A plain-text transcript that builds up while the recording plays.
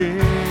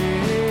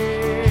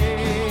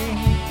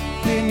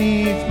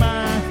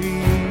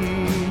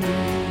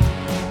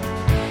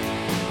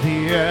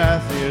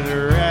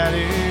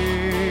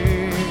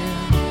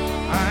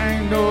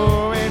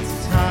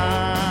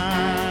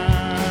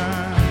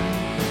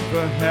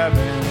for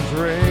heaven's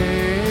rain.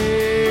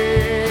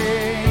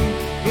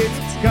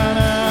 It's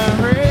gonna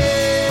rain,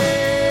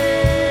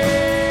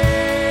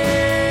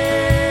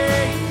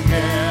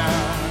 yeah.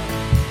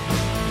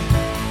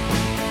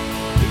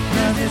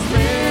 Because it's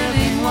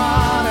living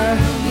water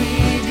we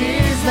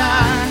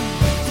desire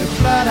to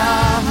flood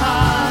our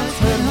hearts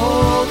with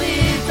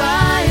holy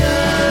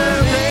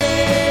fire.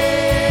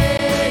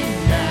 Rain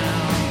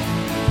down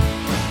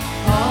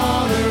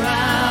all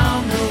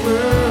around the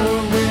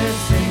world. We're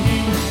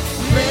singing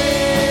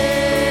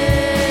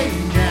rain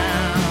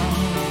down.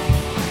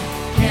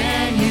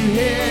 Can you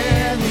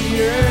hear the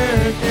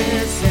earth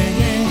is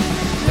singing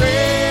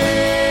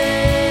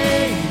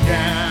rain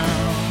down?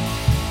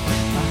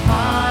 My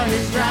heart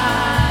is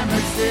dry,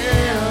 but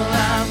still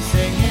I'm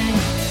singing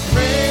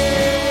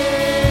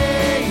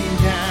rain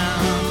down.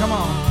 Come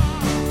on.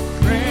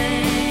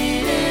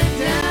 Rain it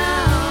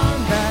down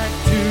back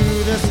to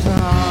the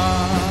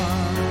start.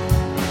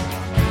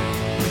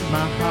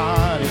 My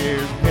heart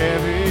is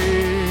heavy.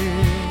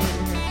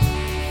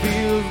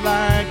 Feels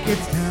like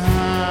it's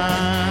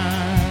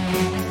time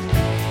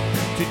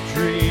to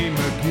dream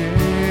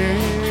again.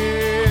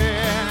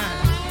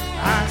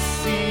 I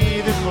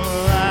see the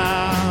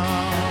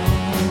clouds,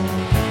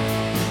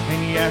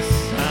 and yes,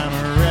 I'm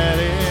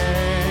ready.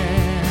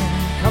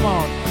 Come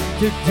on,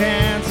 to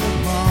dance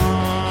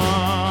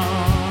upon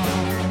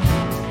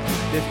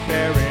this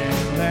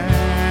barren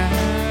land.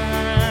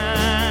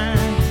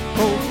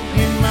 Hope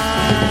in my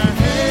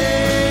hands,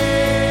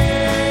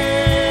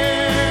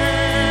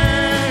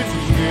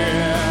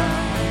 yeah.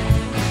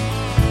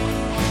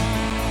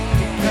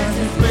 Because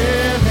it's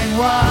living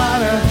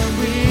water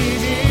we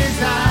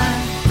desire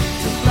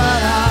to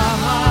flood our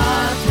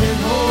hearts with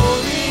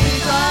holy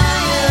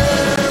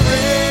fire.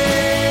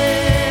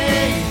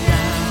 Rain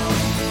down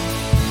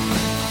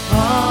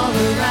all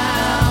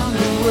around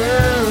the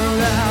world.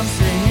 I'm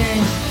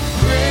singing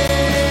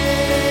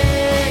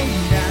rain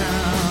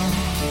down.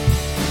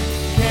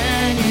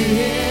 Can you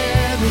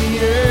hear the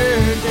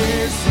earth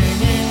is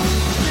singing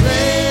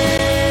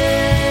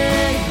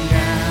rain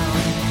down?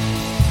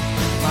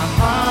 My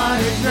heart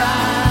is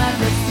dry,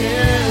 but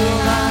still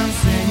I'm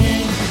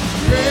singing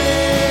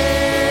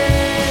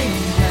rain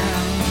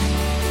down.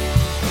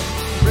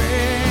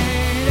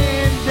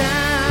 Rain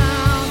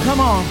down. Come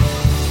on.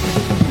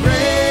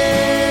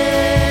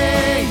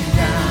 Rain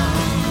down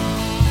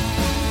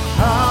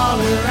all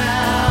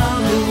around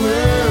the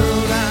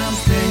world. I'm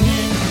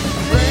singing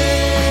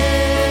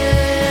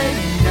rain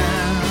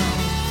down.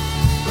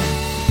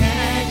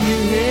 Can you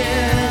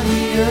hear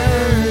the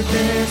earth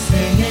is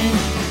singing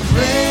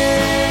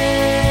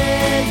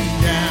rain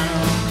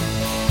down?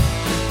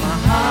 My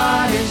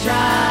heart is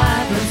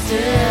dry, but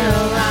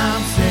still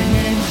I'm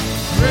singing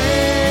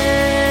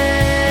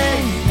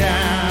rain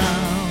down.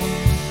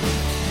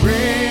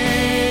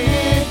 Rain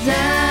it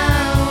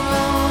down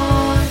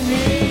on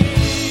me.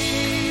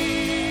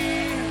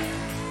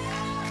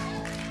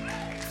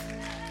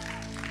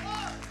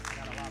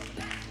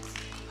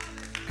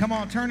 Come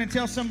on, turn and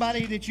tell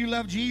somebody that you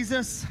love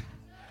Jesus,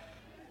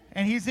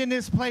 and he's in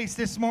this place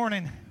this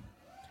morning.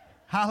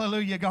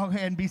 Hallelujah. Go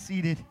ahead and be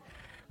seated.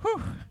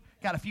 Whew.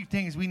 Got a few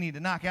things we need to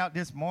knock out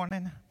this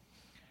morning.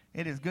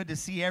 It is good to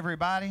see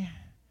everybody.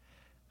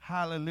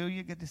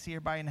 Hallelujah. Good to see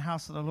everybody in the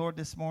house of the Lord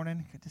this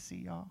morning. Good to see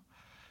y'all.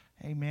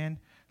 Amen.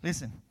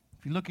 Listen,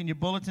 if you look in your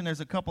bulletin, there's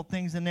a couple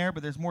things in there,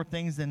 but there's more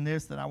things than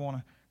this that I want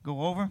to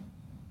go over.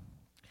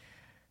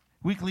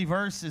 Weekly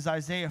verse is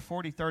Isaiah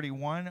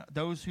 40:31.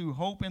 Those who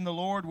hope in the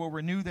Lord will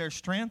renew their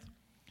strength.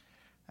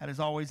 That is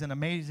always an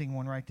amazing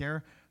one right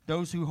there.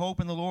 Those who hope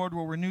in the Lord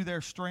will renew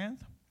their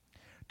strength.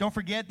 Don't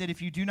forget that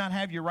if you do not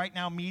have your Right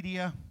Now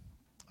Media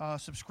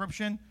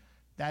subscription,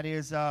 that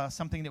is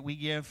something that we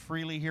give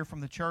freely here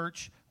from the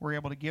church. We're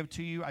able to give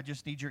to you. I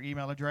just need your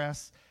email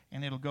address,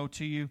 and it'll go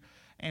to you.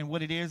 And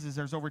what it is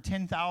there's over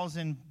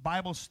 10,000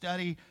 Bible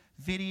study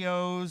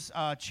videos,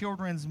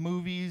 children's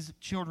movies,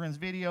 children's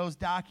videos,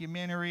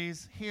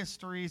 documentaries,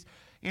 histories.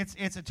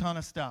 It's a ton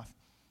of stuff.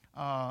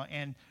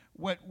 And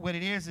what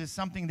it is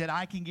something that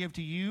I can give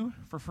to you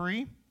for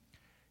free.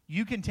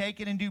 You can take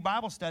it and do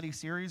Bible study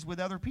series with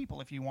other people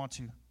if you want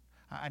to.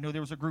 I know there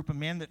was a group of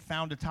men that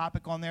found a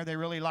topic on there they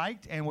really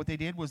liked, and what they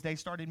did was they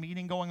started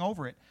meeting, going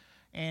over it.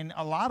 And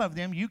a lot of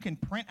them, you can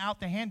print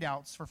out the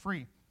handouts for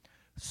free.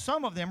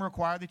 Some of them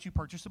require that you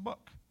purchase a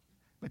book.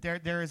 But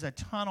there is a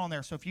ton on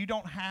there. So if you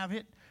don't have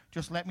it,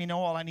 just let me know.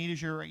 All I need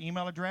is your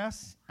email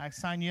address. I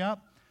sign you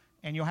up,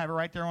 and you'll have it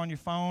right there on your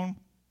phone.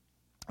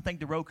 I think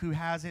the Roku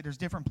has it. There's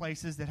different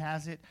places that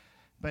has it.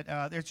 But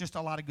there's just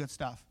a lot of good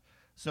stuff.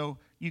 So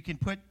you can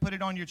put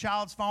it on your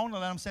child's phone and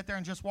let them sit there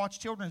and just watch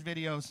children's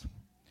videos,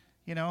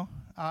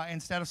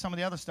 instead of some of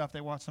the other stuff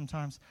they watch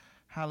sometimes.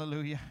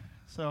 Hallelujah.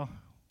 So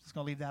just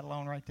going to leave that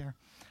alone right there.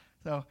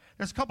 So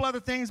there's a couple other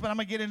things, but I'm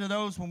going to get into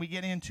those when we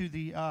get into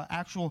the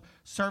actual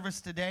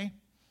service today.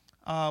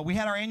 We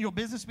had our annual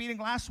business meeting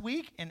last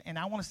week, and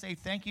I want to say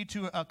thank you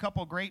to a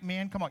couple of great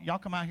men. Come on, y'all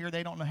come out here.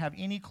 They don't have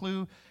any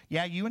clue.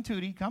 Yeah, you and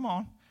Tootie, come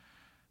on.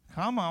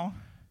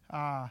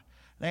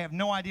 They have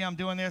no idea I'm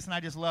doing this, and I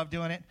just love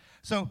doing it.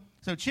 So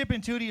Chip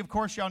and Tootie, of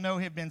course, y'all know,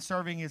 have been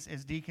serving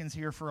as deacons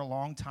here for a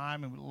long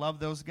time, and we love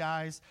those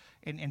guys.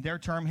 And their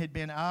term had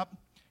been up,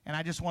 and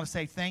I just want to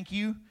say thank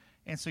you.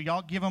 And so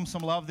y'all give them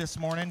some love this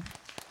morning.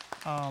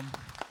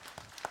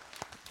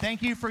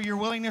 Thank you for your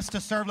willingness to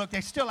serve. Look,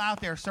 they're still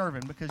out there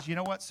serving because you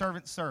know what?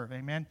 Servants serve,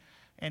 amen?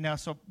 And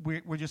so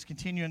we're just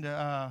continuing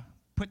to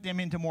put them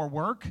into more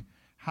work.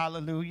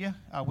 Hallelujah.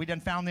 We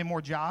done found them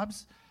more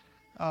jobs.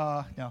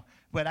 No,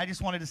 but I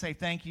just wanted to say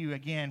thank you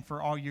again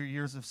for all your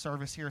years of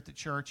service here at the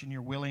church and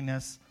your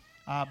willingness.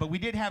 But we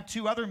did have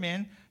 2 other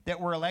men that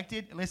were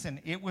elected. Listen,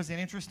 it was an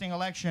interesting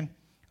election.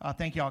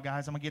 Thank y'all,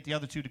 guys. I'm going to get the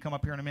other 2 to come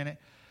up here in a minute.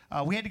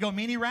 We had to go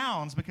many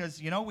rounds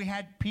because, we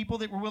had people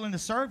that were willing to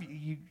serve.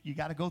 You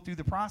got to go through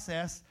the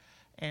process.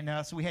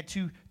 And so we had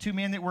two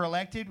men that were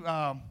elected. We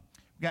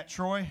got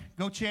Troy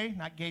Gauthier,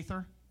 not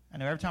Gaither. I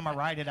know every time I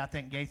write it, I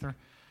think Gaither.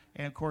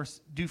 And, of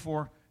course,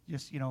 Dufour,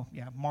 just,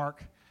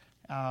 Mark.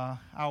 I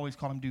always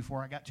call him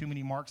Dufour. I got too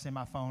many marks in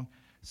my phone.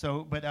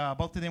 So, but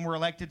both of them were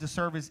elected to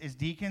serve as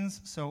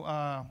deacons.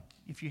 So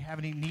if you have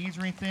any needs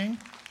or anything,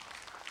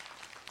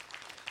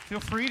 feel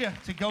free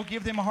to go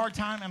give them a hard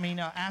time. I mean,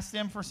 ask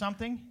them for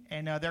something,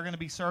 and they're going to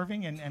be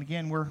serving. And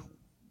again, we're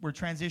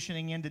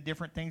transitioning into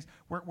different things.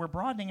 We're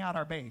broadening out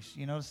our base.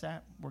 You notice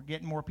that? We're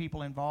getting more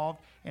people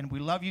involved, and we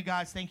love you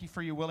guys. Thank you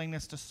for your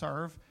willingness to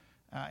serve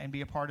and be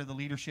a part of the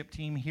leadership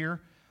team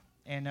here.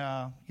 And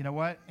you know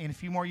what? In a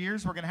few more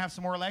years, we're going to have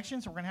some more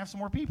elections. We're going to have some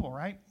more people,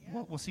 right?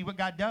 Yeah. We'll see what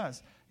God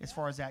does as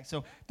far as that.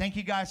 So thank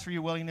you guys for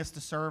your willingness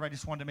to serve. I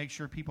just wanted to make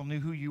sure people knew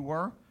who you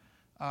were,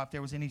 if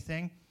there was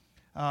anything.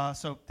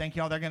 So thank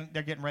y'all. They're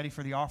getting ready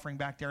for the offering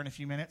back there in a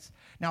few minutes.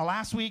 Now,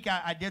 last week,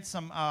 I did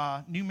some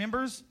new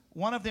members.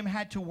 One of them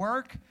had to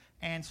work,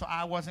 and so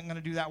I wasn't going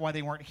to do that while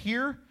they weren't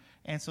here.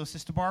 And so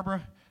Sister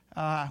Barbara,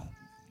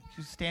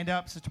 stand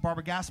up. Sister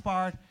Barbara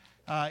Gaspard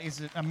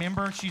is a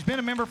member. She's been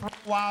a member for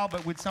a while,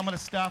 but with some of the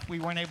stuff, we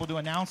weren't able to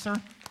announce her.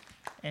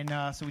 And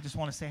so we just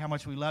want to say how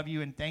much we love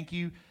you and thank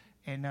you.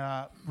 And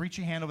reach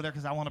your hand over there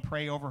because I want to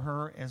pray over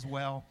her as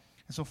well.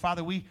 And so,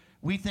 Father,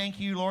 we thank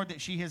you, Lord, that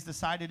she has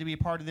decided to be a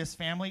part of this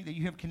family, that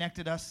you have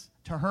connected us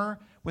to her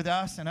with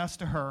us and us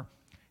to her.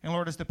 And,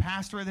 Lord, as the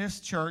pastor of this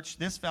church,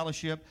 this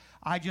fellowship,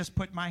 I just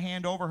put my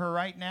hand over her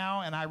right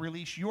now, and I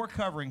release your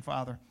covering,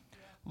 Father.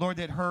 Lord,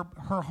 that her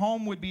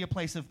home would be a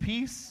place of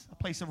peace, a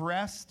place of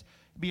rest,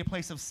 be a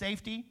place of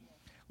safety.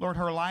 Lord,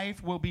 her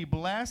life will be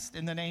blessed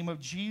in the name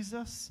of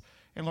Jesus.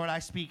 And, Lord, I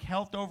speak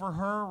health over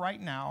her right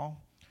now.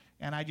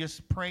 And I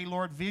just pray,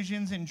 Lord,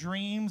 visions and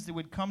dreams that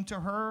would come to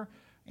her.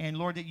 And,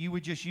 Lord, that you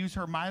would just use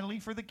her mightily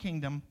for the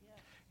kingdom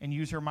and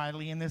use her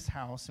mightily in this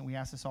house. And we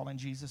ask this all in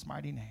Jesus'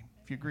 mighty name.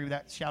 If you agree with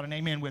that, shout an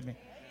amen with me.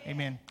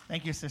 Amen.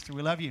 Thank you, sister.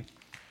 We love you.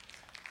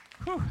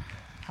 Whew.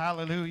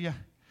 Hallelujah.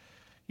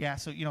 Yeah,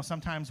 so,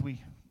 sometimes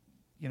we,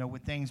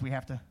 with things, we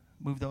have to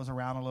move those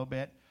around a little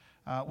bit.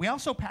 We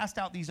also passed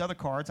out these other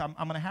cards. I'm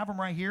going to have them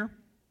right here.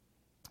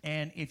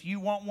 And if you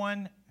want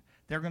one,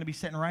 they're going to be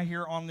sitting right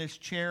here on this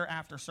chair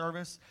after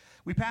service.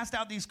 We passed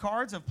out these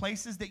cards of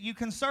places that you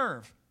can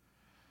serve.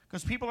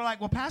 Because people are like,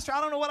 well, Pastor,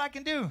 I don't know what I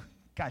can do.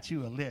 Got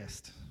you a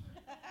list.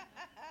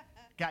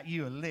 Got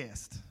you a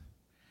list.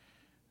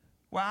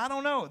 Well, I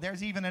don't know.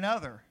 There's even an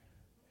other.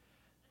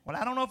 Well,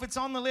 I don't know if it's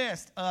on the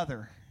list.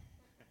 Other.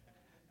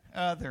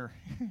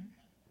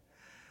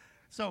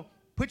 So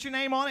put your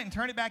name on it and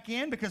turn it back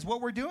in, because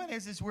what we're doing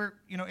is we're,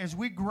 as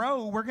we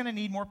grow, we're going to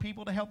need more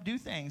people to help do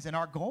things. And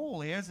our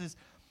goal is,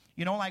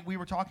 like we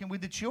were talking with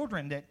the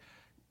children, that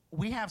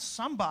we have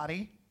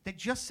somebody that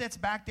just sits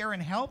back there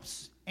and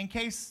helps in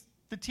case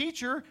the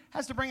teacher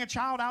has to bring a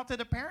child out to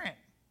the parent.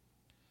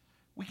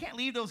 We can't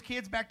leave those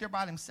kids back there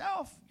by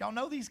themselves. Y'all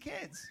know these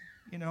kids,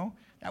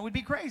 that would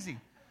be crazy.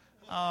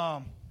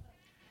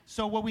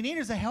 So what we need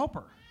is a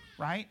helper,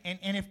 right?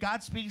 And if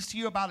God speaks to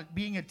you about it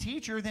being a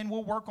teacher, then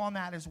we'll work on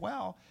that as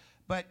well.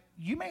 But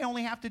you may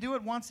only have to do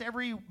it once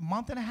every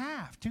month and a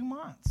half, 2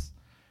 months,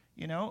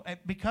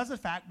 because of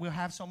the fact we'll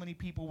have so many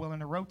people willing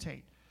to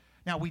rotate.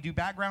 Now, we do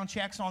background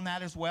checks on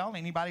that as well.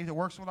 Anybody that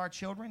works with our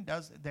children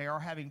they are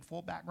having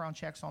full background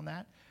checks on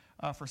that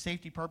for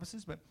safety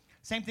purposes. But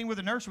same thing with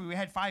the nursery. We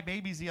had 5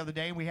 babies the other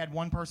day, and we had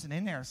one person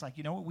in there. It's like,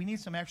 we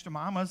need some extra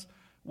mamas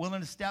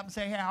willing to step and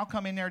say, hey, I'll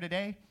come in there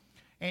today.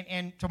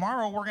 And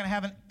tomorrow we're going to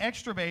have an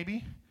extra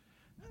baby.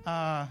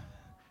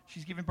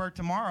 She's giving birth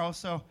tomorrow.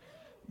 So,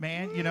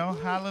 man,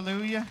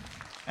 hallelujah.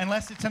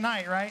 Unless it's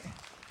tonight, right?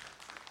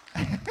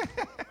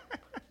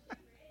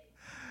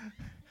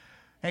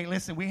 Hey,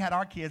 listen, we had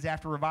our kids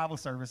after revival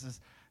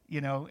services,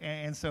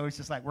 and so it's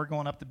just like we're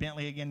going up to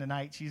Bentley again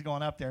tonight. She's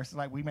going up there. So,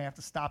 like, we may have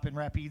to stop in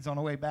Rapides on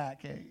the way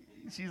back. Hey,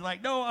 she's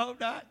like, no, I hope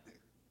not.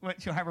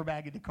 But she'll have her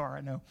bag in the car,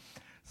 I know.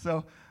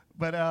 So,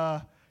 but,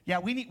 yeah,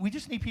 we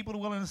just need people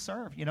willing to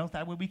serve,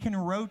 that way we can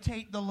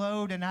rotate the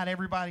load and not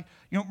everybody.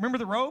 Remember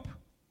the rope?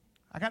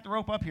 I got the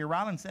rope up here.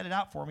 Rylan set it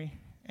out for me,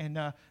 and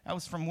that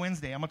was from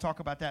Wednesday. I'm going to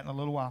talk about that in a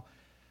little while.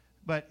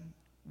 But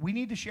we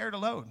need to share the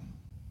load.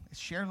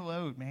 Share the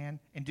load,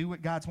 man, and do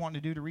what God's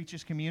wanting to do to reach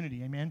his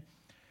community. Amen.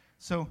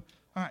 So,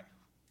 all right.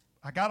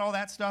 I got all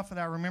that stuff that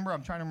I remember.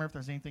 I'm trying to remember if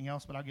there's anything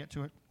else, but I'll get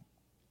to it.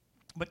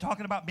 But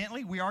talking about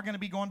Bentley, we are going to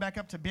be going back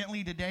up to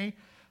Bentley today,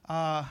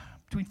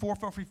 between 4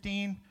 and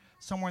 4:15.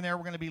 Somewhere in there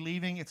we're going to be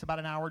leaving. It's about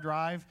an hour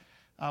drive.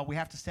 We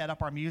have to set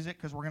up our music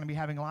because we're going to be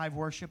having live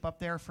worship up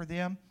there for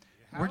them.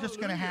 Hallelujah.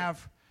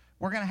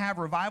 We're going to have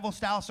revival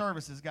style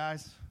services,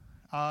 guys.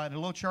 At a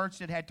little church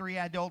that had 3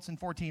 adults and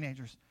 4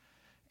 teenagers.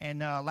 And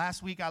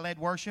last week I led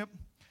worship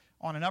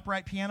on an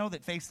upright piano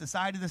that faced the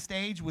side of the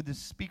stage with the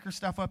speaker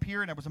stuff up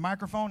here, and there was a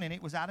microphone, and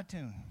it was out of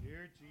tune.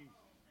 Dear Jesus.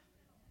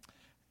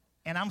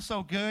 And I'm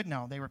so good.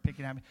 No, they were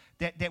picking at me.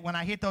 That when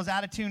I hit those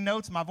out of tune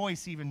notes, my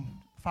voice even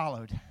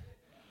followed.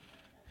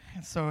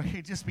 And so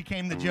it just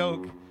became the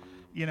joke,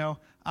 you know.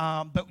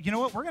 But you know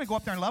what? We're going to go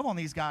up there and love on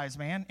these guys,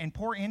 man, and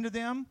pour into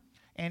them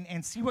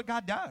and see what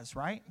God does,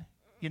 right?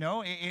 You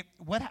know,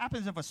 what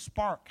happens if a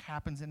spark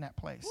happens in that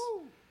place?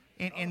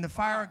 And the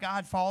fire of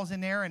God falls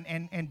in there,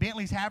 and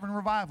Bentley's having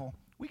revival.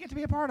 We get to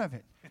be a part of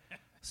it.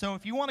 So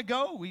if you want to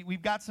go,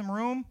 we've got some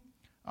room.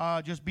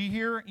 Just be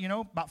here, you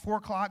know, about 4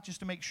 o'clock just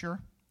to make sure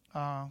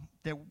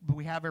that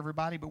we have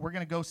everybody. But we're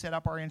going to go set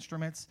up our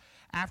instruments.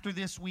 After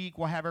this week,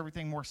 we'll have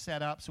everything more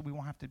set up, so we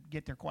won't have to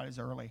get there quite as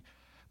early.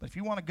 But if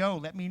you want to go,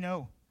 let me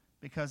know,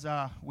 because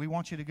we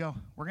want you to go.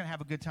 We're going to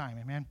have a good time,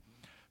 amen?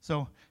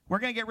 So we're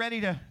going to get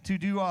ready to do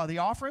the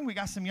offering. We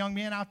got some young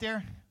men out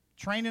there,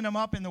 training them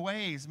up in the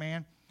ways,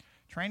 man.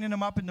 Training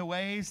them up in the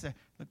ways that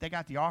they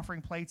got the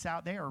offering plates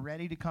out. They are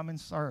ready to come and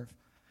serve.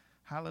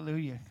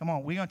 Hallelujah. Come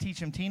on, we're going to teach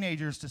them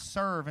teenagers to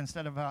serve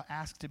instead of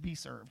ask to be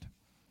served.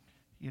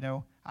 You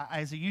know,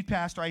 as a youth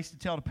pastor, I used to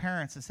tell the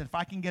parents, I said, if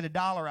I can get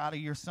 $1 out of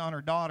your son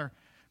or daughter,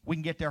 we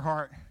can get their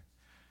heart.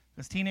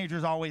 Because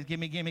teenagers always give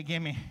me, give me,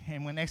 give me.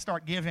 And when they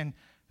start giving,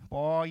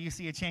 boy, you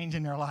see a change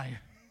in their life.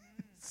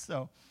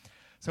 So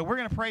we're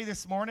going to pray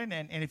this morning,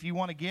 and if you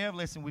want to give,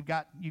 listen,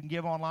 you can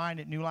give online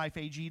at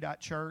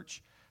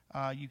newlifeag.church.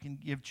 You can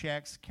give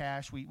checks,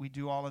 cash. We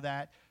do all of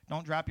that.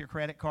 Don't drop your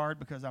credit card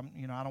because I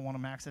don't want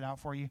to max it out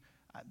for you.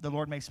 The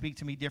Lord may speak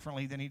to me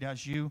differently than He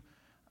does you,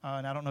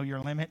 and I don't know your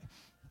limit.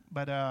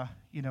 But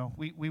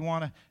we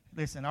want to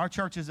listen. Our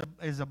church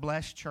is a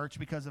blessed church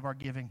because of our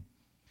giving.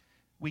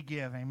 We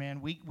give,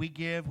 amen. We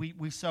give.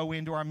 We sow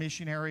into our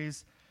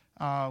missionaries.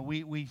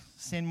 We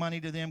send money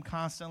to them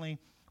constantly.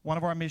 One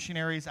of our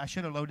missionaries, I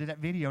should have loaded that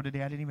video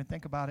today. I didn't even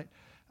think about it.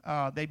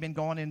 They've been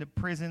going into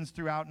prisons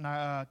throughout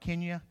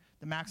Kenya,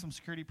 the maximum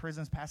security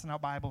prisons, passing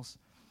out Bibles,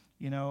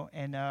 you know,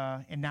 and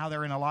now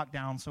they're in a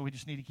lockdown, so we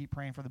just need to keep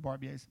praying for the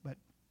Barbiers. But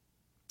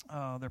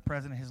their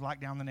president has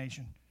locked down the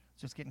nation.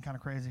 It's just getting kind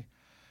of crazy.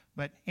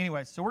 But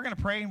anyway, so we're going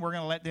to pray, and we're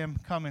going to let them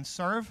come and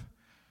serve,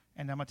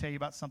 and I'm going to tell you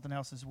about something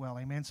else as well.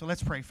 Amen. So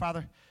let's pray.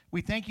 Father,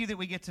 we thank you that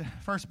we get to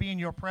first be in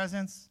your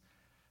presence.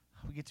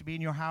 We get to be in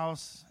your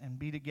house and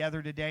be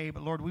together today.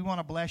 But, Lord, we want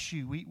to bless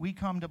you. We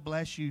come to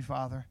bless you,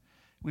 Father.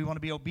 We want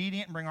to be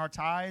obedient and bring our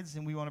tithes,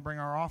 and we want to bring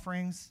our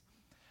offerings.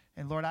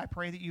 And, Lord, I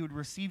pray that you would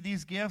receive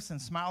these gifts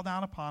and smile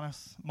down upon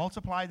us.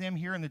 Multiply them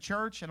here in the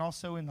church and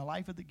also in the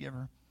life of the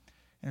giver.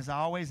 And as I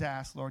always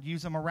ask, Lord,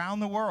 use them around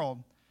the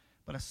world,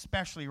 but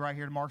especially right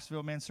here in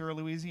Marksville, Mansura,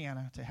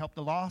 Louisiana, to help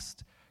the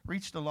lost,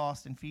 reach the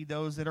lost, and feed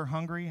those that are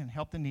hungry and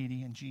help the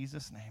needy. In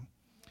Jesus' name,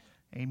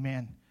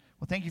 amen.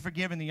 Well, thank you for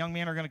giving. The young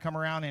men are going to come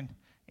around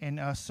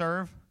and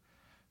serve.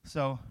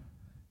 So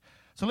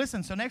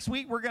listen, so next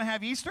week we're going to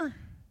have Easter.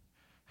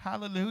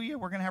 Hallelujah.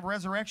 We're going to have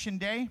Resurrection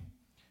Day.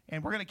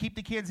 And we're going to keep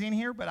the kids in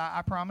here, but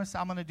I promise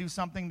I'm going to do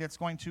something that's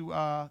going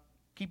to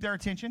keep their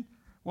attention.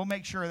 We'll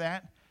make sure of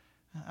that,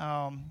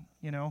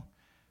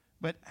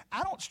 But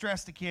I don't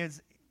stress the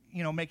kids,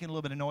 making a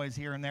little bit of noise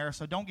here and there,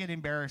 so don't get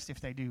embarrassed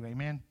if they do,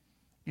 amen?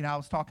 I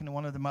was talking to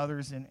one of the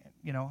mothers, and,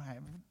 if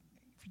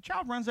your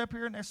child runs up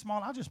here and they're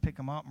small, I'll just pick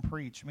them up and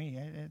preach.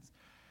 They're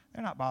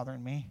not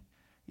bothering me.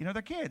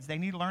 They're kids. They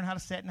need to learn how to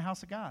sit in the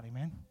house of God,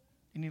 amen?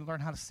 You need to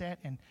learn how to sit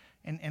and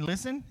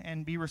listen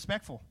and be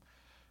respectful.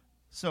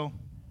 So,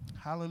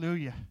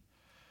 hallelujah.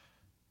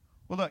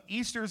 Well, look,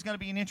 Easter is going to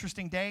be an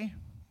interesting day.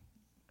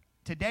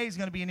 Today is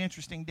going to be an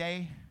interesting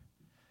day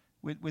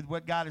with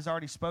what God has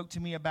already spoke to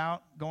me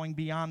about, going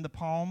beyond the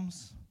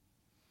palms.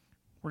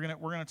 We're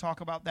going to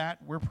talk about that.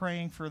 We're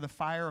praying for the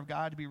fire of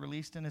God to be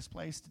released in this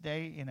place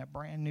today in a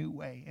brand new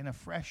way, in a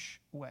fresh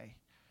way.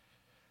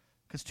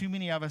 Because too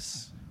many of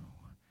us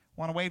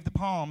want to wave the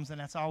palms, and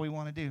that's all we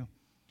want to do.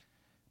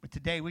 But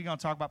today we're going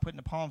to talk about putting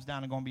the palms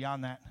down and going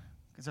beyond that.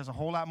 Because there's a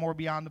whole lot more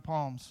beyond the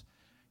palms.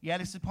 Yeah,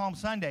 this is Palm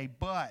Sunday,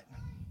 but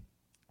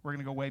we're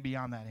going to go way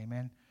beyond that,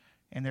 amen?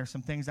 And there's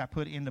some things I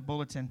put in the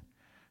bulletin.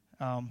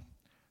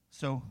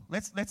 So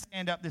let's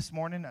stand up this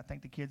morning. I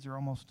think the kids are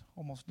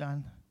almost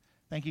done.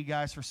 Thank you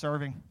guys for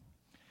serving.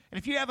 And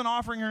if you have an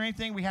offering or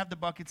anything, we have the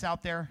buckets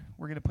out there.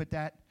 We're going to put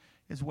that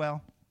as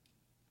well.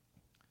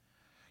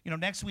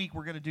 Next week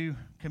we're going to do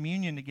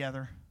communion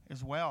together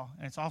as well.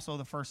 And it's also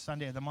the first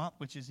Sunday of the month,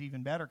 which is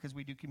even better because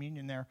we do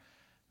communion there.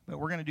 But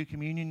we're going to do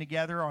communion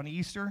together on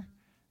Easter.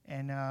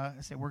 And I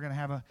said we're going to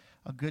have a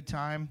good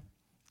time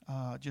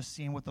just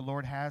seeing what the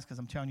Lord has, because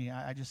I'm telling you,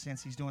 I just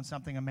sense He's doing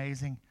something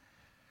amazing.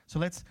 So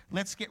let's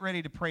get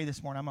ready to pray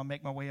this morning. I'm going to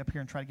make my way up here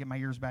and try to get my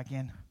ears back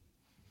in.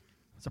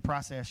 It's a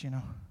process, you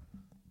know.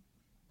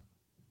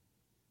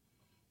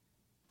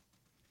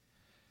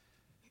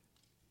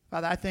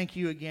 Father, I thank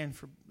you again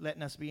for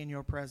letting us be in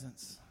your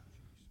presence.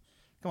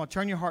 Come on,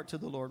 turn your heart to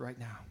the Lord right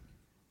now.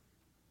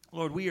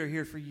 Lord, we are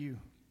here for you.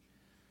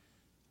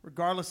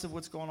 Regardless of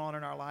what's going on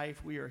in our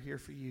life, we are here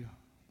for you.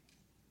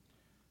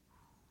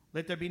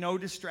 Let there be no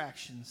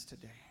distractions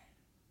today.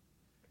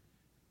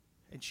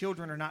 And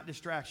children are not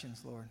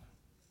distractions, Lord.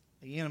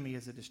 The enemy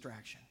is a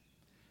distraction.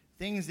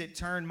 Things that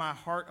turn my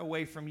heart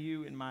away from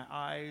you and my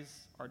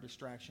eyes are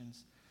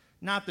distractions.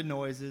 Not the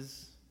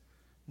noises,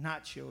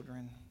 not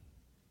children.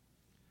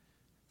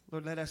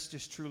 Lord, let us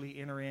just truly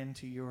enter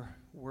into your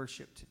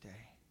worship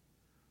today.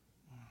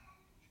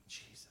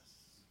 Jesus.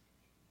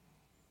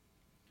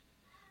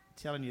 I'm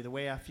telling you, the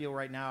way I feel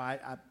right now,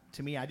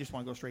 to me, I just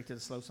want to go straight to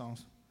the slow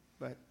songs.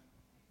 But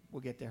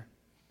we'll get there.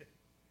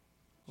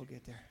 We'll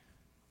get there.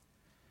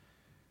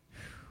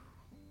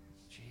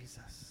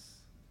 Jesus.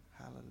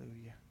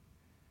 Hallelujah.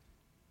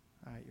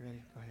 All right, you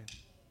ready? Go ahead.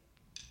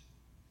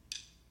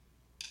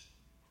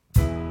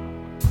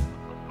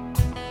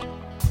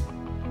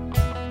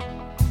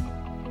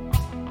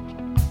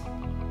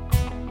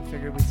 We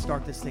figured we'd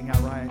start this thing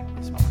out right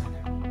this morning.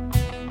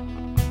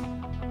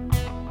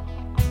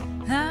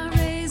 I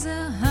raise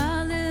a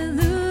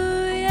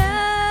hallelujah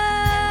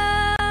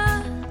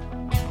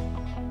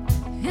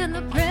in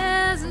the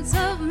presence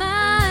of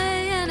my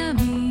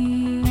enemies.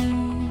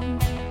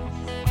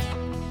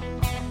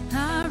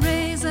 I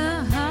raise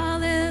a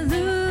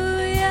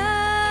hallelujah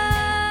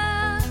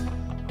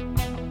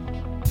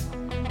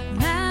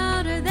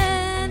louder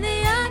than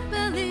the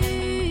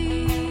unbelief.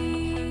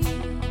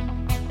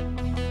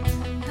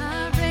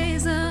 I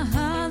raise a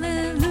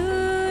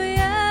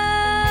hallelujah.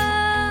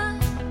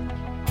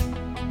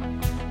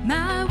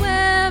 My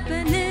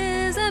weapon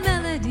is a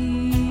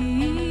melody.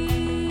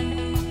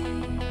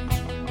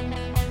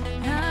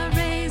 I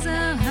raise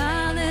a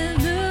hallelujah.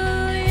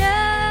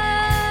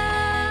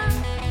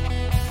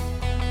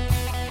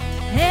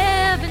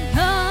 Heaven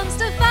comes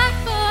to fight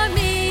for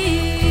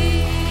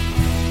me.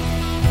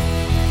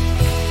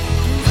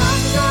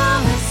 I'm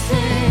gonna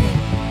sing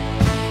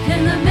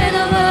in the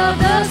middle of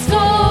the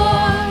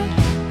storm.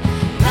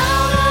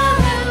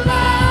 Louder and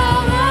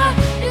louder,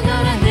 you're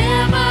gonna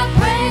hear my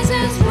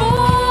praises roar.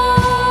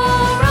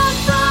 Up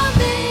from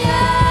the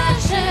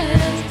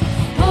ashes,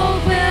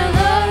 hope will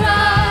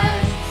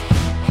arise.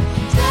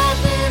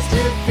 Death is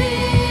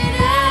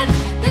defeated,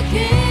 the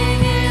King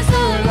is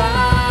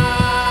alive.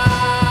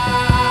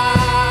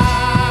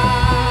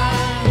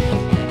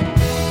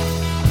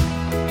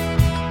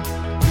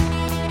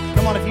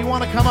 Come on, if you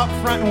want to come up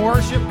front and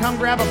worship, come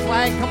grab a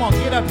flag. Come on,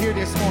 get up here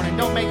this morning.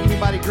 Don't make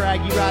anybody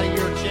drag you out of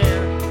your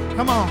chair.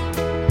 Come on.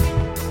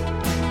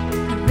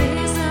 I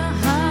raise a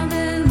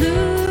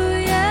hallelujah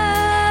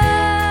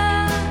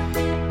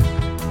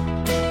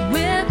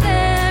with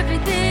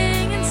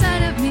everything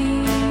inside of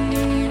me.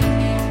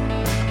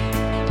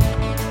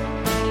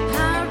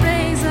 I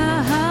raise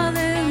a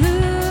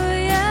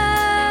hallelujah,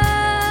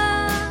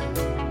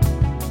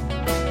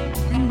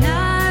 and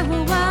I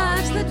will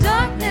watch the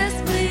darkness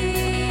flee.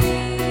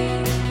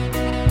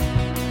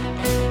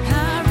 I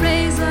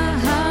raise a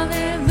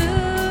hallelujah.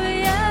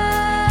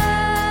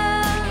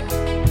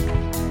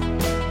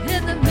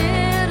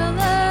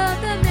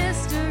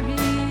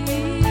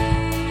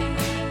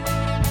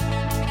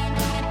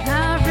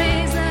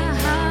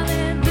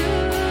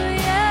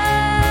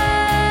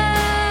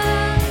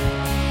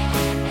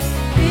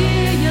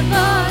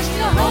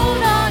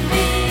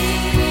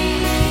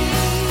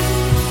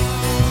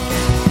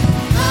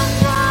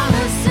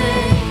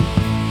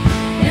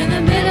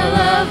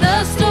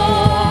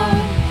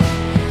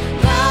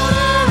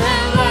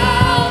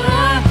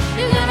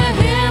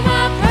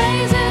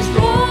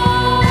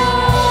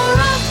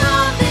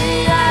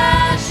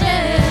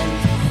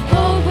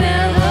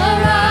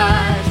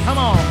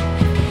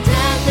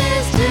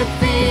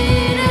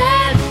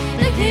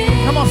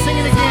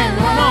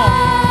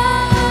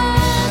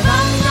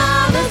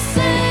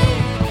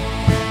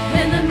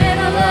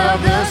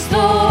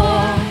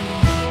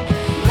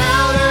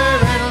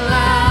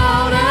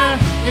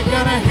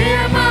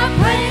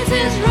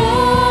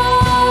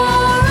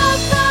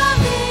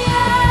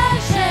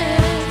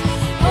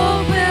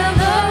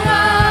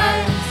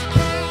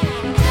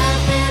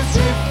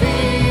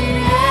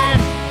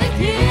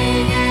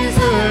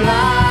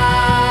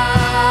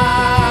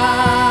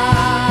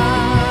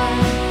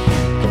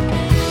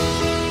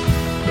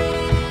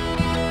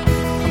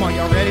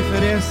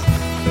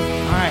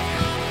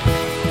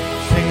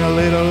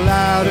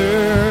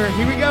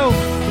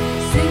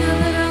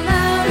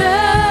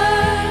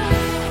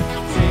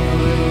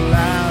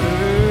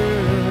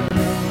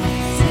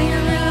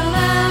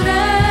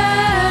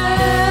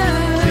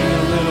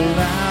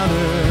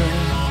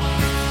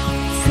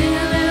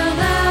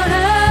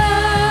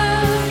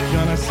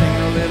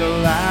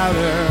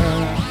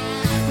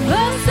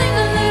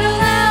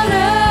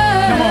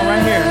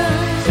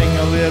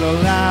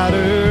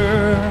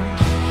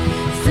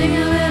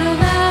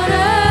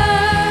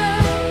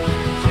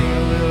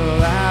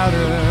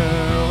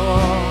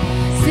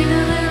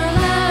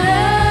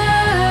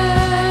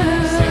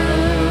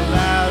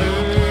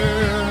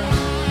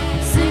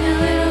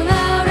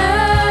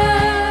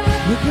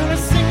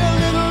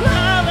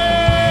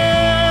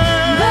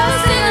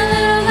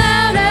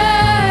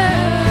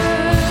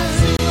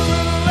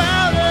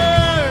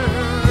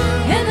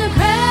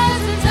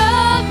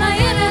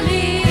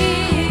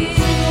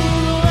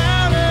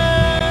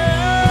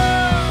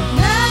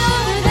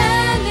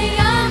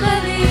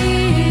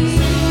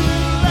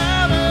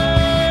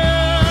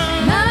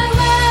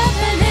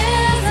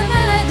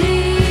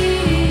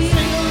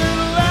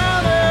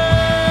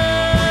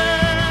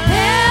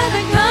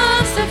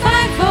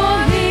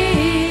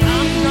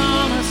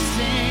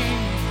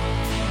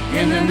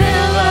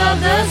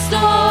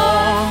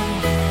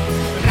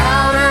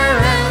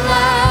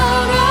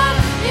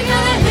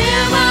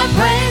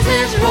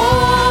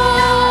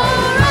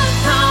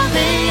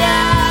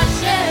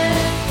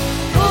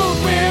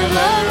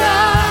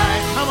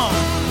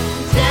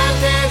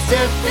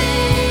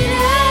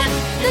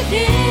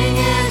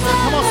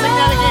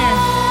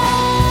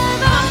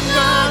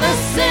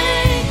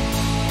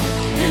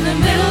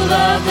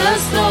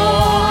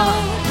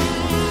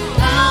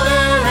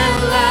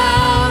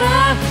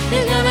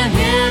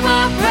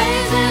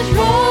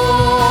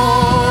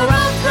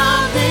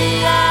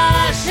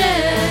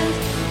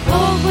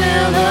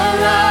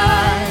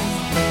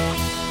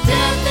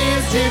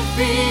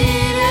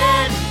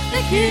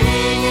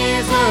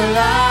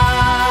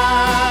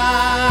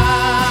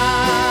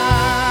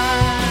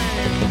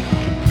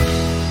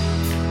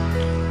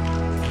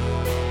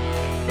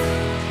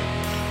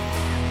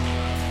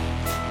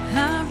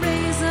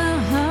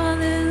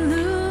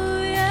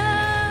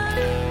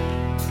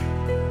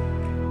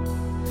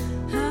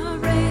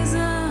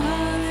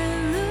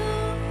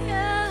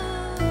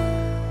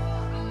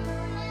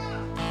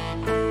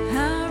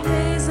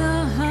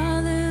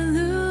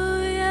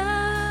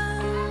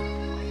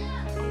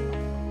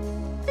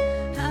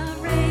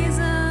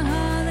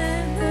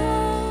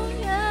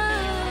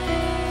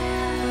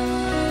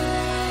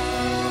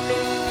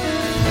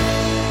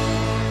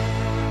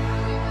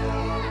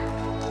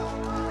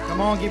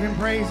 Come on, give him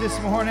praise this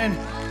morning.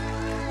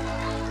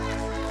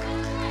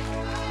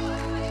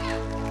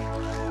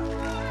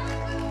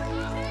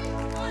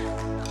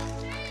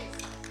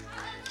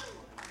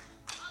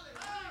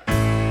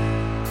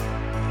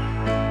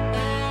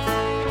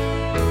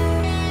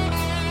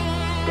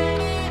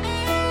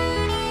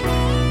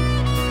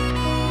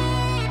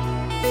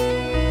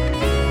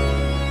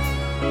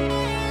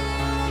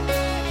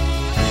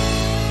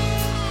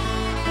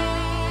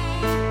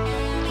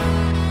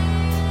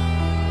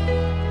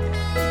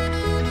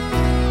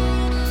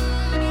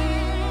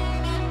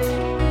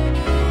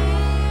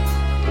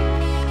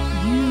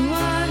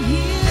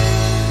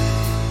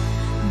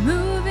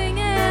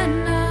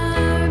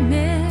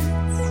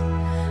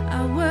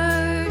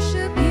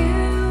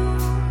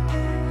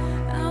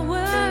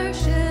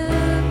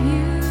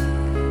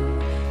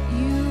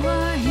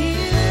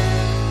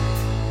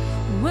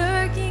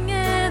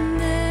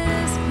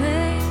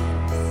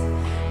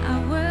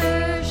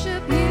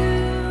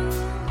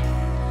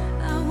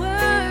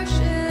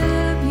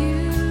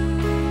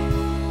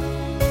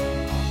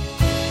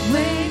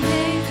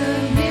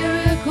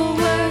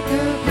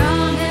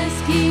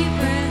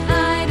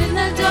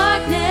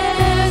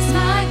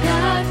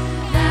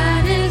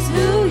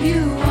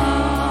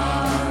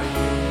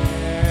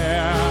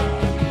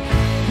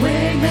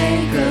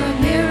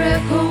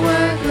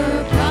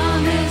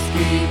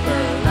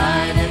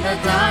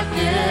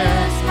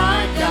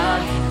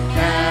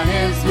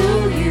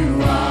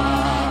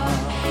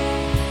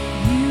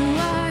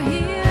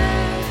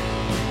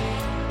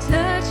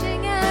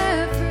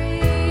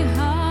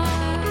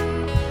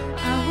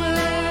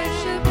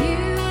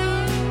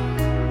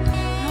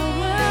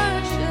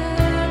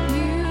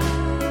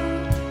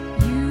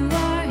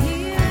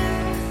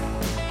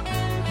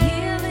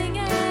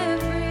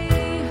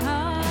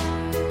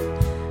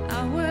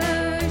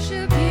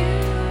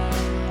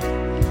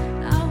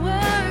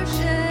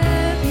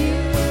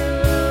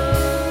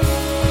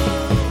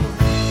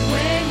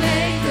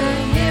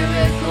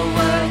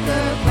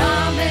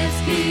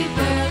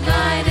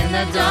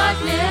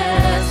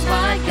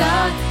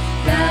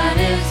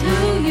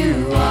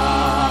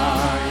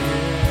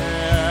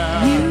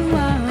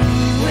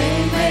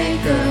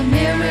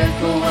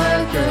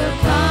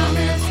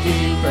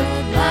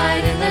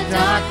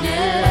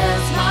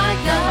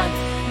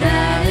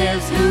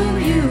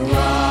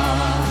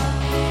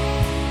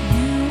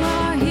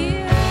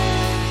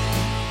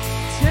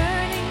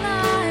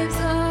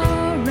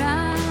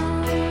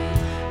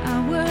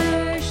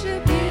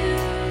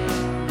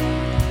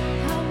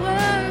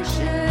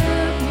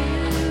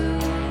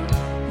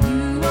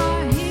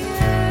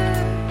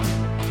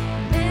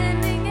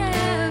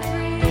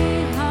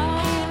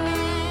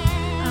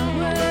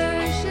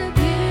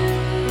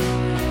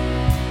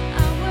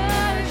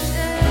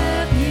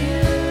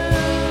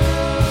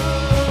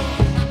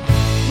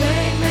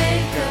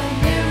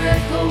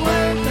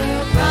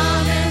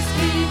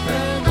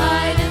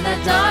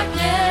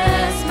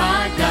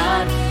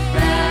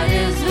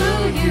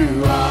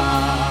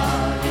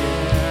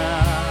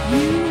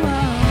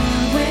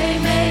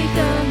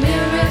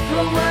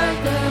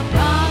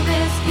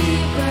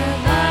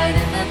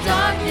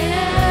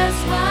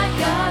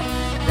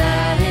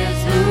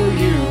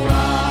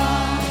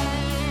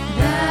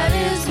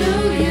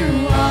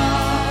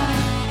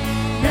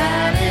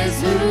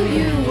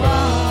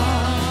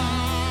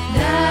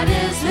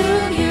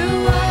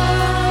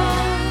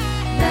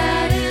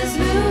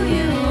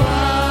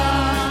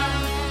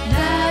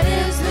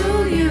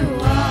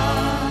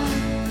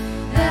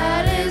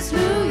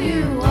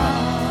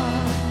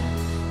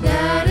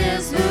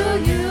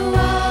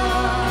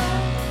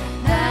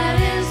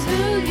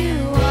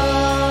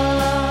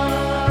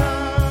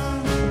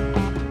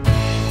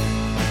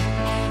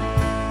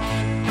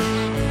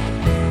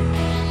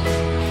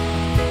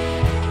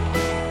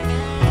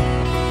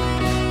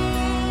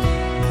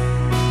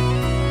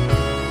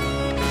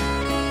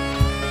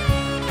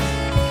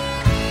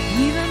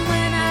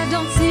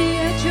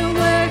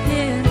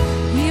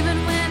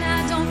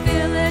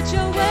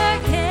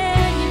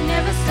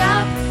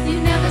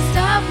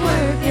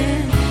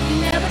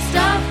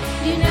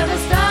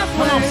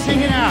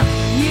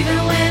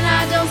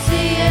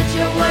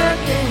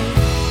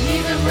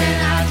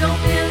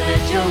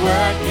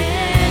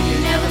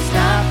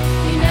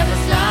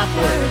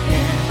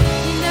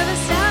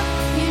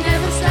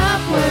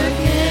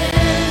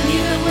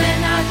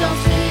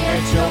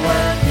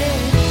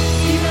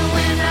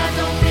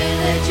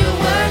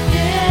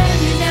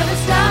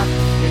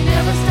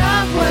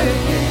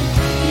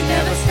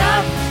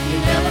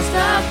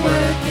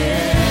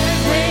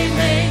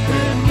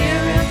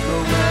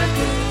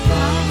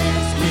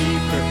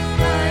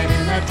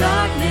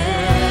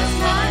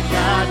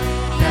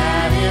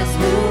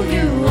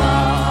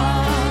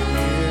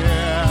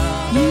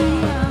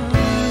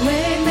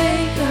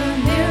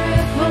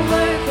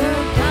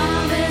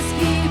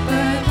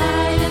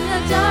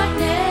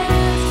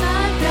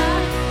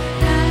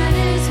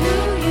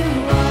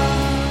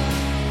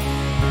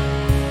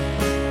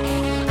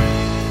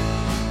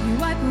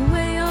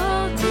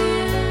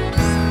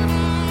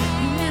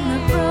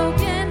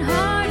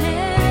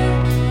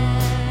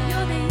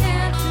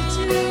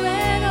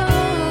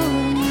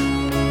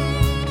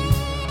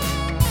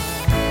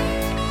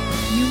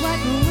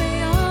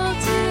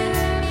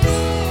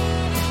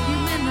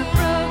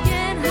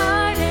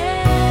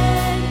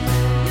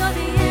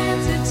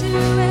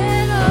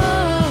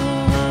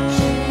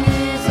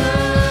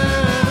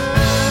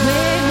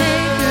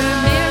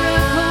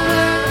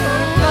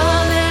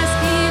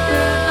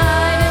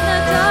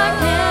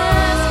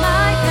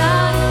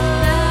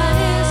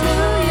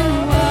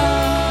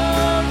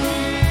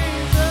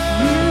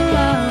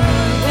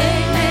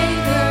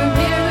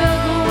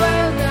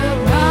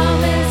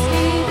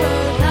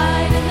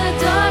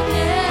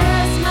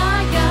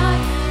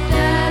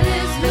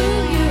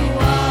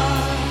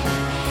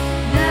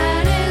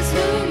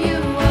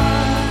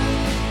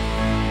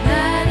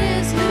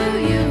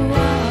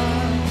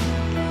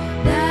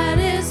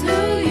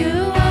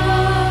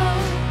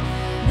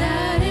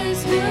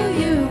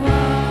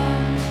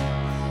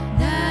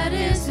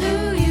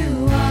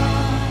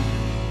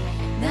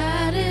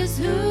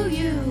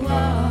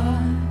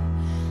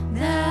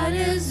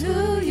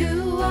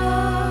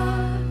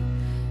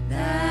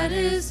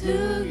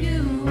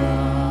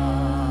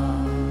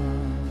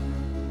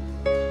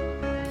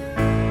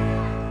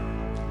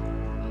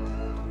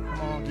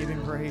 on, give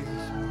him praise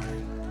this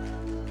morning.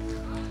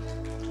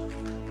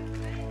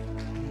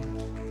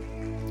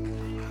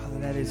 Father,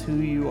 that is who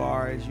you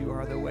are, as you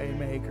are the way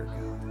maker,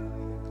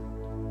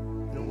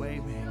 God. The way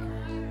maker.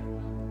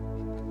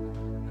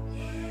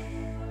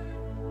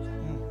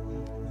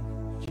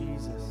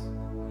 Jesus.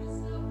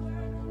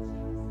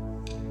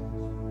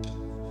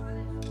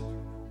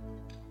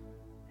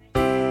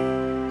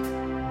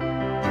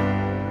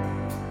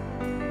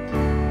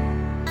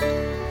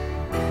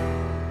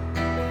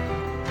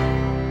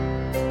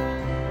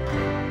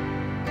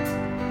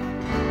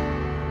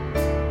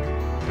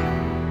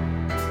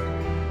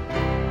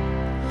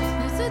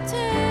 There's a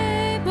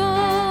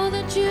table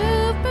that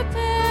you've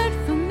prepared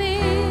for me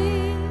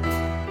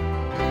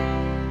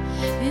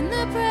in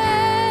the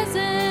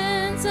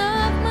presence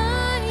of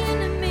my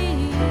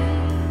enemy.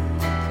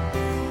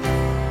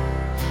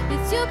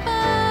 It's your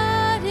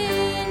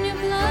body and your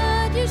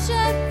blood you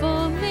shed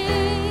for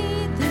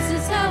me. This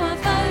is how I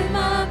fight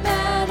my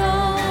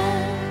battles.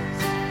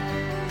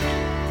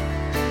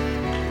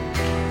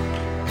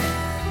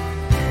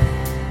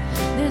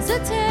 There's a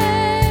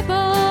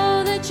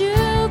table that you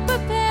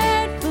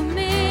prepared for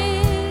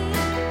me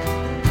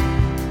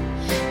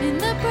in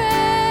the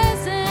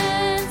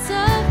presence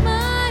of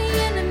my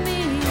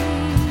enemy.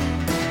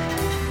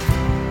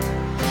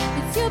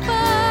 It's your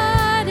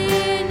body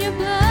and your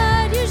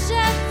blood you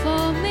shed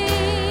for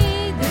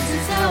me. This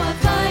is how I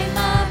fight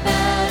my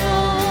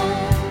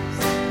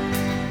battles.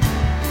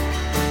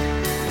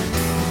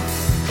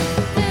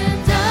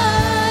 And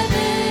I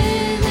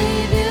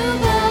believe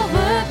you've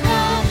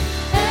overcome,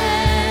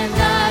 and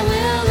I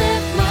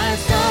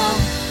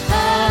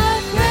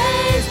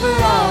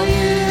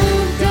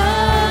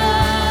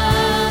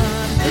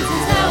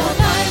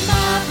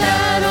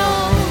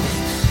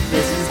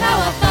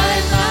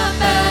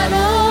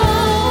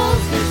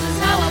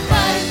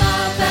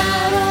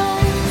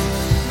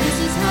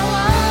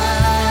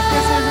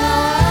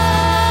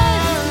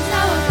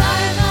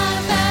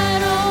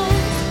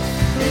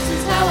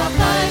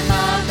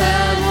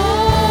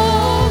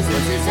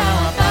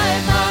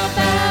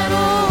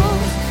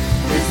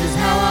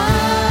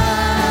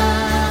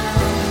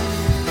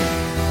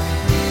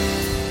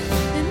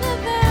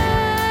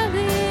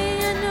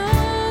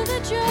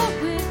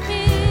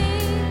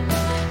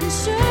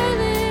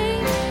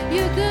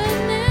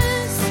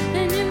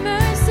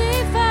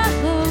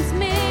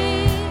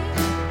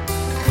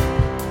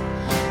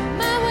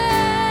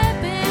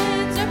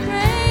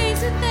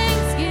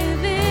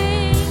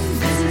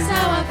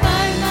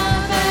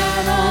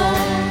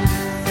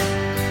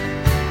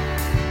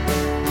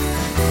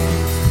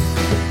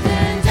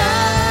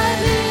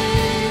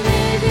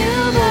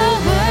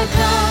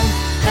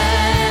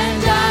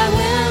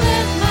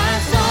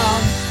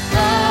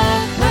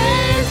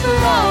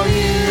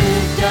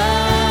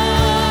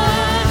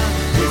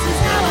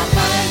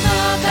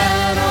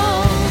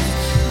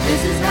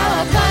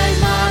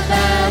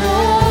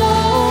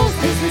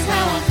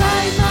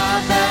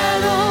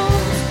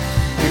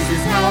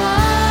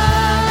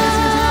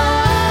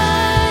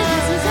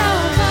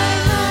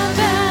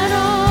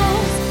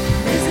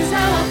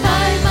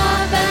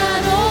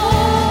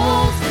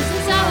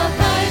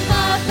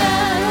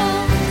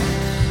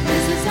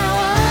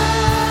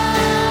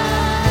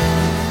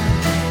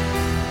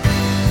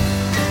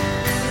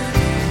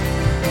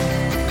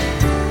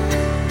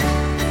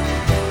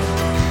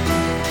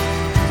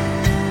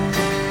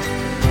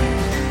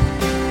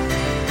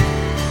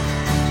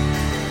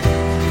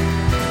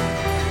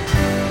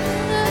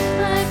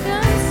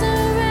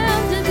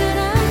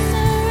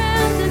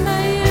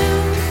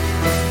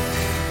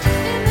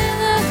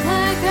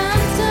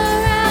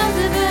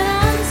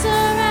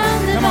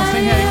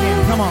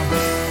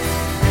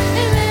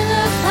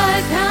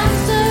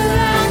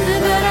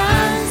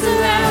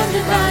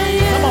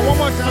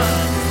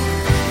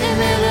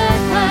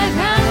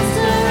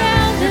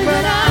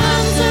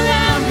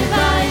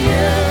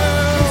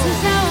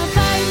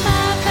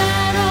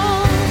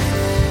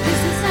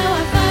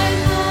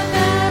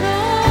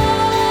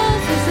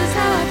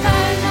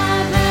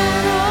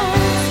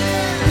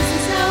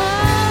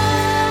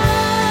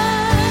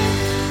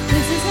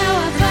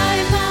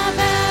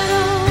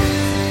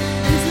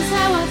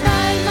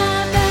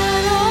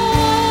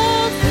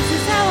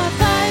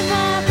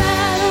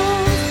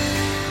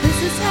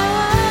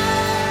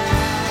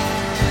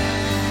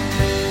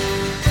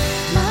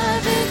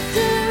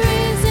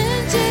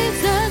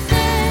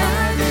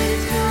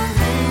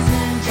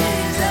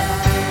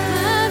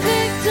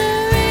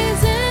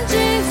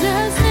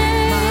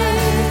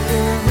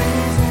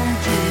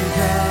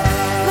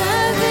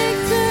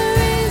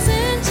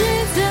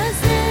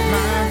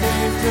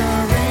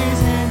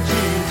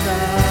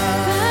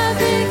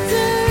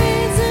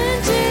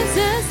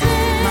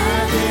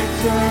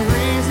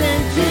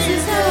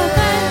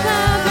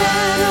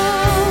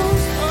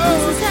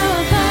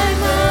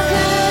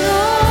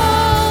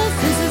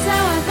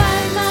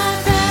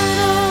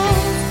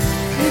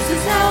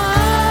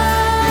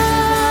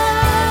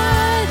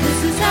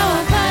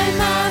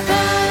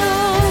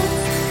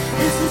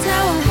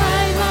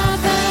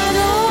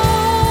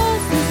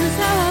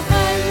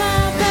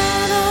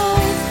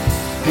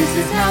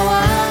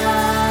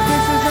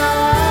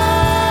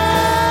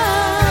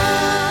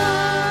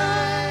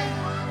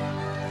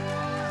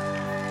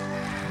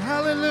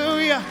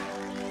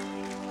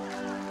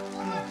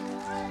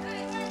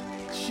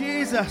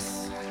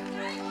Jesus.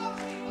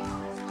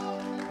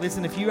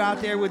 Listen, if you out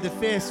there with the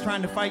fist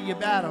trying to fight your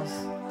battles,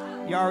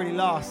 you already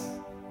lost.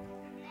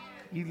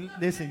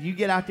 Listen, you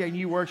get out there and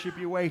you worship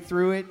your way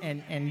through it,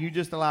 and you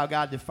just allow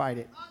God to fight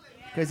it,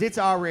 because it's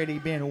already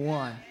been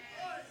won.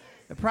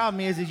 The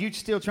problem is you're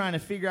still trying to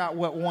figure out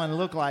what one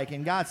looked like,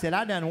 and God said,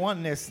 I done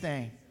won this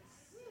thing.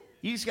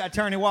 You just got to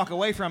turn and walk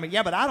away from it.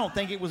 Yeah, but I don't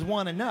think it was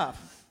won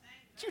enough.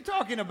 What you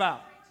talking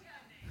about?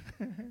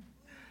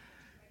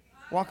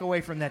 Walk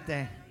away from that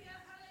thing.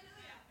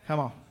 Come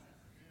on.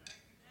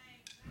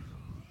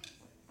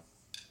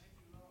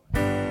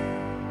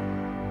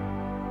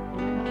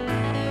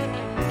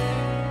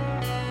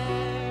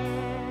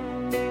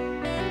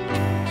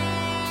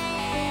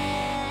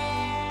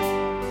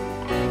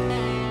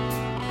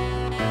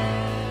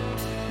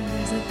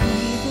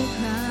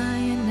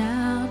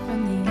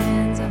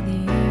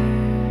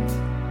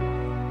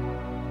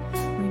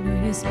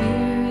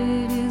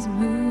 Spirit is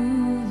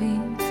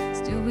moving,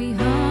 still we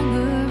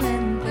hunger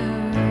and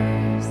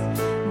thirst.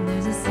 And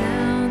there's a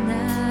sound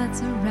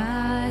that's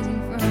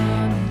arising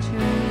from the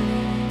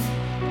church.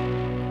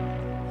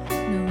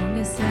 No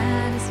longer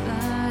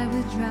satisfied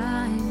with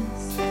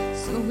dryness,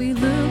 so we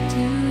look to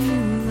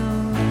you,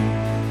 Lord.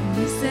 And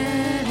we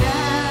said,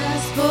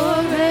 ask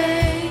for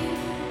rain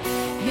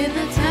in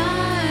the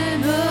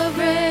time of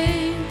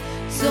rain,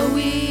 so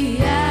we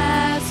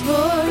ask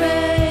for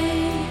rain.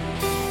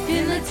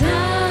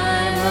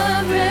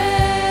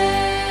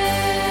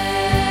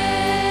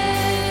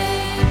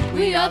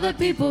 We are the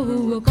people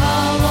who will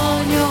call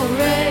on your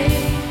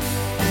rain.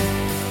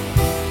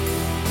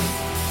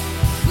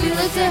 We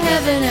look to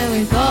heaven and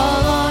we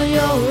call on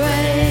your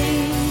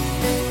rain.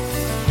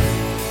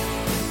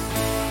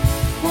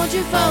 Won't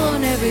you fall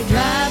on every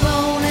dry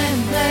bone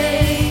and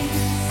place?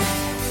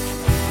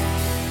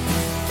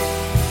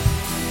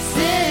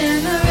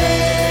 Send the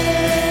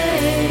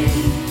rain,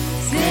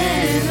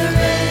 send the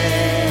rain.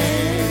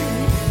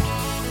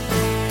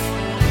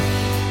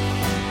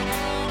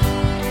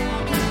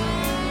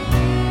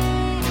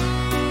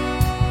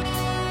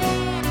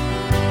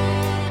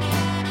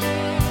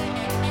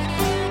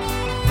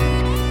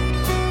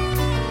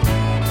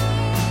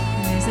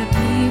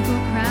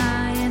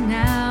 Crying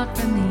out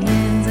from the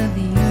ends of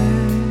the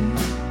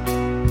earth.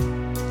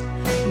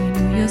 We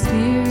know your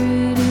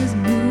spirit is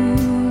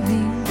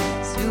moving,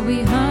 still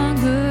we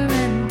hunger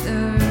and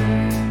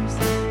thirst.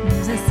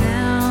 There's a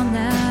sound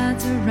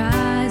that's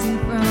arising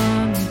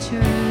from the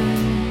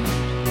church.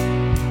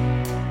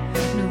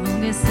 No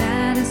longer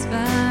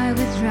satisfied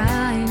with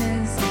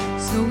dryness,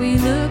 so we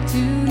look to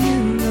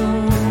you,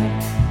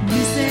 Lord.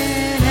 You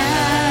said,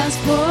 ask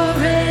for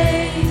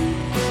rain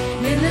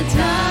in the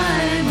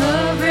time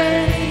of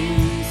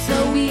rain, so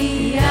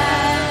we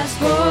ask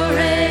for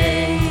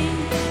rain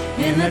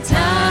in the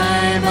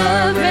time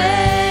of rain.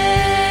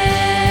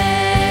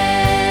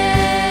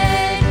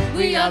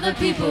 We are the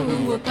people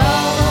who will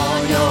call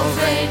on your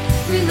rain.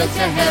 We look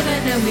to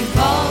heaven and we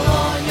call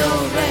on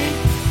your rain.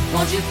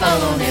 Won't you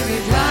fall on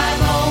every dry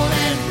bone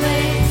and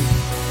place?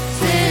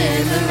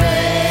 Send the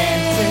rain,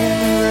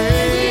 send the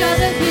rain. We are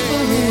the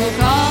people who will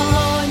call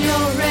on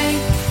your rain.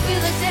 We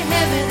look to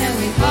heaven and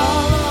we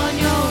call on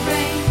your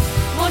rain.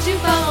 Won't you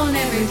fall on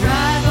every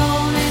dry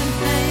bone and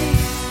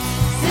place?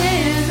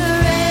 Send the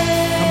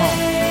rain.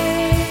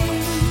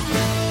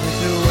 Let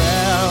the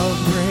wells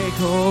break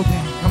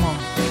open. Come on.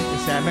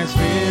 This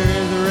atmosphere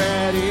is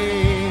ready.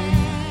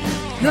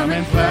 Come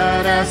and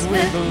flood us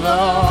with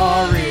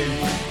glory.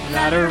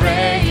 Let the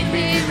rain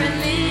be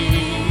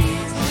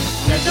released.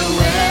 Let the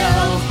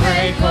wells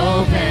break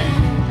open.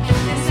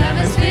 This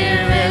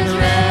atmosphere is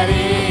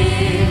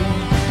ready.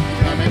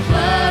 Come and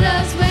flood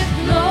us with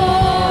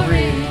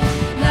glory.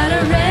 Let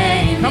the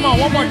rain. Come on,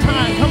 one more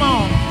time. Come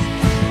on.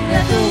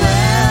 Let the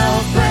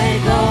wells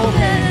break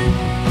open.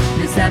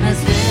 This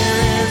atmosphere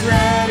is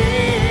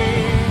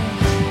ready.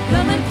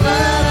 Come and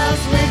flood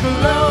us with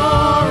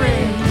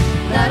glory.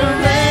 Let the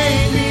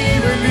rain be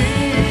released.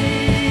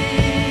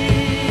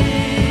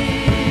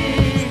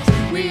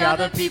 We are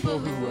the people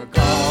who will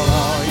call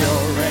on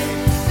your rain.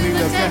 We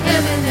look to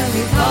heaven and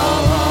we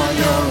call on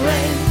your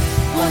rain.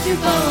 Won't you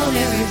fall on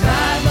every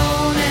dry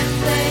bone and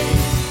place?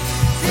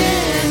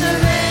 Send the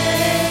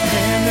rain,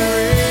 send the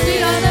rain. We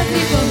are the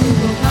people who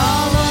will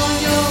call on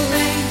your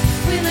rain.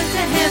 We look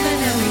to heaven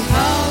and we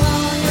call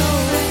on your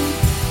rain.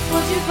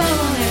 Won't you fall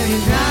on every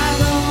dry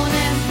bone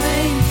and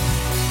place?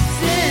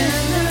 Send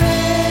the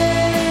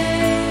rain,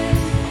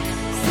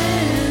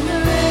 send the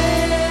rain,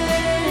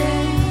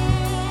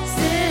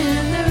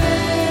 send the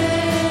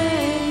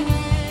rain,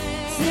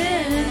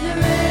 send the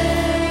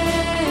rain,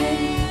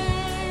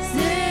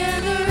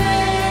 send the rain,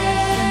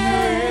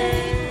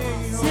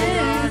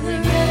 send the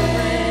rain,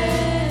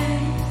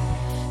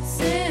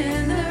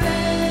 send the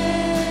rain,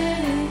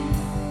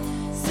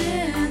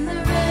 send the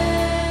rain,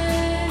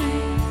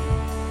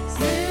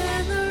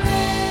 send the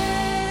rain.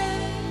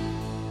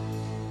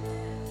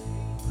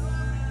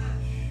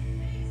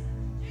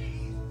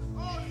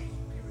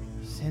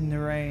 Send the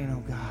rain,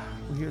 oh God.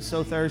 We are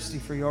so thirsty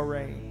for your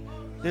rain.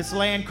 This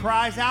land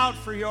cries out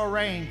for your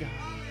rain, God.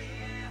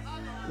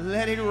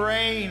 Let it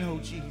rain, oh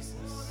Jesus.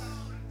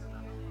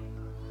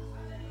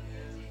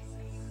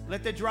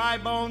 Let the dry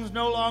bones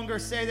no longer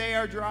say they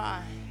are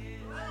dry.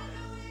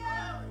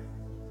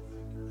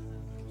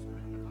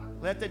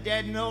 Let the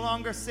dead no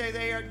longer say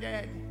they are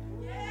dead.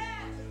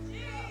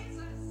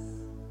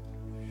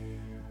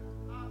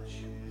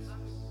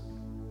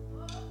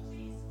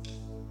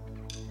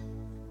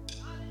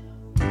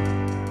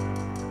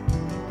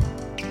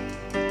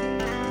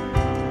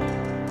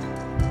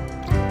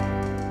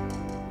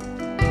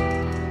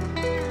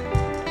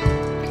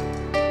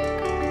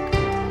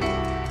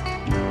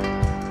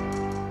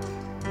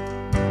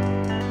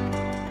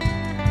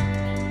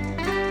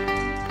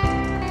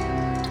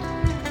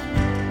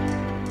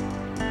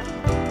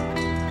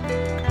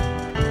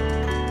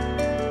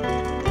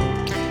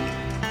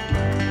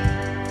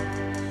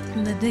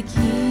 The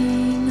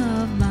King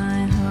of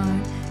my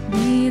heart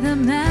be the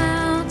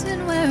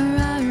mountain where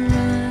I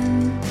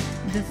run,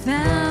 the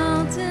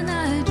fountain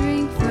I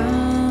drink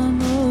from.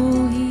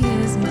 Oh, he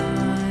is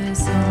my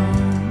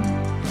song.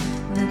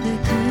 Let the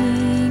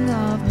King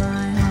of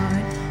my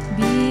heart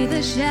be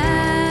the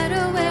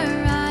shadow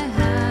where I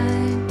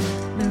hide,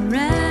 the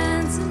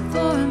ransom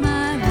for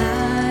my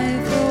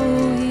life.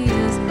 Oh, he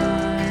is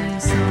my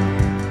song.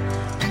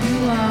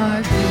 You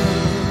are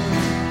good,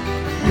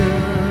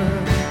 good.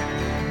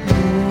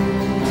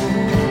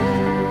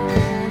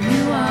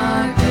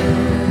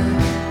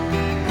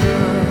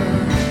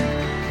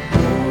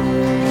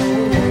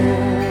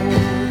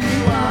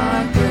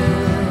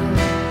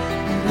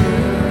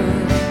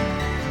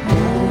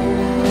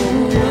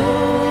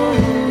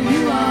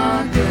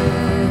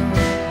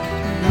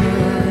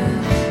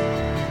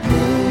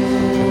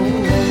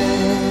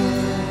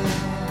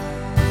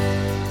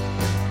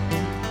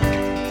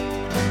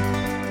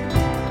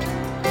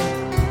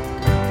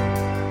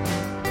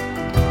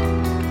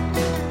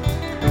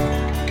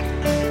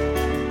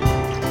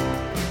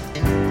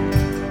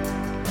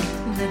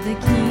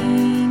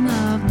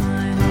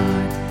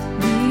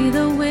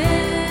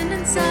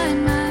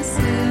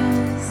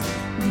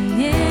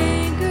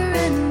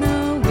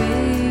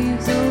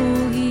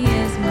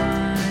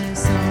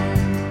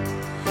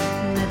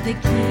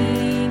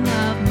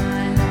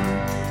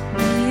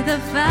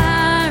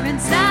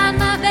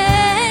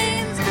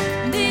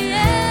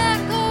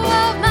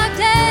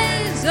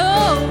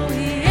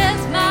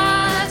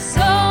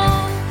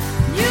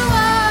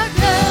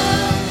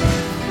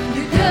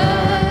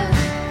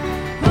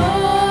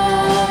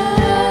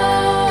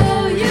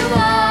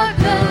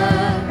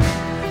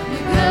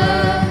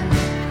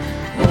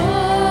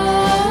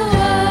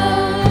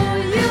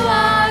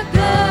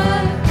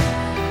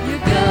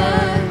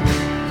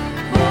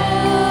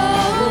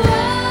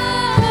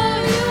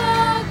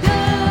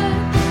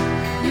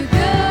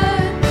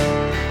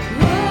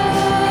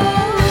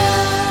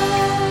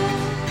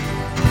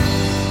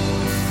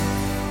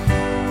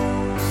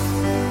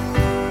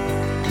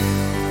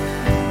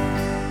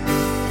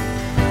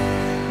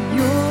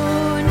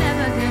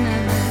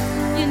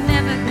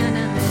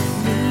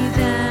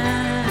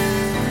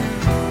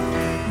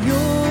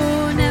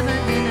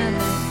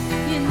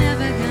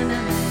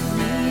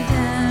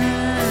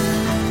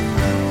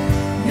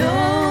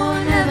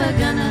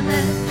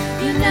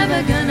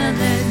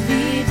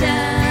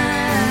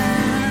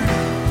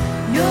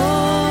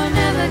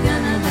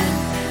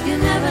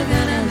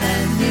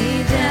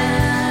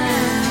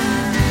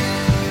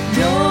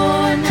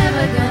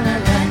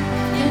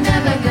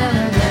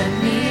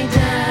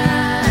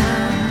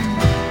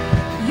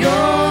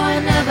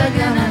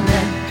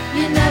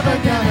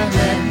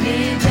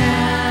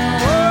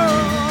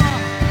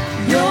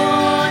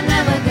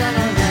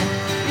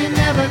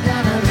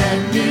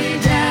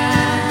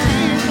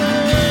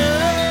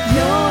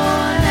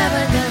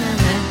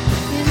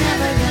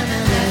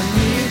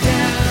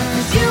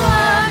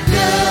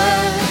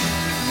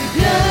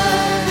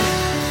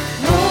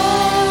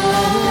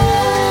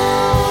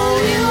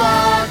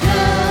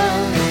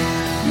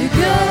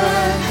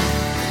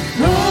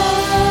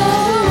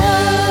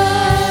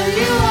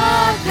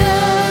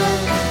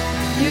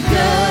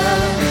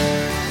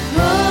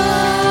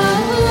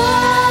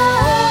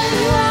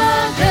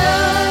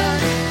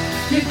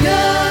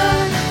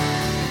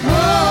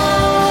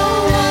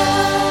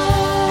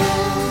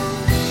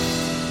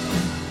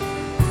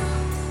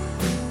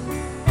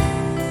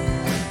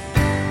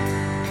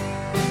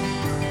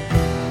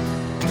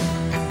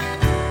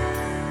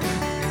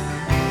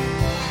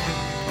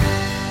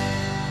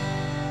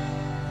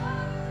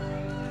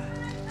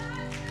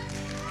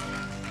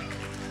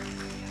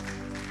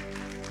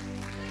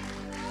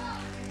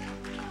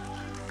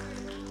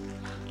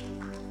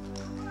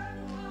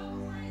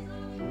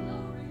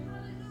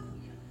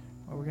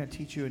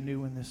 Teach you a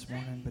new one this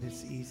morning, but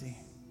it's easy.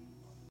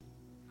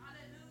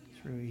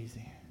 It's real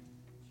easy.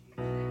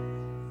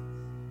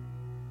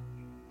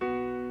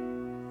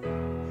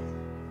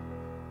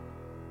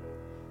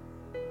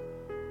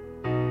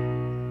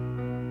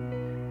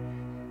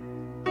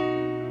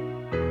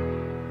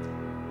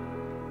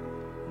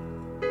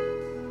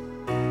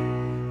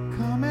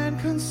 Come and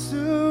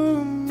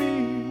consume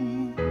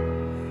me.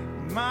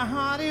 My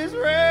heart is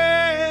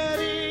ready.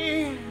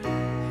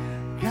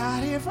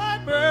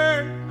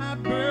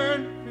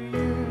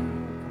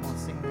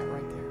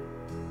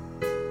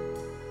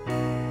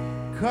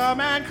 Come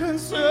and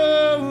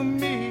consume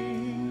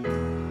me.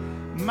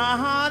 My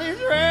heart is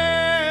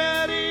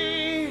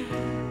ready.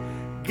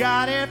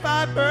 God, if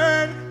I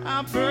burn,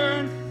 I'll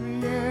burn for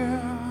you.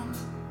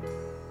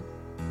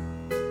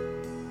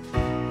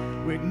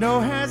 With no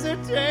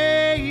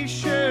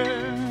hesitation,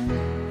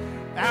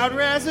 without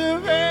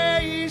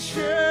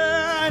reservation.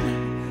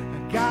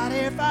 God,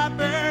 if I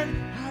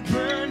burn, I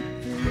burn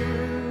for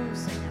you.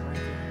 Sing it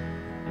right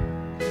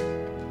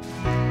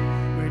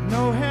there. With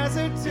no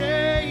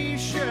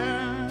hesitation,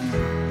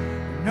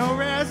 no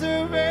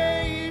reservation.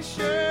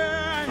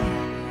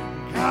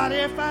 God,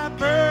 if I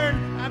burn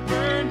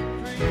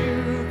for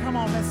you. Come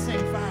on, let's sing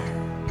fire.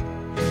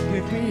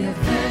 Give me a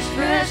fresh,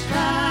 fresh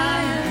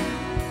fire.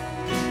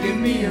 Give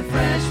me a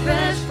fresh,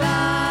 fresh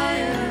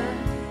fire.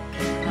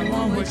 I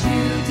want what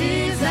you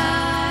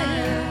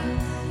desire.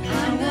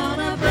 I'm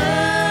gonna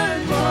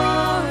burn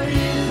for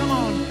you. Come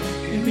on.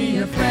 Give me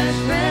a fresh,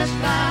 fresh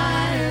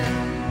fire.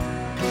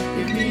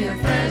 Give me a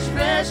fresh,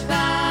 fresh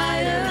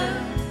fire.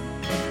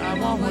 I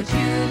want what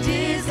you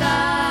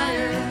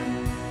desire.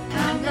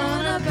 I'm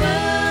gonna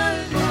burn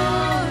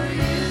for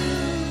you.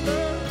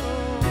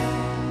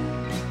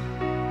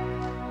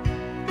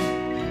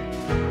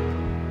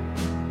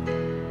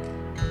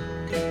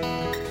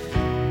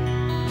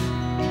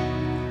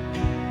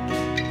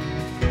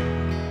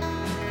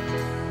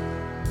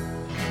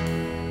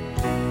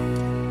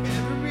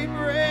 Every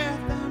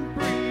breath I'm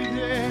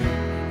breathing,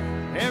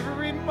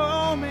 every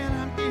moment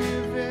I'm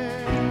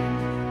giving.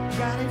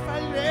 God, if I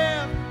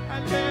live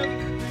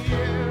for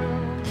you.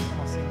 Come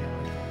on, sing it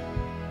like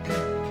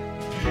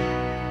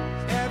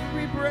that.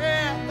 Every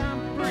breath I'm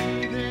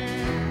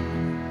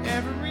breathing,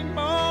 every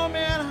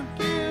moment I'm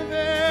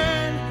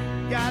giving.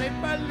 God,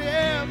 if I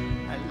live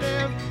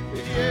for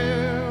you.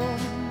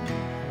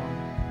 Come on,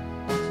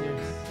 watch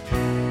this.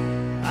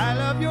 I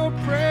love your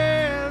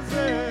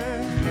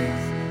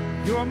presence.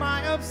 You're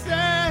my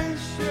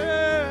obsession.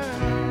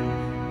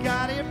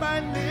 God, if I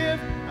live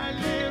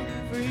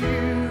for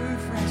you.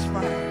 Fresh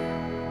fire.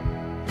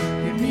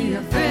 Give me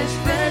a fresh,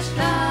 fresh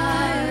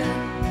fire.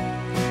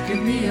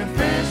 Give me a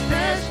fresh,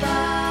 fresh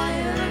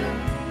fire.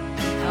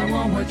 I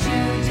want what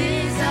you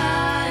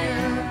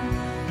desire.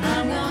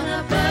 I'm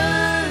gonna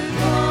burn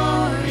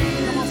for you.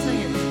 Come on,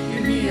 sing it.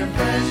 Give me a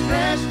fresh,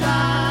 fresh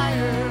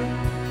fire.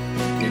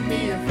 Give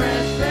me a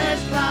fresh,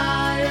 fresh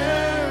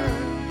fire.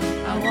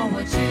 I want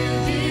what you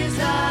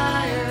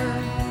desire.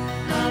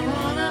 I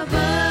wanna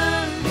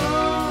burn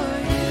for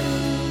you.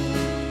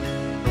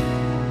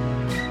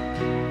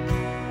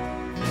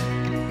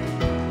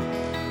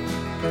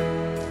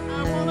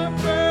 I wanna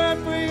burn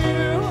for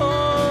you,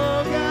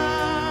 oh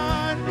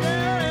God,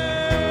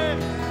 yeah.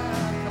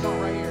 Come on,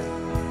 right here.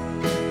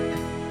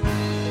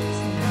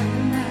 Strike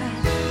a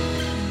match,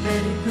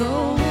 let it go,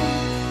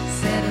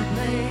 set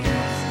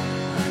ablaze,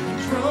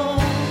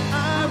 uncontrolled.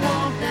 I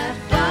want that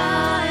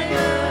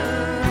fire,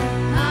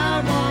 I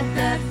want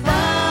that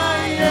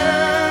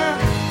fire.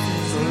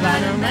 So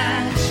light a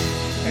match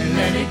and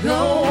let it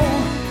go,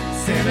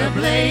 set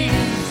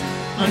ablaze,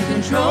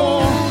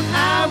 uncontrolled.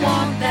 I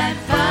want that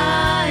fire.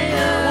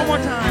 One more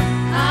time.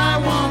 I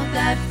want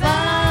that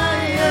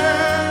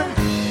fire.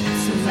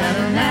 So light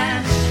a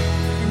match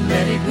and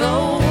let it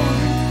go,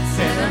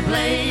 set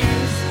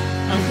ablaze,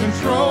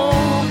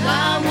 uncontrolled.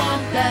 I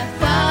want that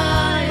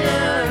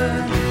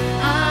fire.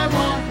 I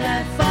want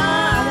that fire.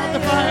 I want the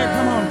fire,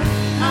 come on.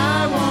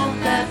 I want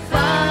that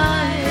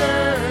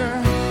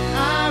fire.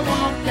 I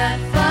want that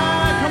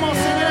fire. Come on,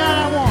 sing it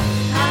out.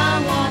 I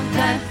want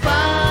that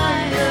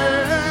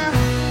fire.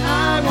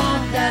 I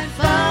want that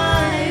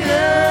fire.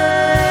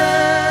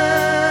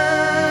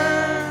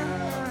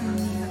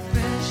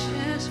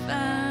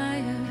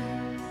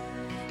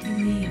 Give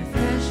me a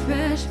fresh,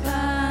 fresh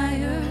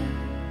fire.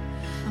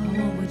 I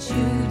want what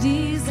you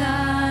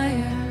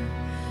desire.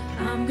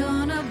 I'm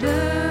gonna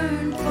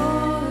burn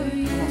for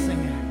you. Come on, sing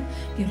it.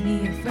 Give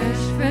me a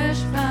fresh,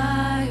 fresh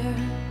fire.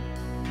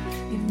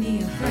 Give me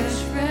a fresh,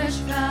 fresh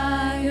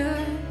fire.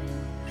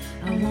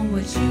 I want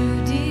what you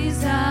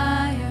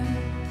desire.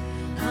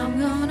 I'm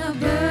gonna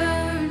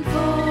burn for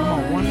Come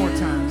on, one more you.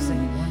 time.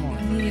 Sing it one more.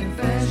 Give me a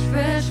fresh,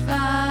 fresh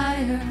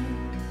fire.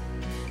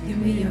 Give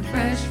me a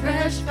fresh,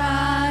 fresh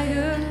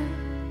fire.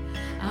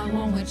 I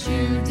want what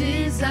you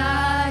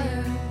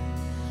desire.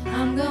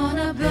 I'm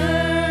gonna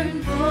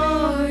burn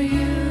for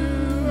you.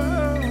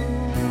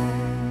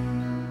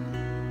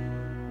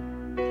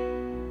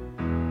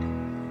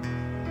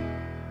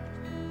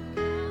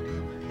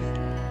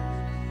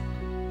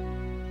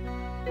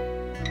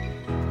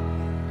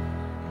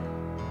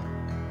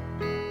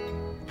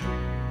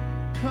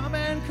 Come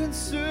and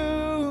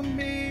consume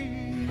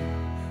me.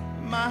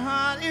 My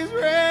heart is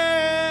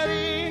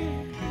ready.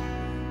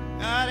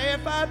 God,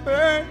 if I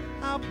burn,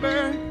 I'll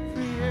burn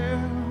for you.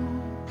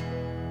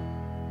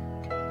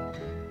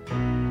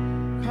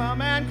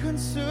 Come and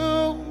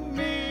consume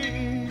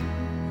me.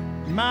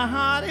 My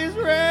heart is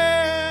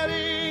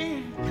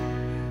ready.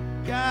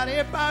 God,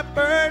 if I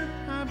burn,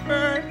 I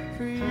burn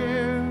for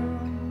you.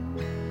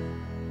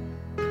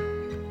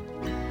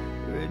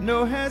 With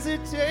no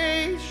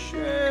hesitation,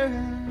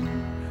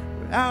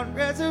 without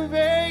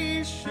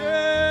reservation.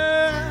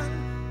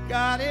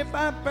 God, if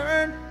I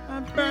burn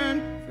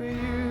for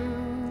you.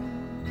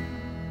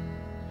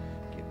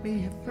 Give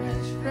me a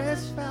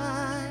fresh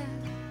fire.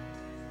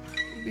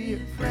 Give me a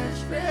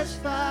fresh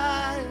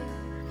fire.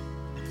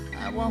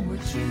 I want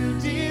what you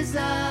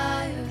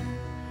desire.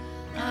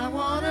 I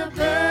want to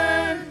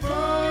burn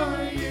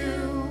for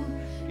you.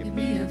 Give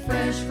me a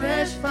fresh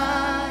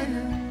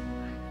fire.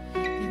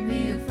 Give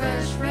me a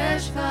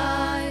fresh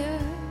fire.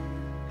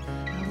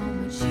 I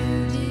want what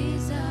you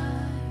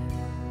desire.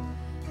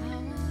 I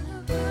want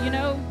to burn. You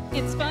know,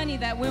 it's funny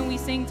that when we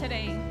sing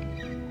today,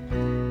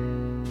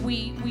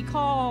 we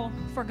call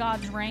for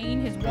God's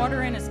rain, His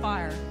water and His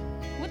fire.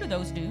 What do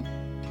those do?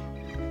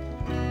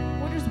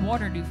 What does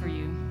water do for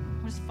you?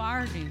 What does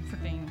fire do for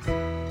things?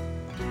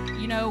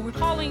 You know, we're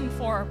calling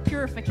for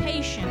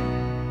purification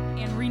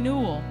and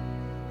renewal.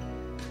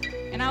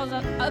 And I was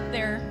up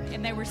there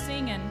and they were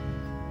singing,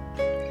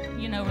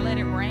 you know, let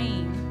it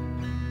rain.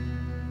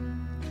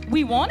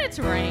 We want it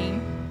to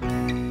rain,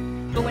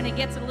 but when it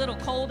gets a little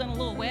cold and a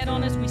little wet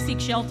on us, we seek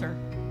shelter.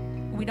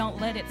 We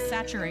don't let it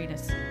saturate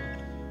us.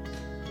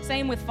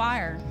 Same with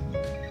fire.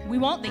 We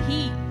want the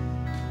heat,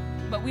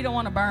 but we don't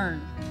want to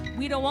burn.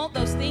 We don't want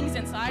those things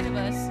inside of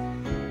us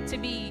to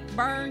be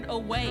burned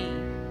away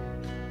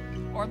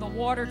or the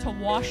water to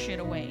wash it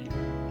away.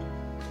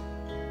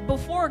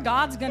 Before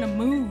God's going to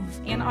move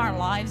in our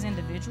lives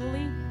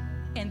individually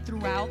and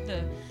throughout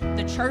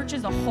the church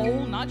as a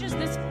whole, not just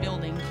this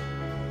building,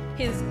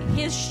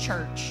 his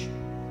church,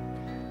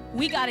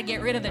 we got to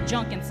get rid of the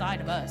junk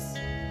inside of us.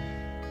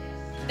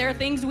 There are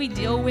things we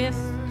deal with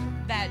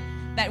that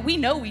we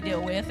know we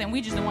deal with and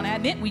we just don't want to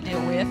admit we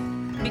deal with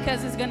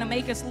because it's going to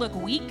make us look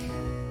weak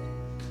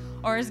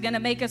or it's going to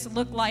make us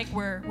look like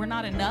we're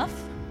not enough.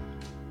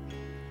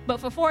 But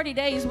for 40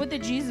 days, what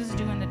did Jesus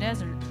do in the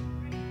desert?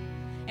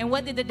 And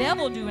what did the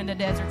devil do in the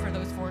desert for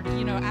those 40,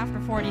 after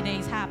 40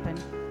 days happened?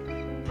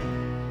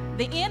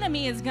 The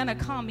enemy is going to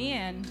come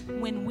in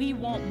when we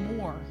want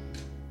more.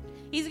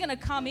 He's going to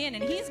come in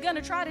and he's going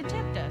to try to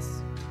tempt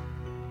us.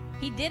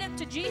 He did it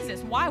to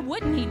Jesus. Why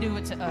wouldn't he do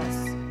it to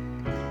us?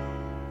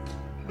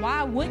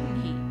 Why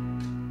wouldn't he?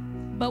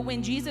 But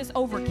when Jesus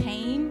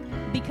overcame,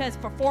 because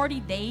for 40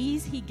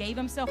 days he gave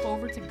himself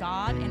over to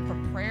God and for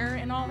prayer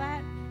and all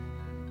that,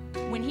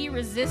 when he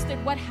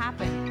resisted, what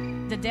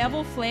happened? The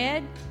devil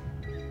fled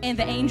and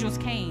the angels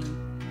came.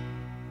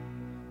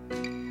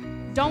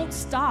 Don't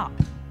stop.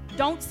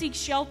 Don't seek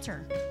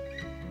shelter.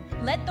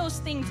 Let those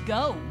things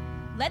go.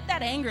 Let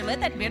that anger, let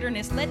that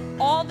bitterness, let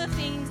all the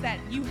things that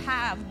you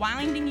have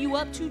winding you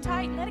up too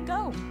tight, let it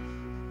go.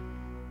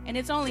 And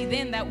it's only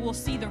then that we'll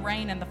see the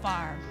rain and the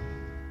fire.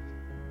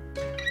 I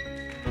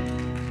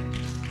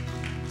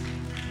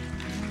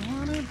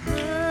want to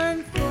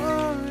burn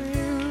for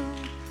you.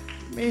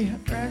 Give me a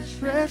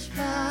fresh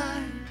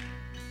fire.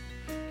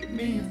 Give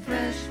me a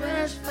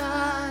fresh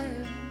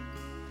fire.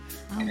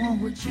 I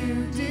want what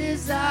you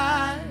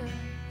desire.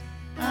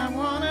 I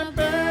want to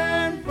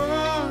burn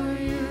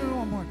for you.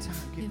 One more time.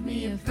 Give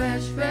me a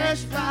fresh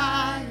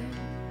fire.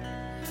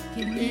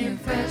 Give me a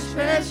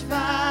fresh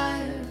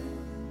fire.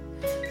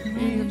 Give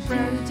me a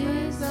fresh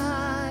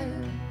desire.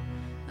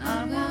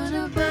 I want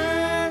to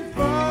burn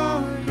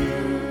for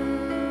you.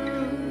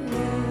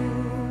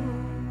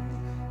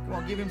 Come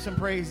on, give him some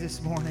praise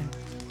this morning.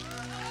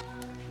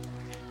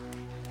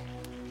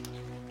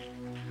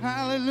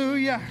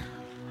 Hallelujah.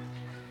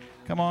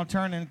 Come on,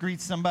 turn and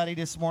greet somebody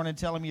this morning.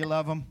 Tell them you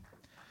love them.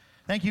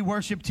 Thank you,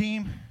 worship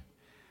team.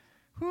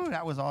 Whew,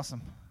 that was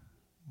awesome.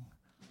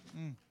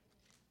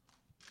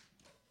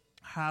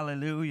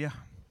 Hallelujah.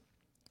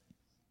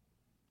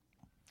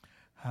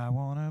 I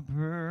want to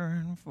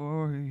burn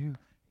for you.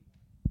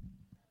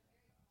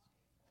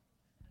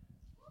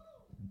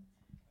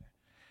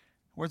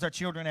 Where's our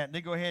children at?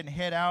 They go ahead and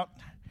head out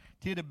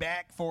to the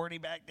back, 40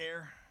 back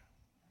there.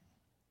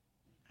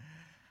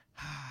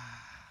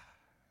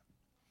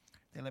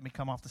 They let me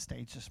come off the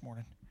stage this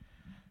morning.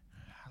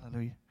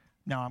 Hallelujah.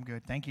 No, I'm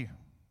good. Thank you.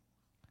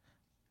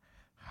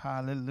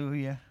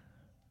 Hallelujah.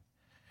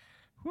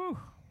 Whew.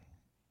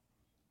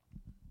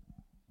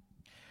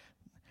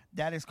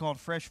 That is called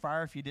Fresh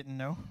Fire, if you didn't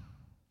know.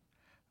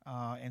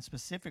 And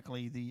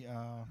specifically,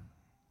 let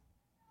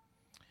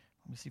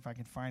me see if I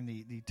can find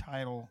the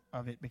title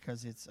of it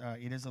because it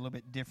is a little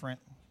bit different.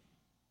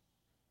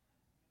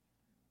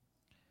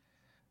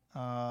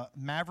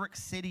 Maverick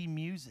City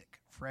Music,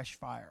 Fresh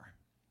Fire.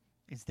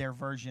 It's their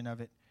version of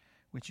it,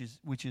 which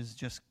is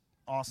just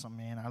awesome,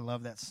 man. I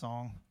love that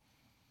song.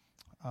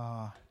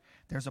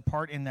 There's a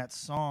part in that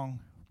song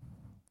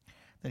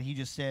that he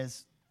just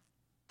says,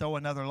 throw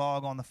another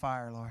log on the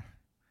fire, Lord.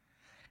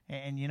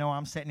 And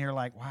I'm sitting here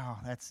like, wow,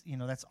 that's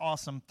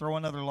awesome. Throw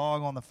another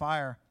log on the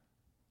fire.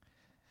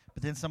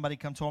 But then somebody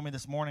told me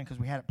this morning, because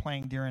we had it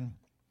playing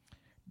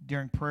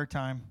during prayer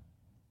time.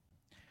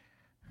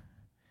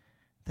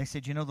 They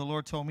said, the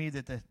Lord told me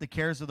that the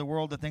cares of the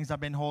world, the things I've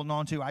been holding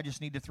on to, I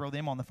just need to throw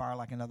them on the fire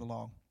like another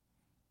log.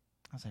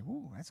 I was like,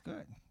 ooh, that's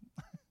good.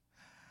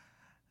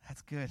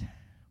 That's good.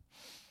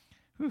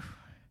 Whew.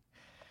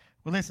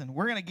 Well, listen,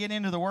 we're going to get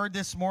into the Word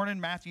this morning,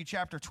 Matthew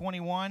chapter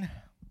 21.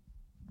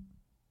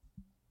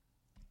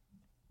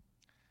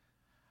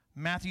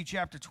 Matthew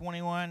chapter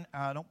 21.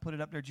 Don't put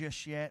it up there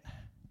just yet.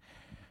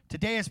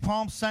 Today is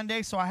Palm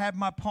Sunday, so I have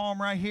my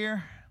palm right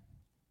here.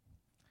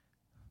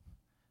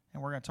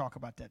 And we're going to talk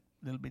about that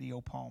little bitty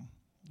old palm.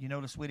 You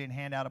notice we didn't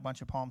hand out a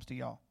bunch of palms to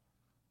y'all.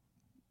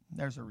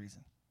 There's a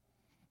reason.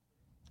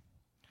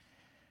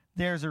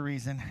 There's a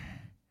reason.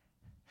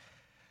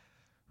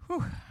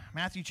 Whew.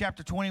 Matthew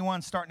chapter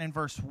 21, starting in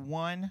verse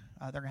 1.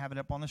 They're going to have it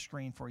up on the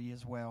screen for you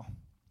as well.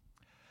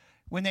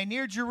 When they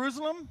neared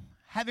Jerusalem,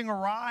 having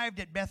arrived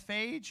at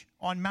Bethphage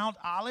on Mount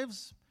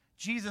Olives,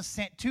 Jesus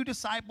sent 2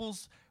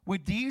 disciples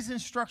with these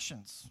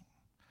instructions.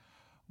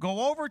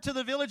 Go over to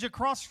the village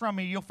across from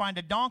me. You'll find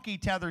a donkey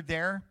tethered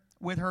there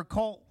with her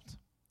colt.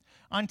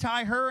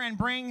 Untie her and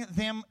bring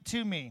them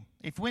to me.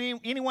 If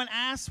anyone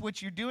asks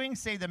what you're doing,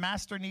 say the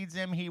master needs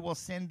them. He will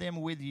send them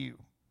with you.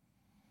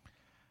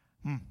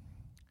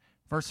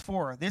 Verse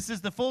 4. This is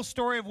the full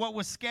story of what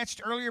was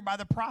sketched earlier by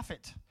the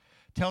prophet.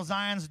 Tell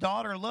Zion's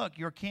daughter, look,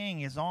 your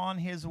king is on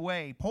his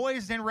way,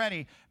 poised and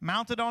ready,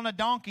 mounted on a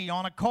donkey,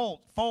 on a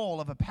colt,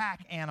 foal of a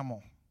pack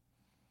animal.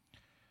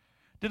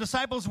 The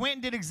disciples went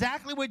and did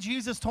exactly what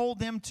Jesus told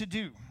them to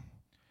do.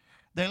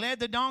 They led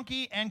the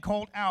donkey and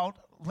colt out,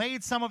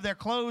 laid some of their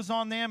clothes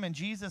on them, and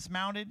Jesus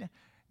mounted.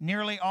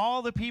 Nearly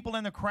all the people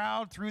in the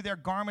crowd threw their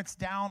garments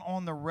down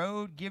on the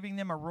road, giving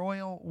them a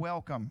royal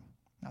welcome.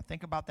 Now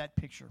think about that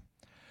picture.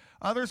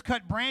 Others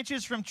cut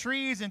branches from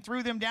trees and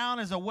threw them down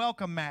as a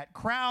welcome mat.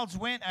 Crowds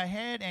went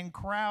ahead and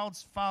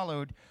crowds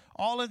followed,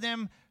 all of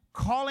them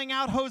calling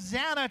out,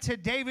 Hosanna to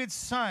David's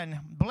son.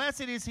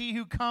 Blessed is he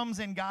who comes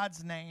in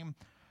God's name.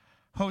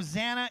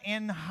 Hosanna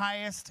in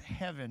highest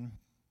heaven.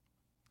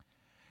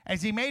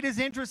 As he made his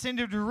entrance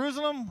into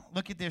Jerusalem,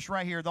 look at this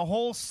right here. The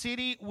whole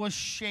city was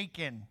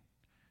shaken.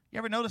 You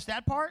ever notice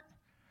that part?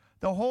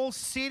 The whole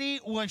city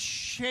was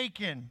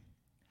shaken.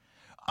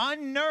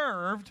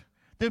 Unnerved,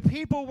 the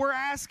people were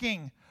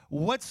asking,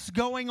 what's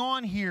going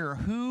on here?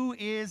 Who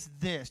is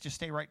this? Just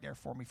stay right there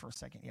for me for a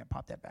second. Yeah,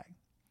 pop that back.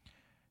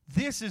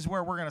 This is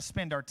where we're going to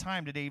spend our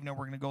time today, even though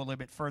we're going to go a little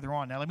bit further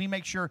on. Now, let me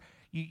make sure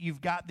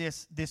you've got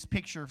this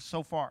picture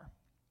so far.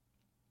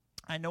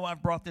 I know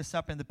I've brought this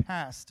up in the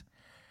past.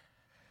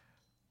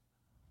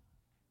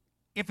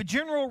 If a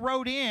general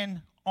rode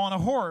in on a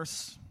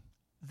horse,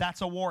 that's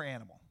a war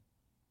animal.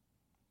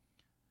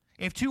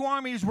 If 2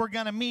 armies were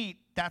going to meet,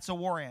 that's a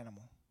war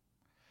animal.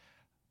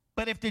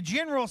 But if the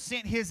general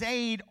sent his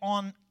aide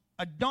on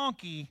a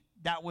donkey,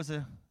 that was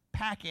a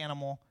pack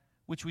animal,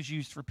 which was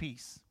used for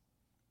peace.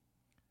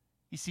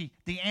 You see,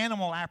 the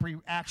animal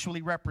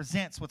actually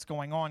represents what's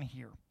going on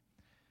here.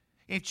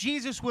 If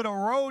Jesus would have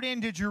rode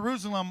into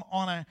Jerusalem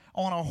on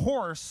a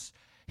horse,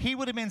 he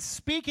would have been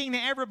speaking to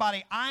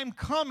everybody, I'm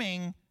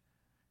coming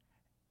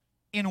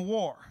in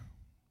war.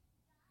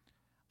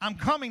 I'm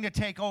coming to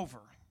take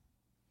over.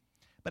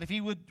 But if he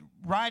would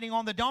riding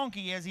on the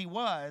donkey as he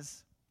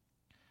was,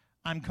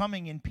 I'm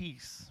coming in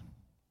peace.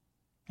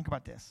 Think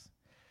about this.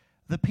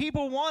 The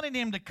people wanted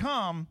him to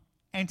come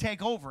and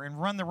take over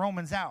and run the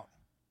Romans out.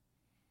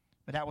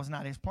 But that was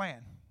not his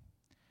plan.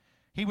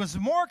 He was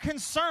more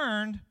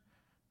concerned.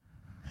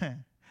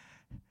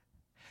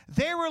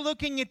 They were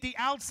looking at the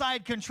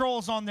outside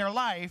controls on their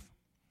life.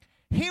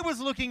 He was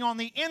looking on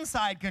the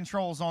inside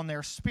controls on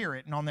their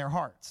spirit and on their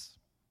hearts.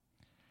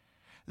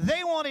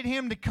 They wanted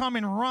him to come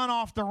and run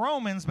off the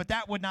Romans, but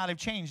that would not have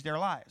changed their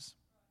lives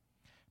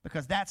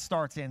because that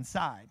starts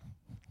inside.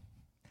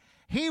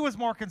 He was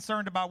more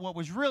concerned about what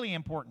was really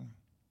important.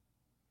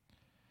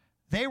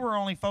 They were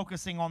only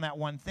focusing on that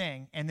one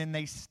thing, and then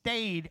they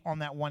stayed on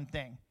that one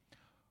thing.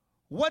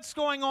 What's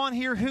going on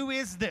here? Who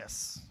is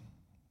this?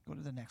 Go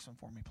to the next one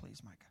for me,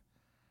 please, Micah.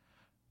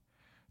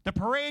 The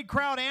parade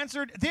crowd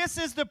answered, this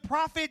is the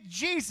prophet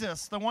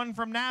Jesus, the one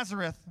from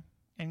Nazareth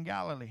in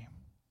Galilee.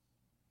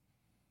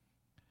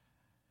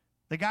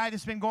 The guy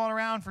that's been going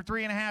around for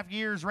 3.5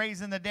 years,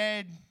 raising the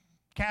dead,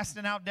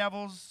 casting out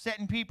devils,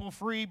 setting people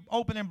free,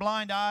 opening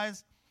blind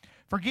eyes,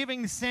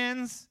 forgiving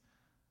sins,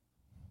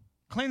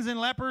 cleansing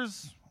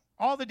lepers,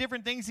 all the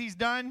different things he's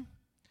done.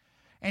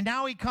 And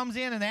now he comes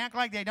in and they act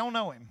like they don't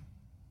know him.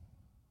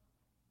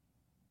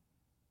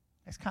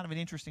 That's kind of an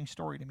interesting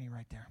story to me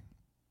right there.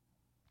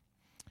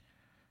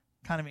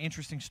 Kind of an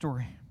interesting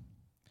story.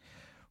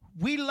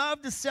 We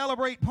love to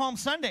celebrate Palm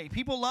Sunday.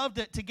 People love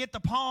to get the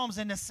palms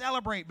and to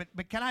celebrate.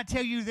 But can I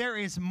tell you, there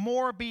is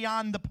more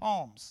beyond the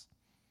palms.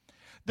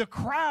 The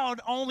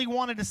crowd only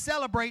wanted to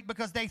celebrate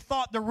because they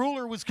thought the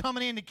ruler was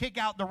coming in to kick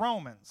out the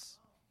Romans.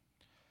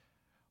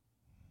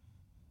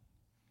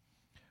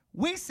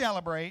 We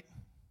celebrate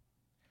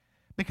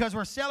because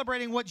we're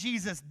celebrating what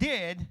Jesus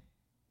did,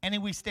 and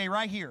then we stay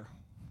right here.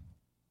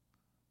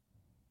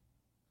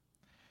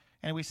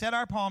 And we set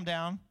our palm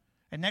down,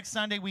 and next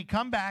Sunday we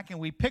come back and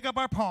we pick up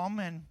our palm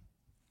and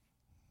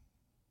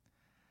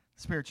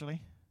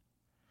spiritually,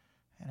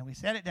 and we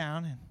set it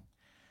down, and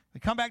we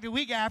come back the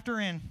week after,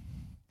 and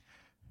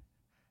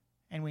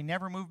we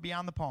never move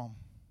beyond the palm.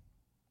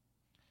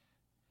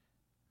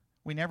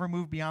 we never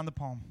move beyond the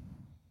palm.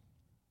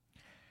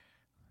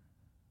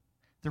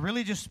 The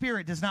religious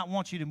spirit does not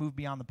want you to move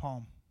beyond the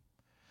palm.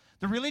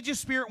 The religious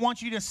spirit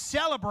wants you to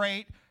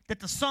celebrate that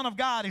the Son of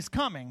God is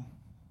coming,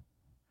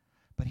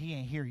 but he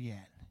ain't here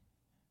yet.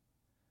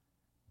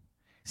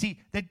 See,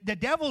 the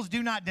devils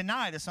do not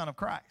deny the Son of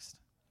Christ,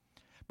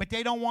 but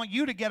they don't want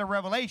you to get a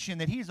revelation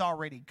that he's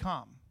already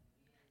come.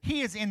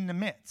 He is in the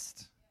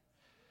midst.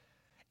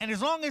 And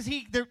as long as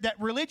that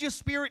religious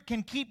spirit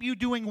can keep you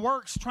doing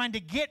works trying to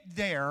get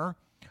there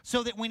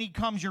so that when he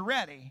comes you're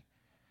ready,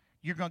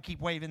 you're going to keep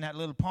waving that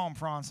little palm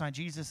frond sign.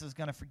 Jesus is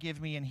going to forgive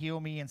me and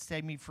heal me and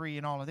set me free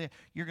and all of this.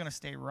 You're going to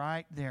stay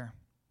right there.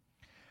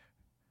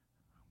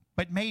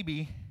 But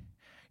maybe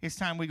it's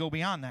time we go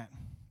beyond that.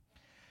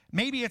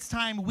 Maybe it's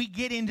time we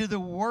get into the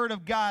Word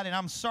of God. And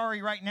I'm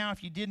sorry right now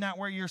if you did not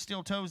wear your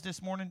steel toes this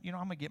morning. You know,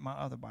 I'm going to get my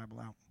other Bible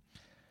out.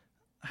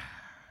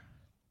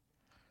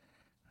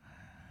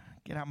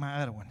 Get out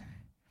my other one.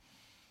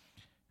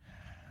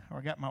 Or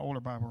I got my older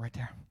Bible right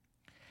there.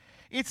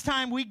 It's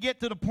time we get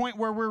to the point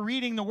where we're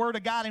reading the Word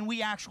of God and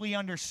we actually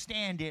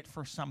understand it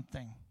for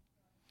something.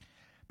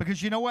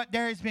 Because you know what?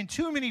 There has been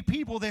too many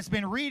people that's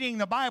been reading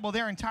the Bible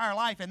their entire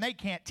life and they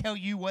can't tell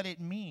you what it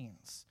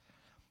means.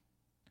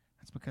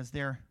 That's because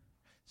they're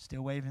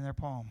still waving their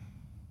palm.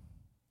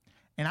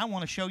 And I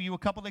want to show you a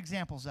couple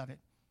examples of it.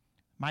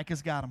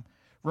 Micah's got them.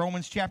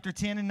 Romans chapter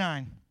 10 and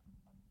 9.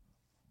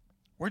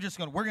 I'm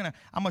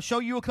going to show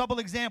you a couple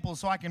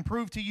examples so I can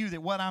prove to you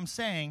that what I'm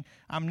saying,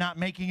 I'm not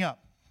making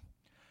up.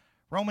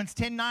 Romans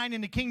 10:9 in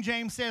the King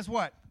James says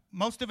what?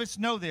 Most of us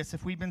know this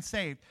if we've been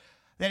saved.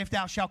 That if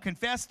thou shalt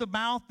confess the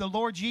mouth the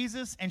Lord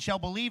Jesus and shall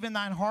believe in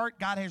thine heart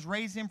God has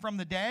raised him from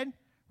the dead,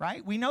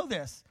 right? We know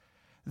this.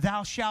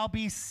 Thou shalt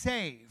be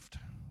saved.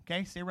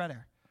 Okay, stay right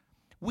there.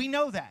 We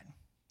know that.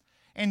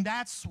 And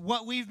that's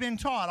what we've been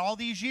taught all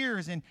these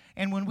years. And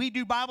when we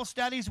do Bible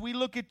studies, we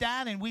look at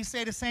that and we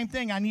say the same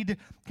thing. I need to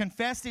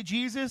confess that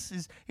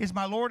Jesus is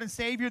my Lord and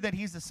Savior, that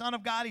he's the Son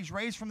of God, he's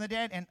raised from the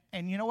dead.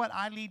 And you know what?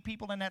 I lead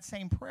people in that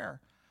same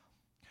prayer.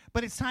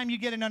 But it's time you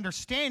get an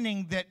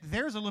understanding that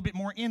there's a little bit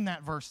more in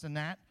that verse than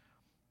that.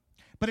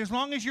 But as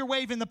long as you're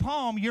waving the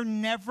palm, you're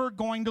never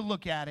going to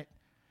look at it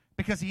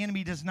because the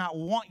enemy does not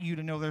want you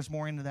to know there's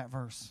more into that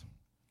verse.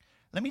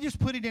 Let me just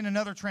put it in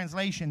another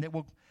translation that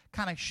will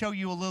kind of show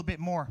you a little bit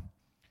more.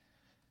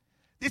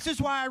 This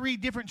is why I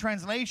read different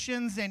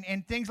translations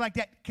and things like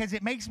that, because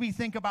it makes me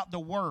think about the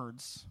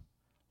words.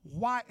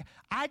 Why?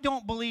 I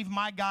don't believe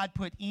my God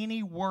put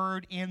any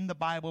word in the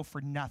Bible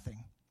for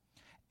nothing.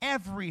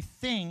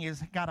 Everything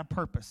has got a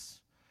purpose,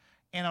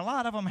 and a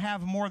lot of them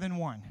have more than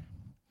one.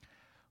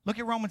 Look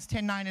at Romans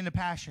 10:9 in the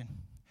Passion.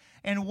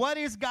 And what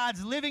is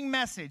God's living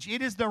message?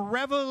 It is the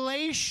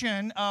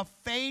revelation of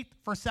faith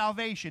for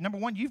salvation. Number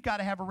one, you've got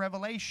to have a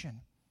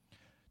revelation.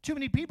 Too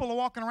many people are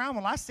walking around,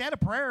 well, I said a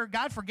prayer,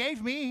 God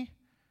forgave me.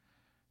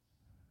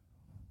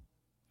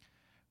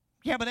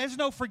 Yeah, but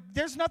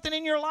there's nothing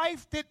in your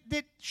life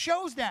that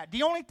shows that.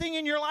 The only thing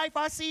in your life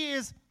I see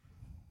is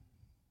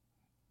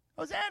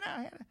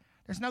Hosanna.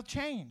 There's no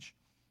change.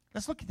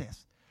 Let's look at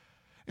this.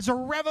 It's a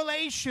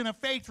revelation of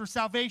faith for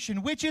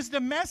salvation, which is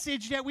the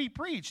message that we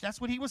preach.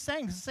 That's what he was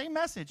saying. It's the same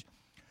message.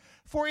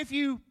 For if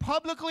you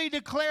publicly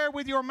declare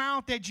with your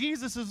mouth that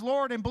Jesus is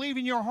Lord and believe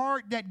in your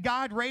heart that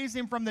God raised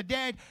him from the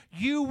dead,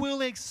 you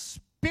will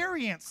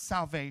experience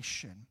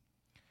salvation.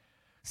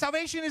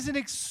 Salvation is an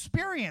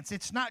experience.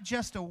 It's not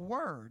just a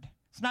word.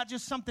 It's not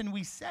just something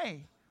we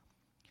say.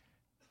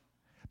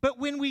 But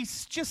when we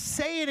just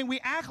say it and we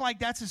act like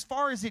that's as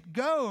far as it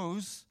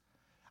goes,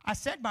 I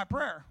said my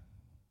prayer.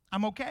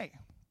 I'm okay.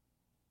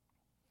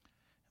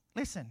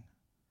 Listen,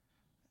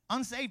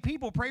 unsaved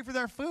people pray for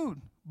their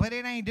food, but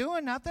it ain't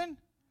doing nothing.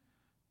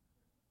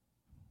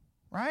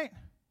 Right?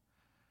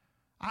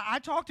 I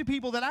talk to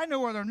people that I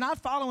know are not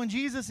following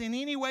Jesus in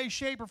any way,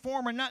 shape, or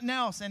form or nothing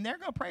else, and they're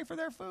going to pray for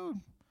their food.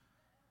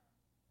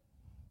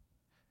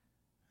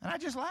 And I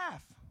just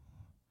laugh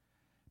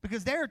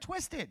because they're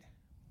twisted.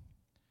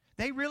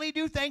 They really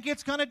do think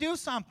it's going to do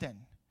something.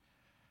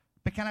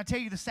 But can I tell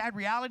you the sad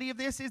reality of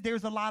this is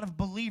there's a lot of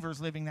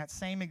believers living that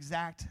same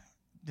exact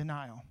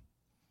denial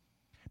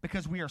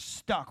because we are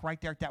stuck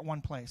right there at that one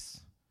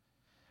place.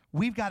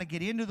 We've got to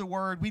get into the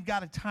Word. We've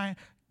got to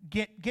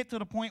get to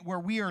the point where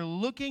we are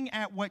looking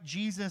at what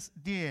Jesus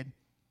did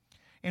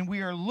and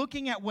we are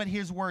looking at what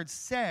his Word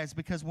says,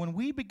 because when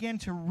we begin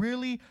to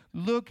really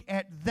look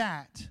at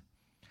that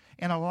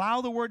and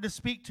allow the Word to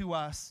speak to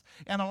us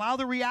and allow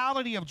the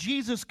reality of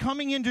Jesus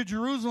coming into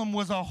Jerusalem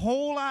was a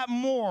whole lot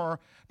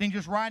more than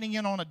just riding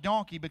in on a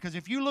donkey. Because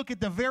if you look at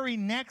the very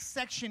next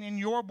section in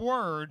your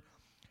Word,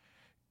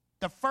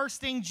 the first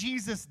thing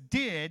Jesus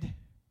did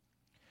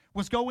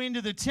was go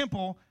into the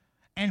temple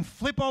and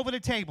flip over the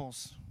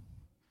tables.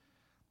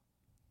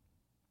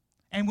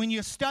 And when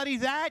you study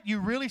that, you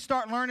really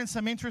start learning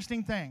some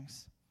interesting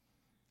things.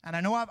 And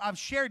I know I've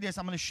shared this.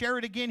 I'm going to share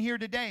it again here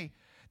today.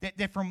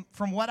 That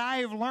from what I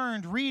have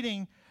learned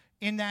reading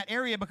in that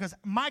area, because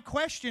my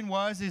question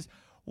is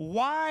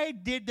why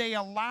did they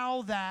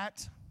allow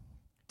that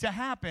to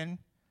happen?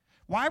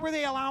 Why were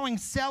they allowing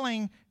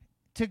selling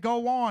to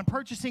go on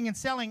purchasing and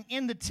selling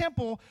in the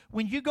temple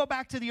when you go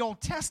back to the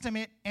Old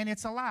Testament and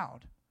it's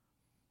allowed?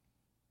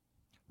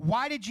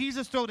 Why did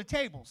Jesus throw the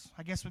tables?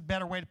 I guess a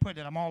better way to put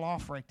it. I'm all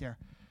off right there.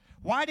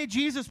 Why did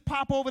Jesus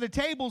pop over the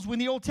tables when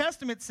the Old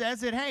Testament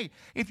says that, hey,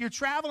 if you're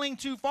traveling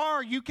too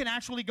far, you can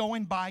actually go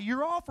and buy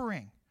your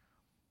offering?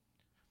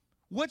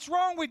 What's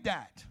wrong with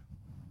that?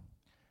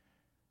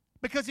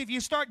 Because if you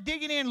start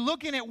digging in,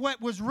 looking at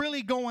what was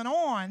really going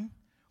on,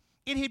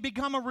 it had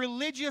become a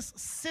religious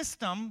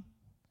system.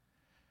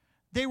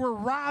 They were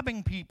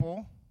robbing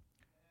people.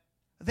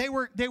 They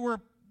were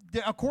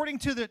according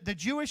to the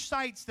Jewish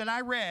sites that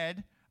I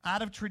read,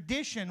 out of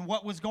tradition,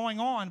 what was going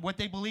on, what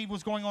they believed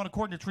was going on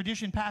according to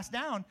tradition passed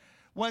down,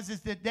 was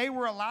that they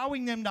were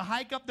allowing them to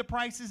hike up the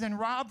prices and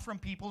rob from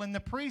people, and the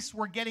priests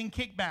were getting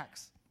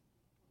kickbacks.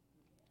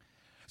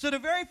 So the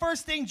very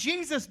first thing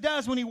Jesus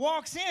does when he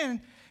walks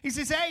in, he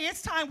says, hey,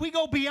 it's time we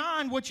go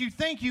beyond what you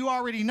think you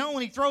already know.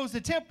 And he throws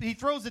the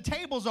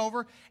tables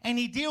over, and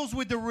he deals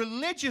with the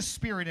religious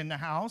spirit in the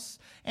house,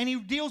 and he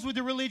deals with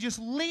the religious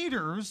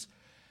leaders,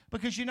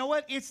 because you know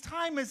what? It's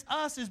time as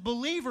us as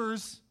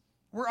believers,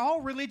 we're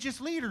all religious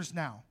leaders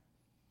now.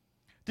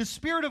 The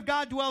Spirit of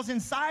God dwells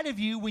inside of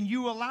you when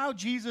you allow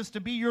Jesus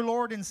to be your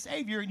Lord and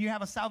Savior and you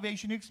have a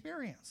salvation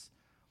experience.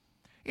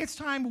 It's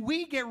time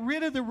we get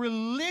rid of the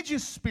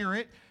religious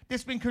spirit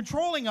that's been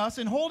controlling us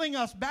and holding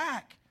us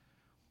back.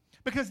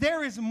 Because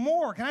there is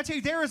more. Can I tell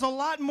you, there is a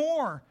lot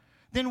more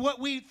than what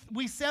we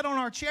sit on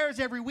our chairs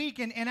every week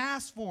and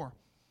ask for.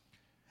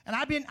 And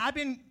I've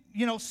been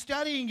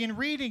studying and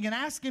reading and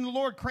asking the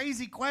Lord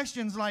crazy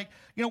questions like,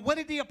 what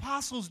did the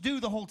apostles do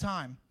the whole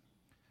time?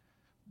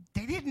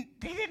 They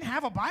didn't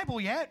have a Bible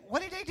yet.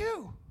 What did they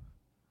do?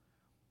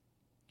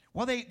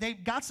 Well, they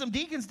got some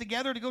deacons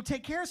together to go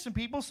take care of some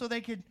people so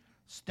they could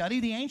study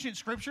the ancient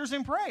scriptures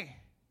and pray.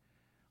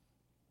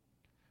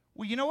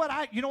 Well, you know what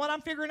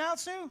I'm figuring out,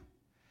 Sue?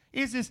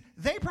 Is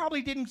they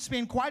probably didn't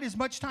spend quite as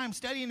much time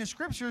studying the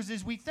scriptures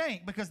as we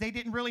think, because they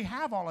didn't really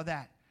have all of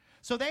that.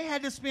 So they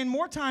had to spend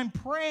more time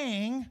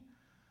praying.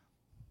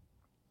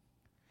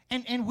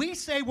 And we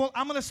say, well,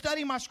 I'm going to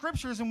study my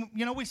scriptures. And,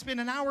 we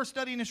spend an hour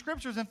studying the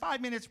scriptures and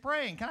 5 minutes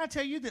praying. Can I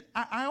tell you that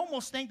I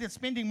almost think that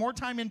spending more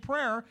time in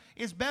prayer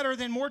is better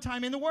than more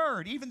time in the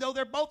Word, even though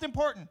they're both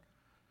important.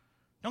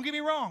 Don't get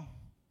me wrong.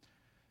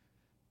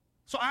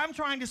 So I'm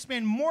trying to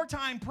spend more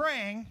time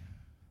praying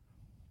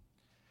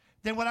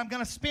than what I'm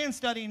going to spend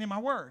studying in my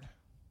Word.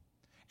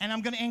 And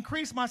I'm going to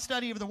increase my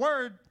study of the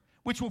Word,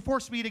 which will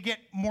force me to get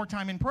more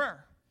time in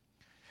prayer.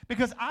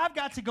 Because I've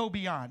got to go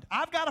beyond.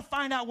 I've got to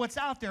find out what's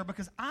out there,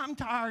 because I'm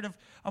tired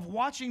of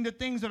watching the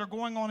things that are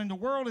going on in the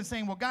world and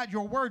saying, well, God,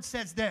 your Word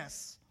says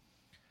this.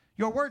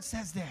 Your Word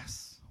says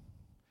this.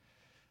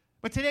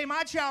 But today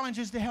my challenge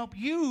is to help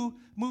you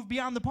move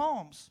beyond the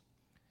palms.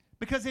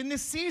 Because in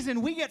this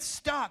season, we get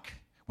stuck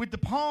with the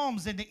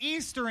palms and the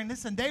Easter and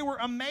this, and they were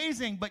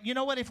amazing. But you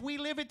know what? If we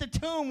live at the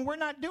tomb, we're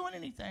not doing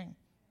anything.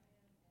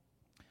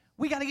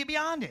 We got to get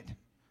beyond it.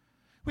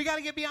 We got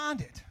to get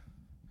beyond it.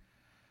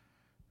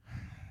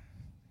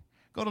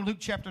 Go to Luke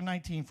chapter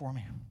 19 for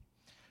me.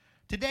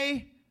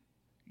 Today,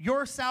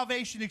 your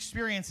salvation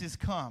experience has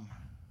come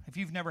if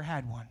you've never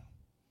had one.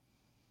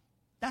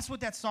 That's what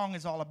that song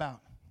is all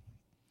about.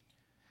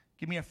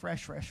 Give me a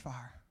fresh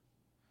fire.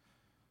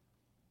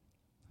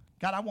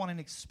 God, I want an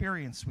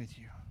experience with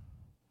you.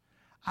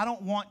 I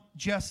don't want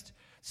just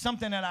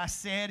something that I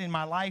said in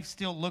my life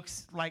still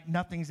looks like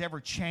nothing's ever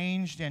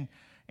changed, and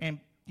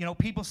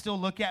people still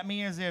look at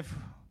me as if,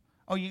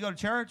 oh, you go to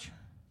church?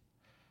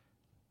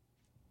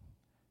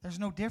 There's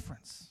no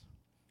difference.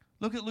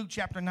 Look at Luke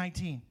chapter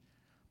 19,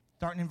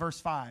 starting in verse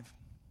 5.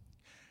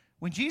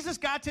 When Jesus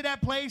got to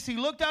that place, he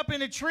looked up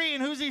in a tree,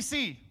 and who's he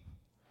see?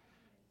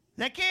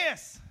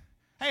 Zacchaeus.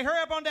 Hey,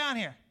 hurry up on down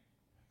here.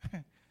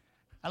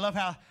 I love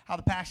how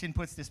the Passion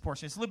puts this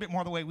portion. It's a little bit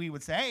more the way we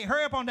would say, hey,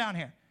 hurry up on down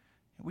here.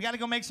 We got to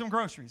go make some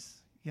groceries,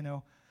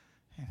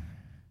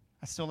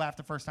 I still laughed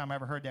the first time I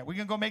ever heard that. We're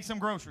going to go make some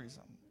groceries.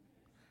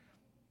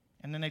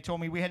 And then they told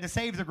me we had to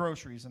save the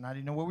groceries, and I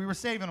didn't know where we were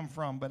saving them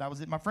from, but I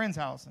was at my friend's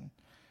house. And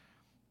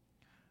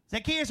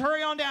Zacchaeus,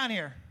 hurry on down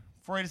here,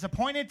 for it is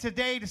appointed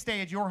today to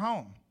stay at your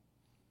home.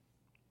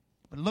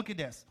 But look at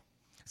this.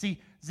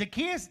 See,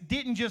 Zacchaeus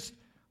didn't just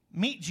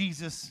meet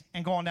Jesus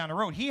and go on down the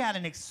road. He had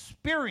an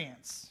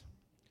experience.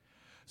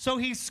 So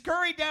he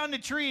scurried down the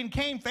tree and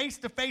came face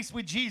to face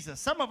with Jesus.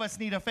 Some of us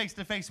need a face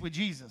to face with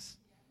Jesus.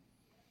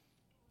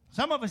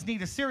 Some of us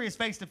need a serious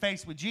face to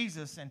face with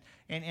Jesus.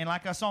 And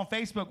like I saw on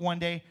Facebook one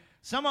day,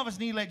 some of us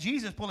need to let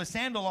Jesus pull his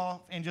sandal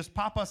off and just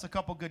pop us a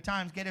couple good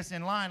times, get us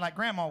in line like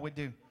Grandma would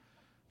do.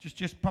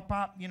 Just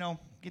pop,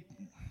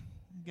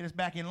 get us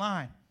back in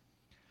line.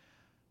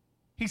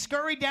 He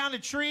scurried down the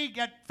tree,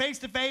 got face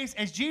to face.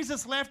 As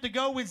Jesus left to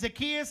go with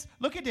Zacchaeus,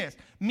 look at this.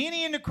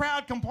 Many in the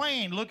crowd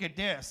complained, look at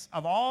this,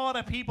 of all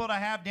the people to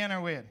have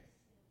dinner with.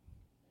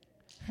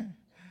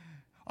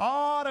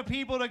 All the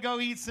people to go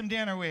eat some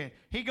dinner with.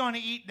 He's going to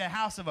eat the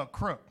house of a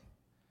crook.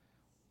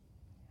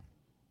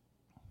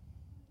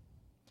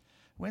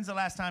 When's the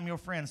last time your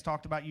friends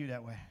talked about you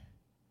that way?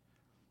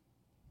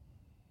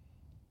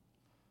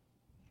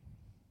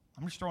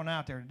 I'm just throwing it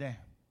out there today.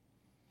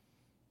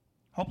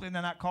 Hopefully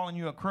they're not calling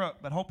you a crook,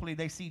 but hopefully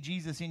they see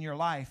Jesus in your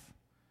life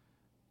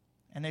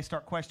and they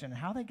start questioning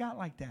how they got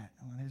like that.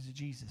 Oh, there's a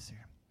Jesus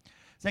here.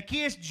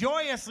 Zacchaeus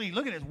joyously,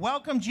 look at this,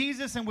 welcomed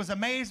Jesus and was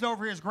amazed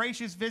over his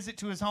gracious visit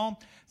to his home.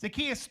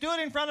 Zacchaeus stood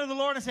in front of the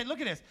Lord and said,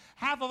 look at this,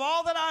 half of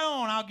all that I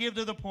own I'll give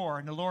to the poor.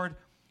 And the Lord,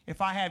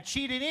 if I have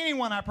cheated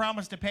anyone, I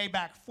promise to pay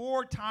back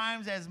 4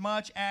 times as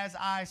much as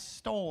I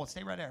stole.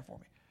 Stay right there for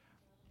me.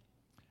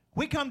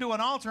 We come to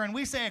an altar and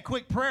we say a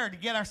quick prayer to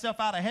get ourselves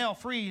out of hell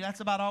free. That's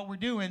about all we're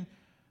doing.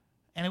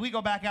 And then we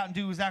go back out and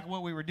do exactly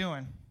what we were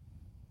doing.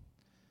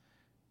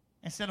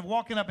 Instead of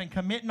walking up and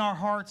committing our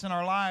hearts and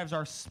our lives,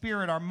 our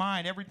spirit, our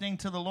mind, everything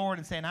to the Lord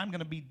and saying, I'm going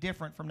to be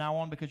different from now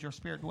on because your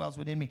spirit dwells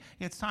within me.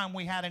 It's time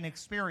we had an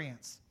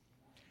experience.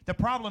 The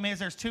problem is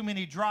there's too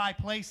many dry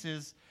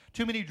places,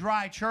 too many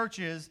dry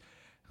churches.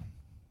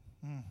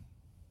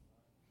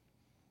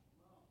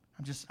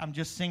 I'm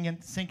just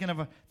thinking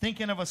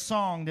of a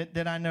song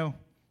that I know. I'm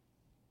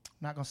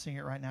not going to sing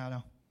it right now,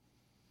 though.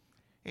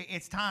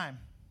 It's time.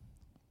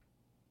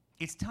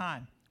 It's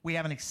time. We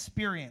have an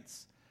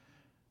experience.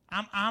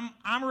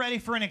 I'm ready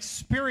for an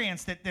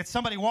experience that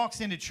somebody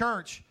walks into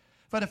church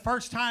for the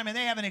first time and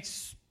they have an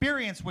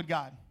experience with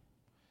God.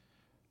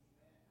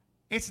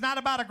 It's not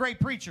about a great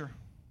preacher.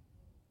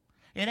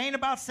 It ain't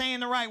about saying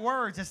the right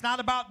words. It's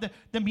not about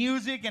the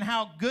music and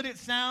how good it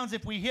sounds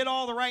if we hit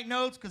all the right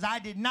notes, because I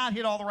did not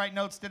hit all the right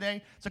notes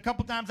today. So a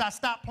couple times I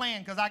stopped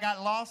playing because I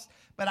got lost,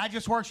 but I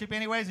just worship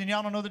anyways, and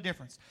y'all don't know the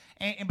difference.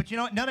 But you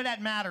know what? None of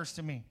that matters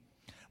to me.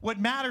 What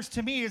matters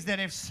to me is that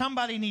if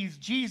somebody needs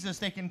Jesus,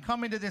 they can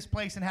come into this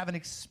place and have an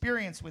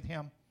experience with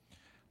him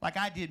like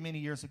I did many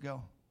years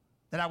ago,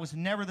 that I was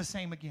never the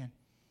same again,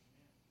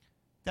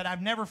 that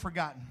I've never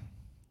forgotten.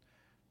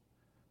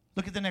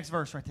 Look at the next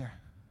verse right there.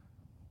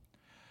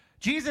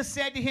 Jesus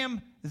said to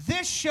him,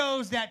 this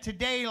shows that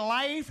today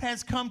life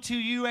has come to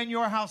you and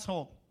your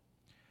household.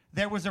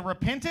 There was a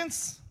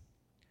repentance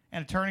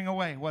and a turning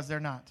away, was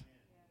there not?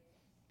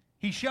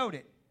 He showed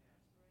it.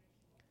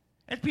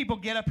 As people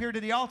get up here to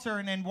the altar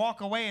and then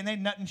walk away and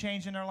then nothing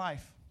changed in their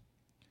life.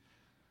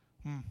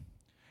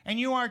 And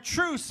you are a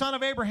true son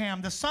of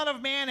Abraham. The Son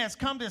of Man has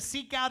come to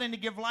seek out and to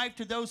give life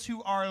to those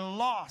who are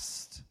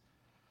lost.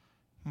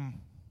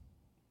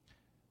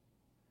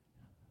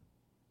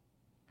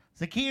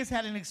 Zacchaeus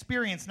had an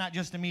experience, not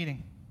just a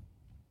meeting.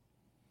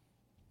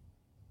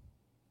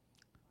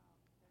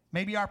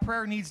 Maybe our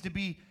prayer needs to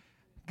be,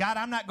 God,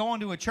 I'm not going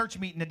to a church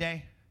meeting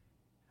today.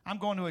 I'm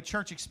going to a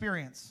church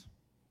experience.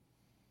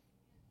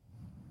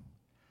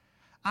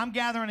 I'm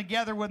gathering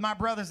together with my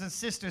brothers and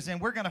sisters,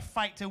 and we're going to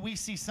fight till we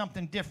see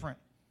something different.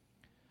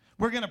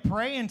 We're going to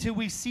pray until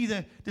we see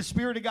the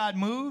Spirit of God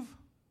move.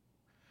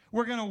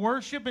 We're going to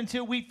worship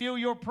until we feel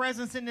your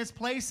presence in this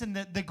place and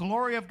the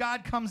glory of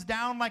God comes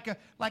down like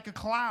a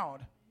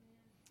cloud.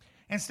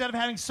 Instead of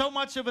having so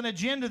much of an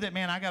agenda that,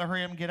 man, I got to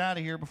hurry up and get out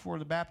of here before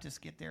the Baptists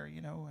get there,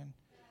 you know, and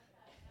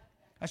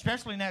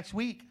especially next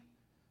week.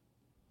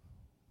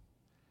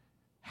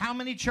 How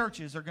many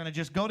churches are going to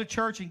just go to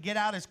church and get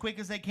out as quick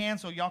as they can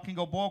so y'all can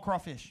go boil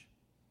crawfish?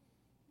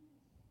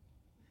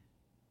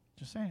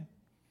 Just saying.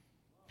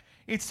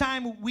 It's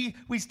time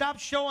we stop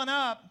showing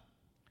up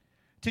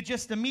to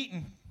just a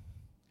meeting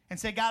and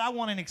say, God, I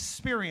want an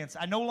experience.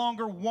 I no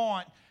longer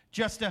want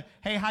just a,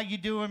 hey, how you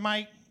doing,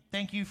 Mike?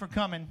 Thank you for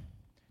coming.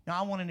 Now,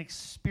 I want an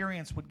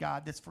experience with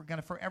God that's going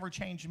to forever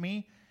change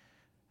me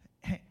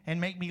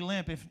and make me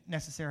limp if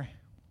necessary.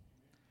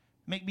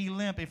 Make me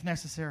limp if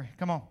necessary.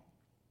 Come on.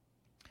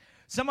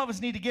 Some of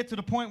us need to get to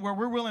the point where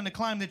we're willing to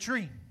climb the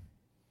tree.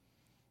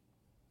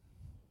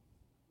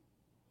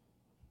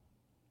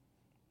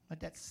 Let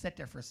that sit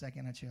there for a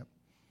second, that's you.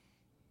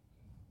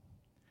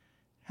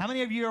 How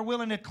many of you are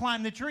willing to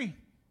climb the tree?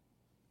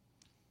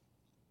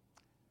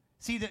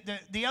 See,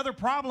 the other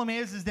problem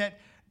is that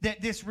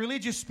this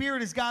religious spirit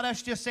has got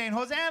us just saying,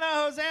 Hosanna,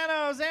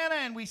 Hosanna, Hosanna,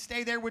 and we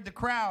stay there with the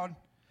crowd.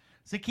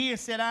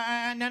 Zacchaeus said,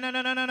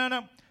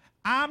 no.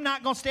 I'm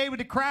not going to stay with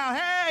the crowd.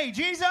 Hey,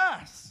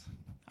 Jesus,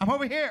 I'm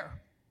over here.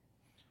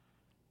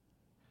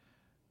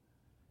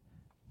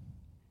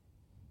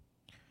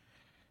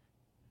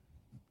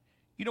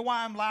 You know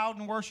why I'm loud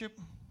in worship?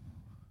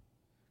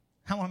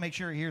 I want to make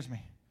sure he hears me.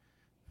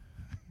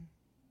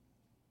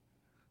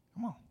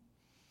 Come on.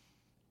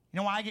 You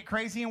know why I get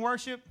crazy in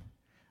worship?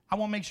 I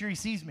want to make sure he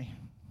sees me.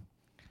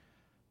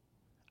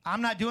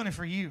 I'm not doing it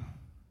for you.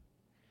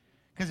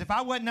 Because if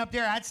I wasn't up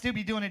there, I'd still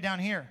be doing it down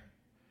here.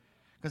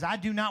 Because I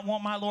do not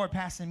want my Lord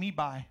passing me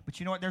by. But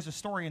you know what? There's a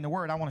story in the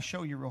Word I want to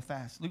show you real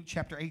fast. Luke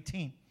chapter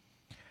 18.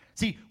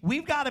 See,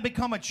 we've got to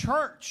become a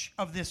church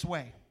of this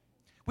way.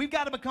 We've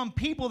got to become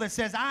people that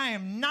says, I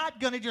am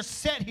not going to just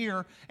sit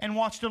here and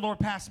watch the Lord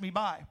pass me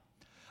by.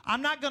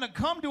 I'm not going to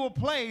come to a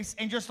place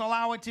and just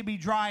allow it to be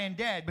dry and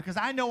dead, because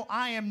I know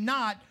I am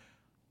not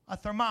a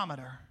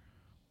thermometer.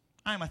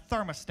 I am a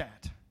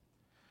thermostat.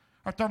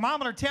 A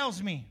thermometer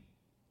tells me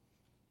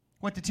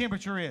what the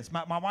temperature is.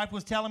 My wife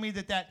was telling me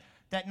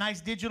that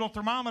nice digital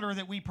thermometer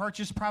that we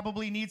purchased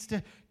probably needs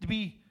to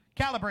be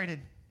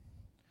calibrated.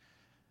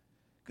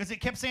 Because it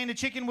kept saying the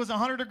chicken was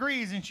 100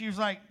 degrees, and she was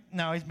like,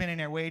 no, it's been in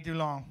there way too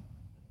long.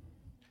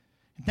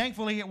 And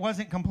thankfully, it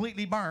wasn't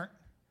completely burnt,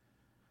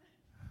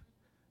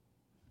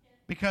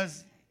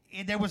 because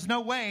there was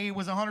no way it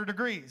was 100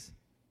 degrees.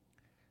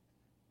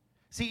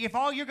 See, if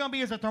all you're going to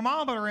be is a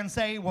thermometer and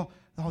say, well,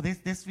 oh,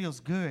 this feels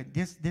good.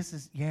 This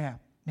is, yeah,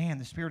 man,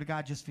 the Spirit of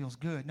God just feels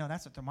good. No,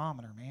 that's a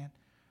thermometer, man.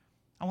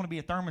 I want to be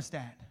a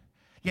thermostat.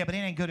 Yeah, but it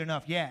ain't good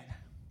enough yet.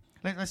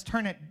 Let's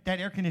turn that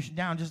air conditioner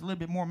down just a little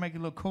bit more, make it a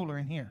little cooler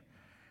in here.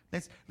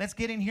 Let's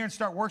get in here and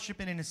start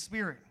worshiping in the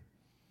Spirit.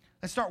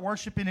 Let's start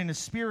worshiping in the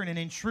Spirit and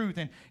in truth,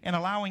 and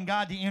allowing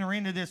God to enter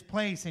into this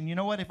place. And you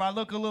know what? If I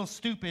look a little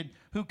stupid,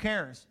 who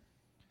cares?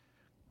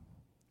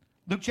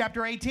 Luke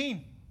chapter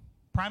 18,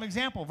 prime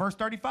example, verse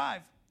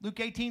 35. Luke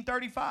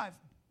 18:35.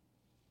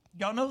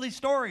 Y'all know these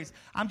stories.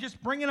 I'm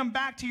just bringing them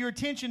back to your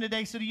attention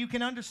today so that you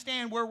can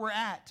understand where we're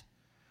at.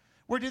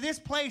 We're to this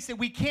place that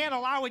we can't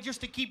allow it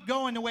just to keep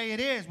going the way it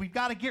is. We've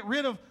got to get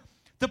rid of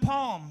the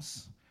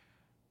palms.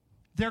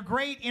 They're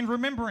great in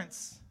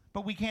remembrance,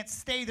 but we can't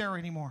stay there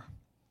anymore.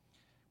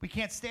 We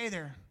can't stay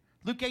there.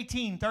 Luke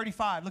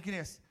 18:35, look at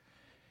this.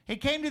 He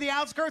came to the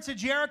outskirts of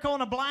Jericho,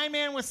 and a blind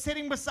man was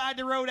sitting beside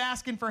the road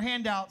asking for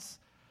handouts.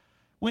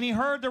 When he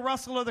heard the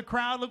rustle of the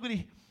crowd, look what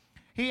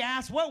he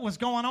asked what was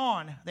going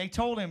on. They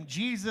told him,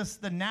 Jesus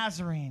the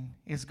Nazarene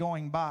is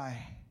going by.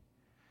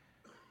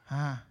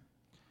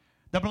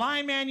 The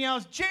blind man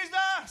yells, Jesus,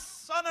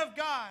 Son of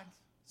God,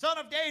 Son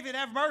of David,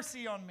 have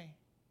mercy on me.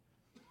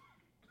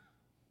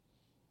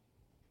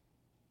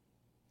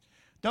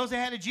 Those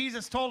ahead of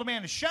Jesus told the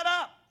man to shut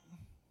up.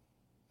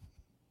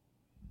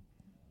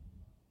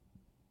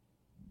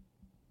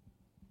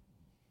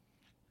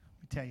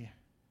 Let me tell you,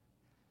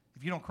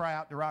 if you don't cry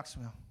out to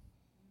Roxville,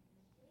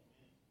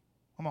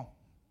 come on.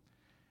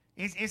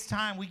 It's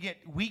time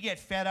we get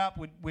fed up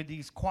with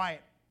these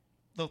quiet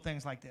little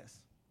things like this.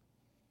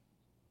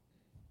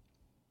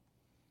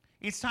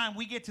 It's time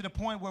we get to the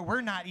point where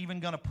we're not even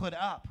going to put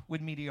up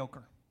with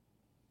mediocre.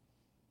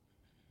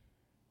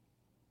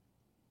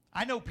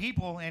 I know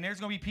people, and there's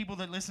going to be people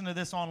that listen to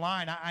this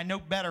online. I know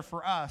better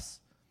for us,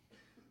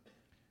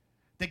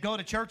 that go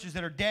to churches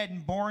that are dead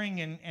and boring,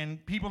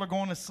 and people are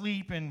going to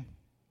sleep. And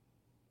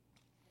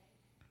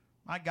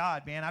my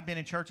God, man, I've been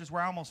in churches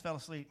where I almost fell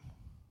asleep.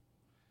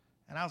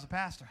 And I was a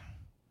pastor.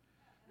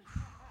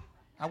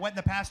 I wasn't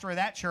the pastor of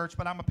that church,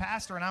 but I'm a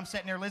pastor, and I'm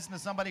sitting there listening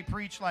to somebody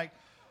preach like,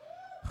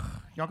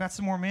 y'all got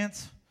some more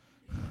mints?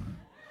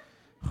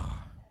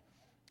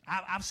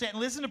 I've sat and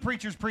listened to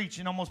preachers preach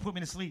and almost put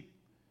me to sleep.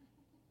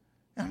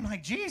 And I'm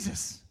like,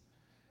 Jesus,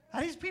 how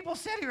do these people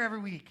sit here every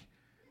week?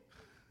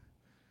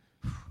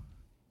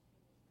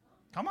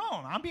 Come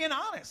on, I'm being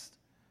honest.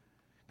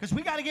 Because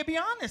we got to get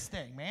beyond this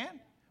thing, man.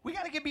 We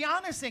got to get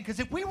beyond this thing. Because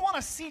if we want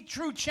to see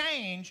true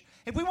change,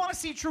 if we want to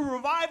see true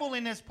revival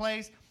in this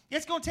place,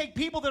 it's going to take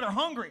people that are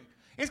hungry.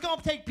 It's going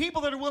to take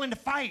people that are willing to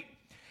fight.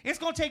 It's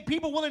going to take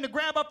people willing to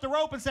grab up the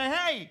rope and say,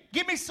 hey,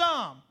 give me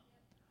some.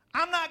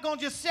 I'm not going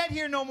to just sit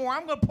here no more.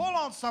 I'm going to pull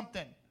on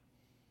something.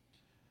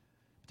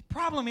 The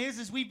problem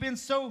is we've been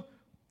so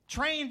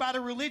trained by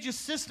the religious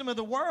system of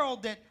the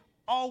world that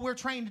all we're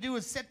trained to do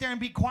is sit there and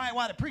be quiet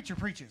while the preacher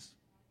preaches.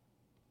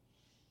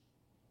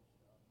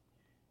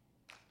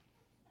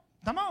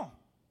 Come on.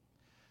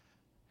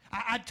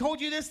 I told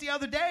you this the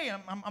other day.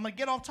 I'm going to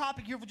get off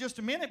topic here for just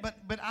a minute,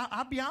 but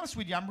I'll be honest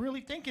with you. I'm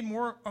really thinking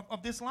more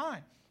of this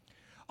line.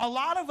 A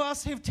lot of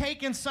us have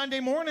taken Sunday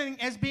morning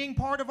as being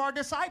part of our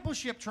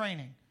discipleship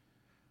training.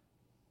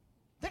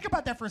 Think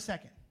about that for a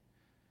second.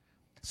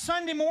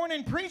 Sunday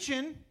morning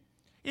preaching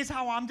is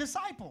how I'm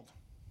discipled.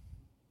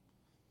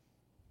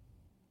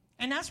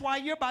 And that's why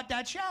you're about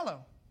that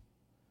shallow.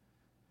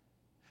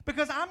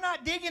 Because I'm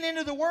not digging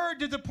into the Word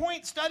to the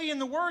point studying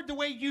the Word the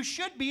way you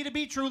should be to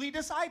be truly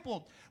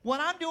discipled. What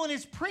I'm doing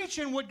is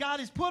preaching what God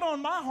has put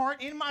on my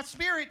heart, in my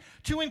spirit,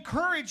 to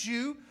encourage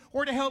you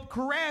or to help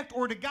correct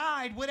or to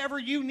guide whatever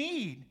you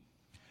need.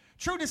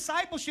 True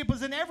discipleship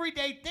is an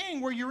everyday thing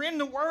where you're in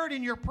the Word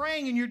and you're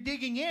praying and you're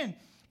digging in.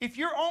 If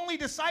your only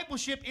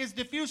discipleship is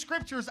the few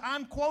scriptures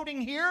I'm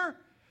quoting here,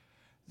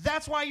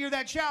 that's why you're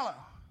that shallow.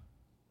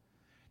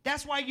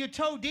 That's why you're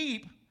toe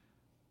deep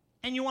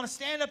and you want to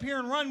stand up here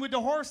and run with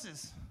the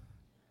horses.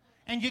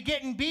 And you're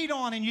getting beat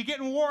on and you're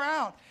getting wore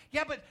out.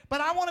 Yeah,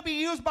 but I want to be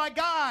used by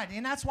God.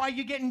 And that's why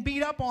you're getting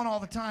beat up on all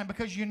the time,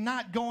 because you're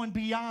not going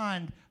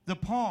beyond the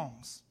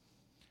palms.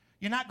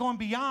 You're not going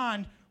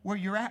beyond where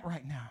you're at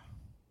right now.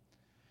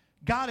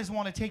 God is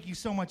wanting to take you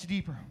so much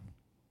deeper.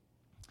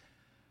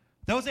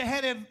 Those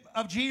ahead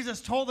of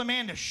Jesus told the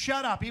man to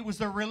shut up. It was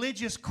the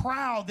religious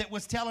crowd that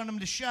was telling him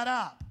to shut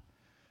up.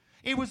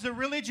 It was the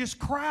religious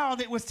crowd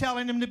that was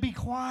telling him to be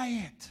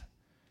quiet.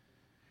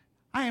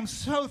 I am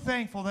so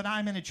thankful that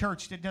I'm in a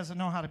church that doesn't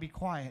know how to be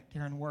quiet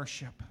during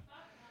worship.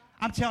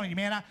 I'm telling you,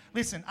 man.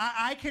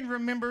 I can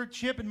remember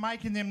Chip and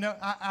Mike and them. Know,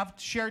 I've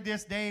shared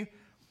this, Dave.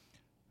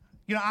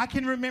 You know, I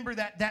can remember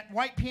that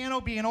white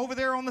piano being over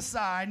there on the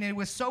side, and it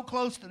was so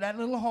close to that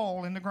little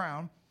hole in the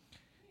ground.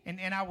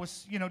 And I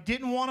was,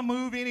 didn't want to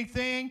move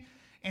anything.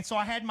 And so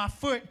I had my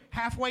foot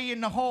halfway in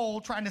the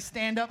hole trying to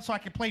stand up so I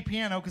could play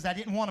piano because I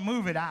didn't want to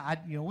move it. I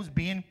was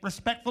being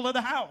respectful of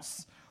the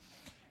house.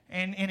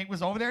 And it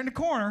was over there in the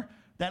corner,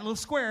 that little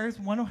square.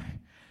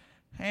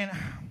 And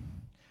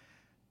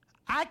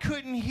I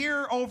couldn't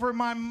hear over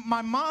my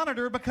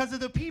monitor because of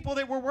the people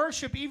that were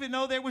worship, even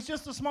though there was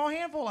just a small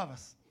handful of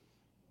us.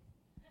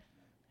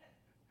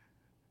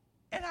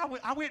 And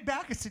I went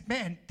back and said,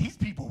 man, these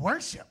people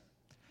worship.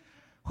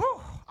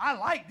 Whew, I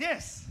like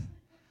this.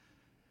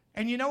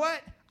 And you know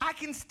what? I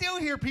can still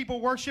hear people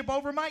worship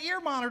over my ear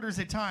monitors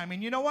at times.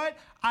 And you know what?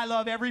 I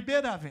love every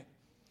bit of it.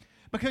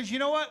 Because you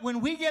know what?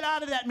 When we get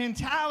out of that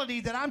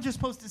mentality that I'm just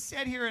supposed to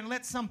sit here and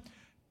let some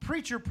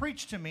preacher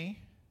preach to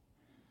me.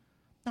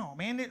 No,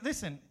 man,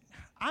 listen,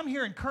 I'm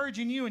here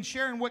encouraging you and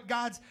sharing what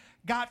God's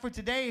got for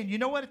today. And you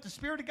know what? If the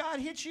Spirit of God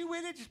hits you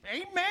with it, just,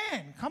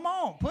 amen. Come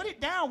on, put it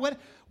down,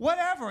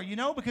 whatever,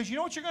 because you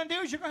know what you're going to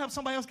do is you're going to help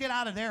somebody else get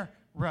out of their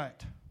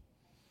rut.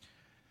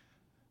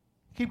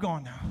 Keep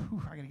going now.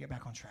 Whew, I got to get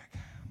back on track.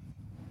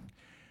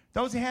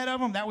 Those ahead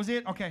of them, that was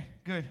it? Okay,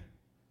 good.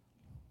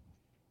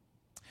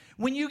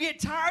 When you get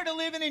tired of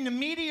living in the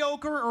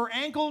mediocre or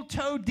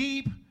ankle-toe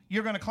deep,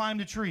 you're going to climb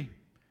the tree.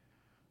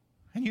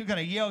 And you're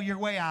going to yell your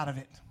way out of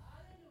it.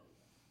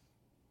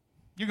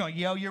 You're going to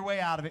yell your way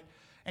out of it.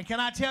 And can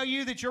I tell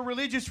you that your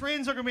religious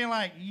friends are going to be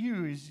like,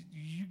 you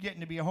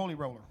getting to be a holy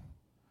roller.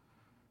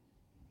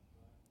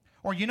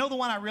 Or you know the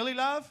one I really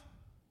love?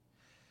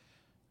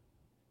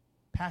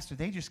 Pastor,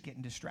 they just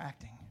getting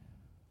distracting.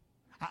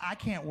 I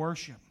can't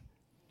worship.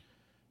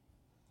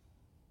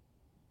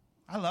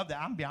 I love that.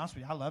 I'm going to be honest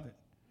with you. I love it.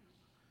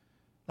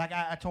 Like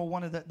I told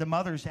one of the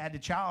mothers that had the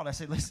child, I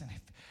said, listen,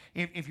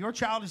 if your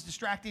child is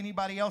distracting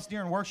anybody else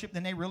during worship,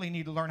 then they really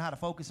need to learn how to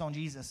focus on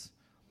Jesus.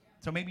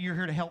 So maybe you're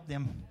here to help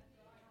them.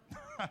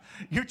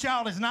 Your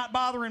child is not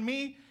bothering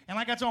me. And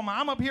like I told them,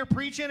 I'm up here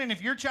preaching, and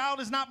if your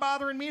child is not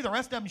bothering me, the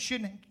rest of them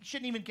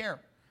shouldn't even care.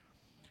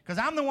 Because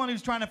I'm the one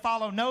who's trying to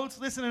follow notes,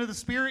 listen to the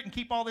Spirit, and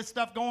keep all this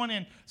stuff going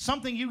in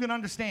something you can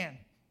understand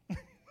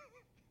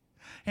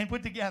and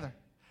put together.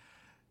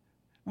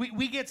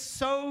 We get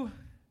so,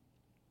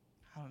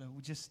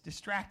 we're just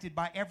distracted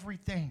by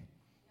everything.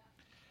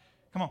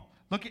 Come on,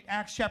 look at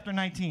Acts chapter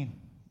 19.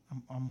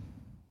 I'm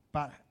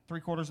about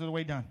 3/4 of the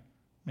way done.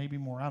 Maybe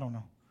more, I don't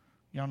know.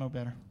 Y'all know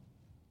better.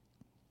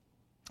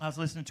 I was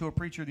listening to a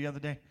preacher the other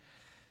day,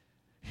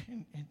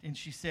 and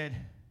she said,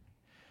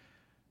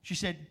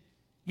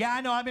 yeah,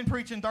 I know I've been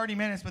preaching 30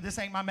 minutes, but this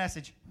ain't my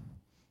message.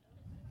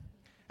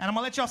 And I'm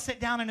going to let y'all sit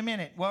down in a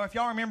minute. Well, if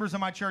y'all are members of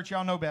my church,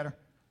 y'all know better,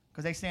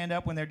 because they stand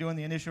up when they're doing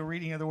the initial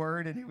reading of the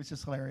word, and it was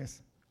just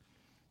hilarious.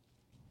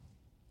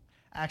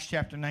 Acts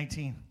chapter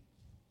 19. I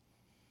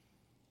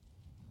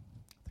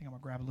think I'm going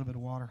to grab a little bit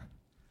of water.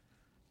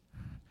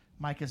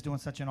 Micah's doing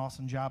such an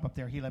awesome job up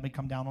there. He let me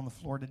come down on the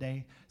floor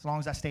today as long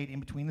as I stayed in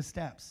between the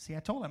steps. See, I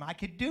told him I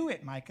could do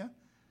it, Micah.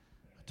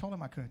 I told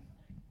him I could.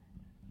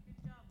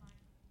 Good job, Micah.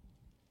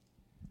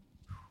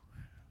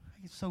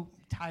 I get so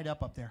tied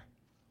up there.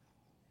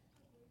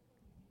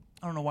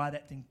 I don't know why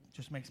that thing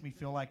just makes me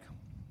feel like,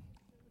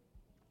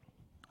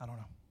 I don't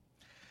know.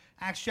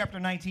 Acts chapter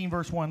 19,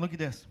 verse 1. Look at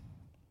this.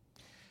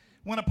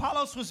 When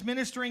Apollos was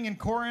ministering in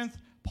Corinth,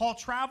 Paul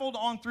traveled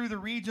on through the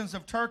regions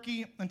of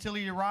Turkey until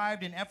he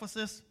arrived in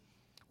Ephesus,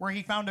 where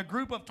he found a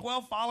group of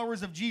 12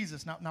 followers of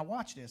Jesus. Now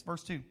watch this,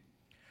 verse 2.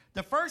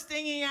 The first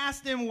thing he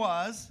asked them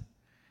was,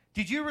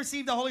 did you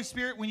receive the Holy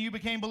Spirit when you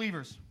became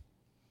believers?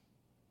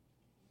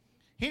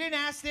 He didn't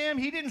ask them.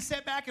 He didn't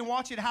sit back and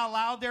watch it how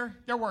loud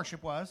their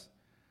worship was.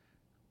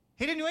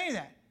 He didn't do any of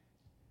that.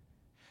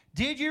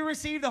 Did you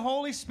receive the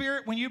Holy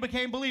Spirit when you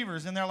became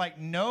believers? And they're like,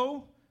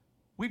 no,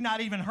 we've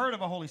not even heard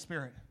of a Holy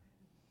Spirit.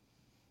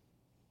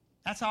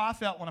 That's how I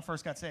felt when I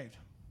first got saved.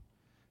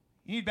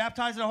 You need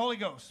baptized in the Holy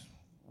Ghost.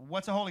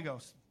 What's a Holy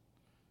Ghost?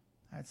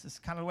 That's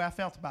just kind of the way I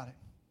felt about it.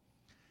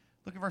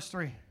 Look at verse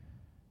 3.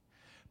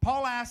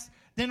 Paul asked,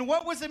 then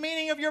what was the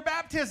meaning of your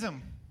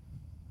baptism?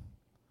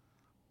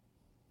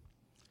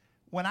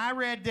 When I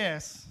read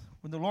this,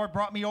 when the Lord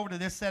brought me over to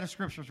this set of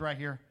scriptures right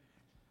here,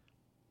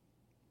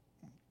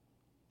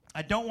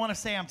 I don't want to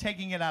say I'm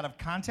taking it out of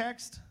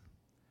context,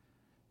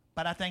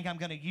 but I think I'm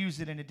going to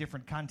use it in a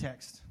different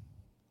context.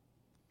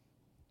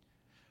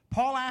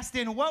 Paul asked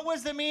them, what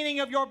was the meaning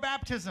of your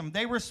baptism?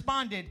 They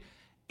responded,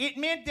 it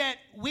meant that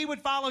we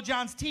would follow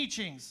John's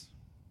teachings.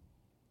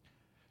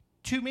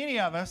 Too many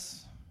of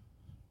us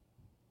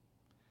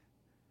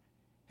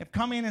have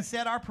come in and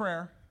said our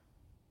prayer,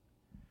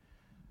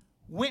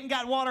 went and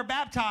got water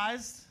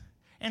baptized,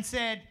 and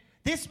said,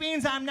 this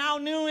means I'm now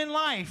new in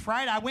life,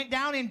 right? I went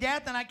down in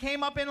death and I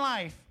came up in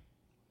life.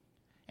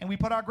 And we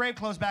put our grave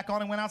clothes back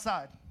on and went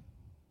outside.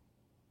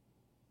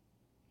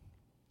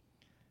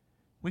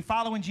 We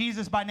follow in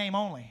Jesus by name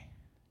only.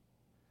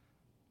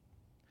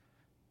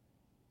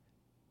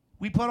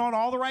 We put on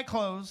all the right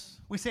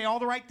clothes. We say all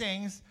the right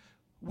things.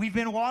 We've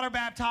been water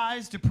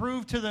baptized to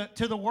prove to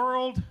the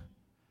world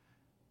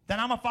that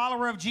I'm a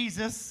follower of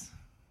Jesus.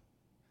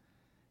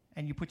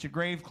 And you put your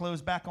grave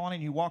clothes back on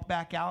and you walk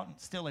back out and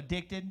still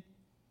addicted.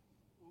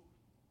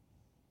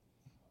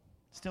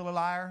 Still a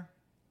liar,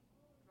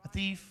 a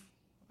thief,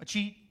 a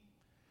cheat.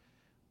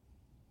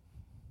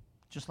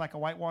 Just like a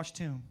whitewashed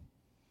tomb.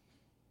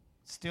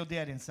 Still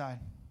dead inside.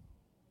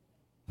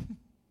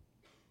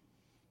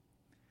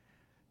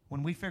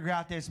 When we figure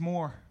out there's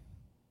more,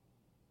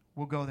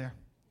 we'll go there.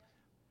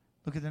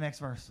 Look at the next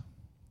verse.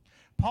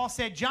 Paul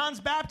said, John's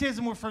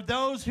baptism was for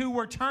those who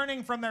were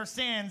turning from their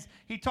sins.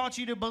 He taught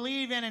you to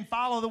believe in and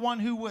follow the one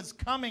who was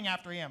coming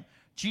after him,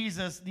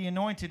 Jesus, the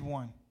anointed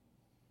one.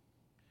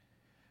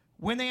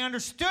 When they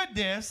understood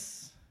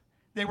this,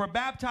 they were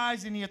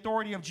baptized in the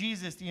authority of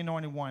Jesus, the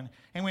anointed one.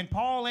 And when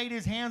Paul laid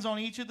his hands on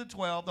each of the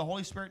 12, the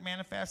Holy Spirit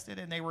manifested,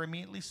 and they were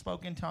immediately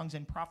spoke in tongues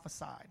and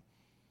prophesied.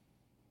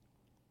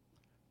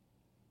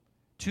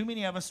 Too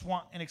many of us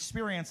want an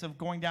experience of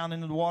going down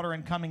into the water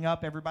and coming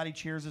up. Everybody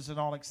cheers. It's an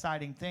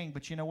all-exciting thing.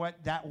 But you know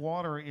what? That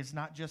water is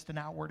not just an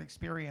outward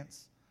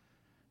experience.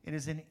 It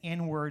is an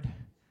inward.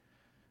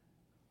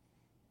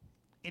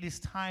 It is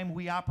time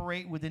we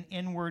operate with an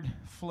inward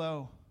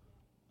flow,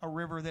 a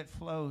river that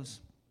flows.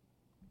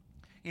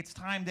 It's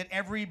time that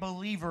every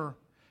believer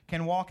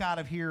can walk out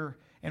of here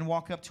and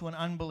walk up to an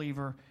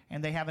unbeliever,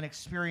 and they have an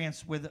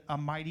experience with a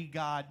mighty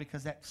God,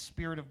 because that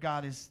Spirit of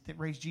God that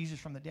raised Jesus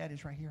from the dead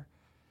is right here.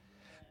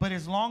 But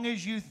as long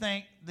as you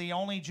think the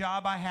only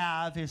job I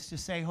have is to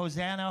say,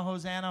 Hosanna,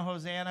 Hosanna,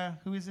 Hosanna.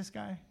 Who is this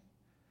guy?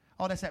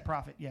 Oh, that's that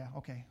prophet. Yeah,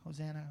 okay.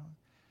 Hosanna.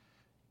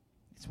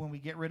 It's when we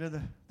get rid of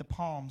the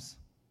palms.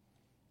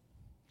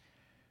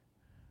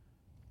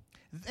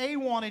 They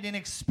wanted an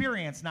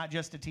experience, not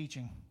just a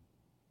teaching.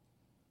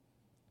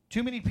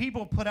 Too many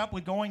people put up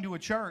with going to a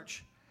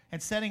church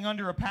and sitting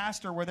under a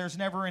pastor where there's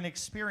never an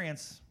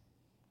experience.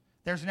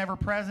 There's never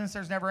presence.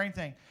 There's never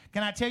anything.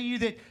 Can I tell you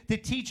that the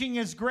teaching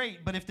is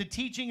great, but if the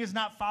teaching is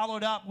not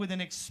followed up with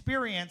an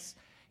experience,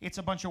 it's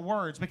a bunch of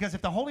words. Because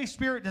if the Holy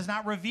Spirit does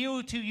not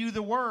reveal to you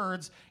the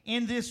words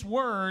in this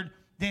word,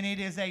 then it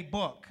is a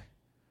book.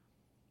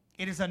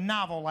 It is a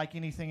novel like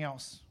anything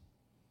else.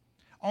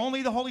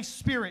 Only the Holy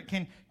Spirit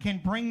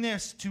can bring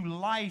this to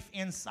life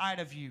inside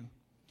of you.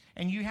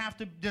 And you have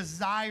to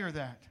desire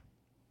that.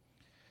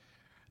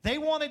 They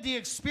wanted the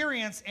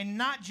experience and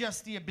not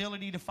just the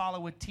ability to follow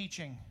with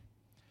teaching.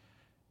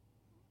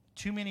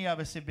 Too many of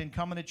us have been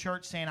coming to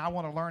church saying, I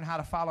want to learn how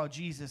to follow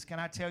Jesus. Can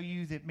I tell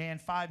you that, man,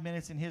 5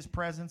 minutes in his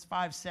presence,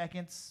 5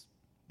 seconds,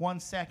 1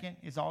 second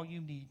is all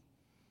you need.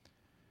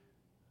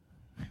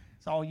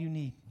 It's all you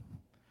need.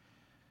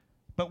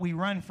 But we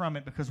run from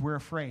it because we're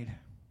afraid.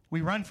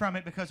 We run from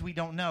it because we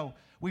don't know.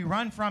 We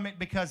run from it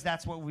because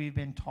that's what we've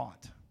been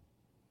taught.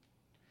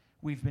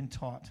 We've been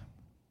taught.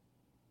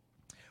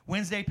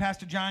 Wednesday,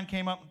 Pastor John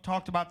came up and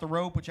talked about the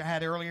rope, which I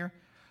had earlier.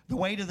 The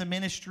weight of the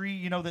ministry,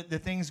 you know, the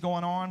things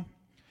going on.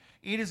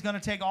 It is going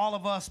to take all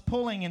of us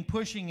pulling and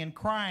pushing and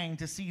crying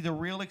to see the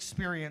real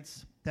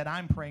experience that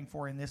I'm praying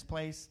for in this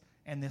place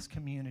and this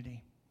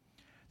community.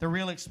 The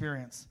real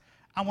experience.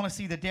 I want to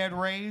see the dead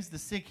raised, the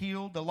sick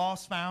healed, the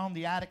lost found,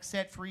 the addict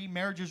set free,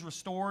 marriages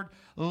restored,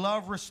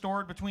 love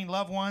restored between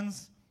loved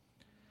ones.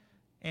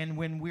 And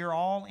when we're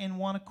all in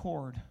one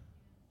accord,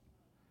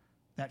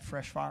 that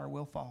fresh fire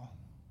will fall.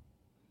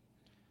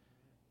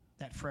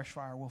 That fresh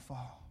fire will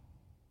fall.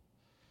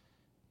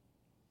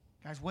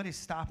 Guys, what is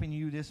stopping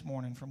you this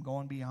morning from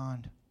going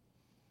beyond?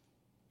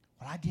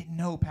 Well, I didn't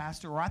know,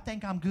 Pastor, or I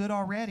think I'm good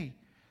already.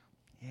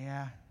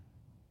 Yeah.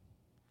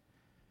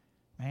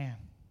 Man.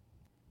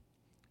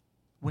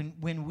 When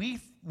we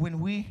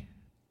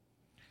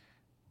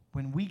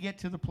get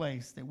to the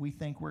place that we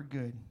think we're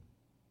good,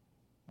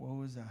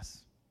 woe is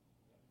us.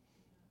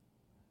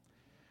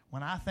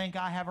 When I think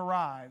I have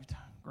arrived,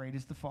 great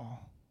is the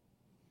fall.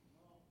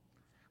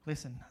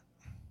 Listen,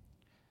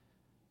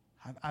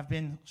 I've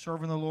been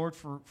serving the Lord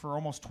for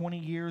almost 20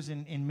 years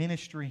in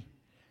ministry.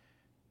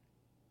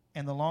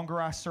 And the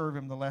longer I serve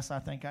him, the less I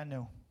think I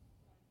know.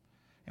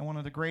 And one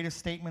of the greatest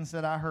statements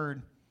that I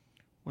heard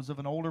was of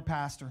an older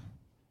pastor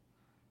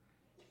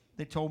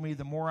that told me,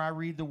 the more I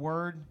read the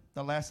Word,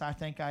 the less I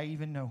think I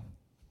even know.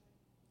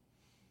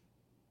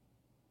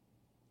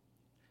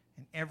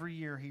 And every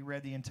year he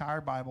read the entire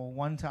Bible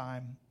one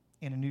time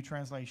in a new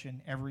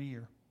translation every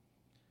year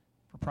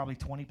for probably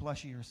 20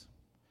 plus years.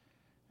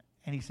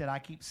 And he said, I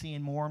keep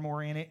seeing more and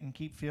more in it and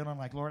keep feeling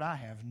like, Lord, I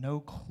have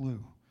no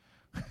clue.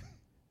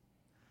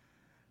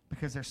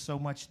 Because there's so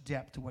much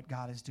depth to what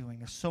God is doing.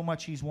 There's so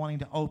much he's wanting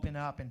to open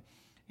up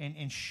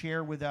and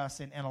share with us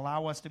and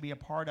allow us to be a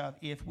part of,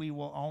 if we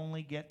will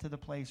only get to the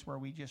place where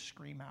we just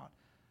scream out,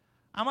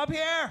 I'm up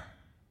here.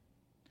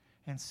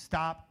 And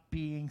stop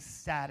being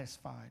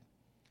satisfied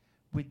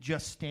with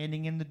just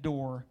standing in the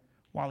door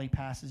while he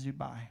passes you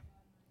by.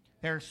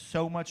 There's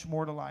so much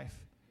more to life.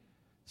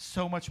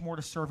 So much more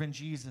to serving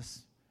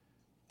Jesus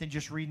than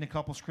just reading a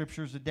couple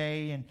scriptures a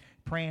day and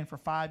praying for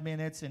 5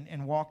 minutes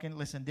and walking.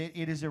 Listen,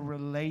 it is a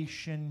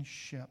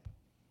relationship.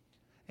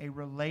 A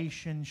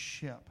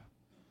relationship.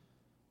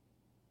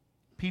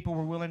 People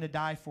were willing to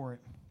die for it.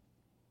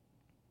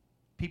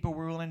 People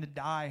were willing to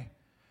die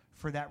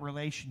for that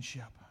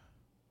relationship.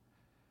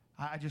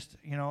 I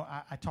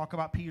talk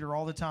about Peter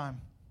all the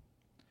time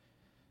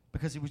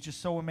because it was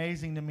just so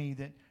amazing to me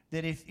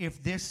that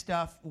if this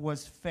stuff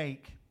was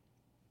fake,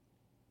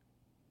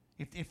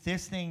 if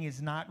this thing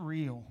is not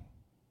real,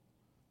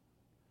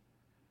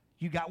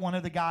 you got one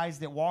of the guys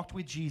that walked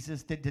with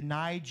Jesus, that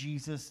denied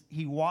Jesus.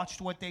 He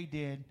watched what they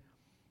did.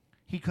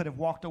 He could have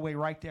walked away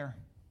right there.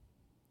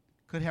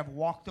 Could have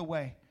walked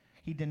away.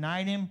 He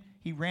denied him.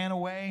 He ran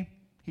away.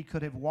 He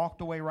could have walked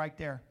away right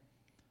there.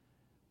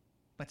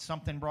 But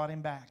something brought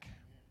him back.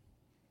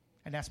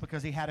 And that's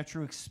because he had a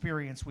true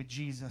experience with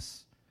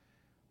Jesus.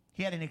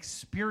 He had an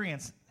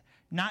experience,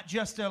 not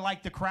just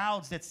like the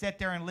crowds that sit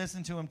there and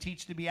listen to him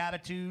teach the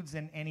Beatitudes.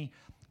 And he...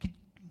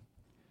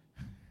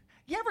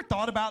 You ever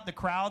thought about the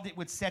crowd that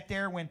would sit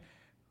there when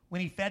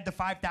he fed the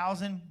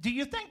 5,000? Do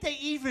you think they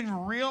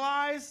even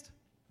realized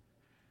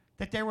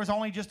that there was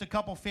only just a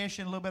couple fish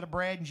and a little bit of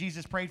bread and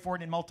Jesus prayed for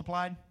it and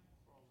multiplied?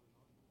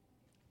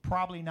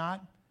 Probably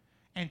not.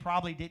 And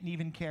probably didn't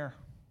even care.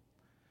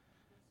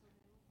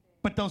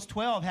 But those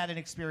 12 had an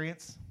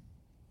experience.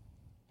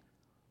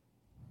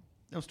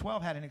 Those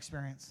 12 had an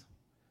experience.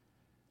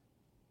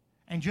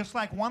 And just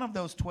like one of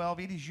those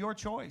 12, it is your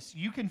choice.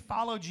 You can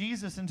follow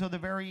Jesus until the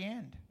very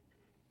end.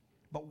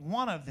 But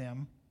one of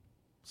them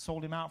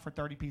sold him out for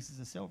 30 pieces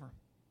of silver,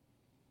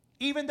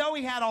 even though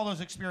he had all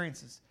those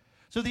experiences.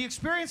 So the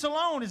experience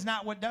alone is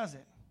not what does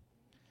it.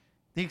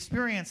 The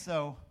experience,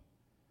 though,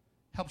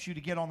 helps you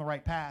to get on the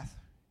right path,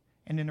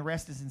 and then the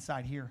rest is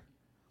inside here.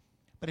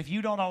 But if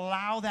you don't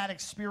allow that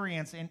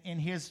experience in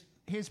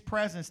his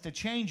presence to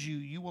change you,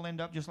 you will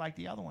end up just like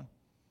the other one.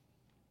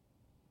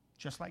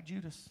 Just like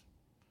Judas.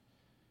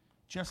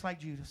 Just like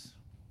Judas.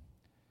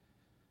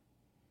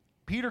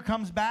 Peter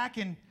comes back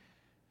and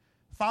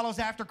follows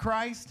after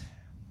Christ.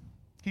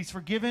 He's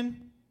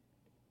forgiven.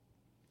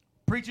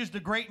 Preaches the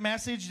great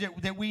message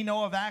that we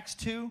know of Acts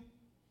 2.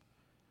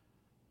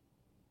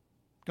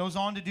 Goes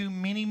on to do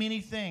many, many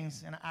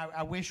things. And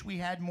I wish we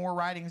had more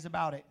writings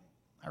about it.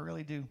 I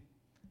really do.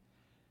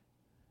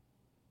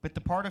 But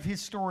the part of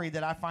his story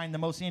that I find the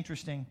most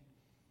interesting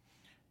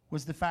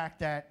was the fact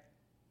that,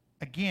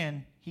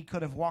 again, he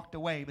could have walked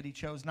away, but he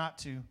chose not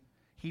to.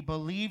 He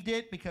believed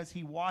it because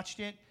he watched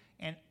it.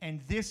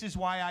 And this is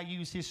why I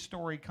use his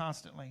story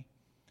constantly.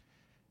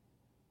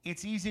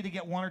 It's easy to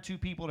get one or two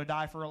people to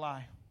die for a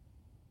lie.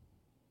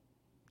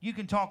 You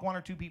can talk one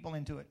or two people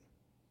into it.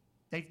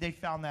 They've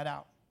found that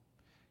out.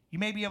 You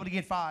may be able to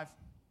get 5.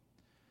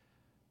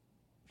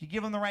 If you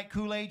give them the right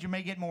Kool-Aid, you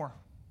may get more.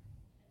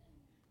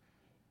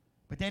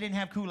 But they didn't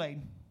have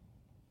Kool-Aid.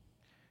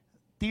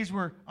 These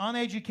were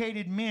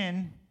uneducated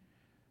men,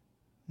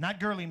 not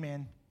girly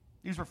men.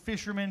 These were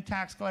fishermen,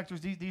 tax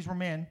collectors. These were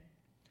men.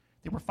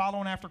 They were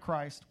following after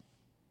Christ.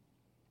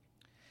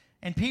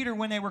 And Peter,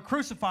 when they were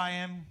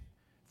crucifying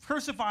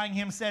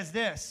him, says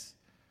this: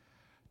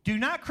 "Do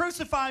not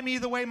crucify me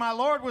the way my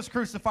Lord was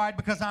crucified,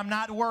 because I'm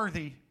not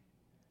worthy."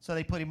 So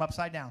they put him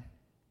upside down.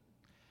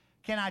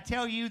 Can I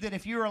tell you that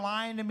if you are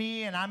lying to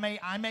me, and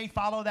I may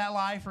follow that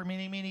lie for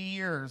many, many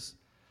years,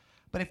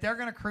 but if they're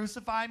going to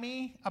crucify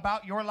me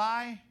about your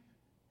lie,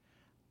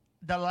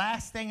 the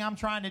last thing I'm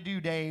trying to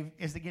do, Dave,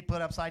 is to get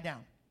put upside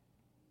down.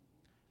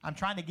 I'm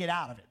trying to get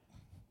out of it.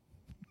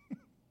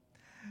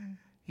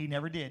 He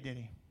never did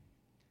he?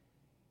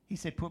 He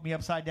said, "Put me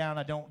upside down.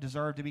 I don't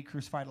deserve to be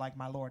crucified like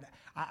my Lord."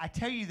 I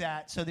tell you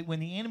that so that when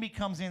the enemy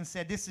comes in and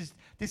said, this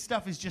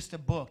stuff is just a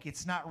book.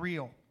 It's not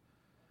real.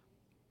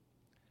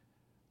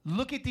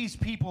 Look at these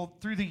people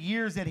through the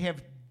years that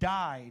have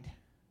died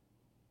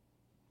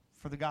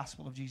for the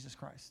gospel of Jesus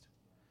Christ.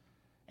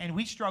 And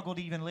we struggle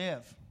to even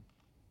live.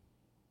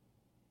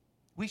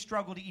 We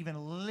struggle to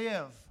even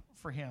live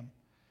for him.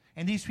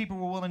 And these people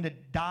were willing to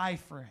die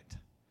for it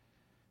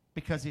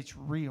because it's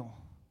real.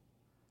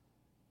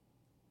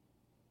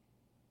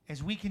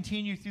 As we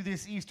continue through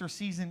this Easter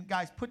season,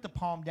 guys, put the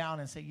palm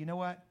down and say, "You know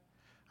what?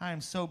 I am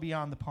so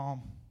beyond the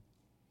palm.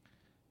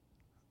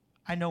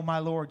 I know my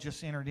Lord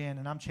just entered in,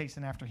 and I'm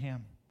chasing after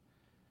him.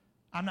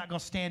 I'm not going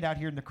to stand out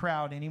here in the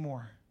crowd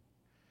anymore."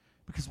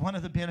 Because one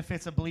of the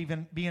benefits of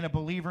being a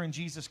believer in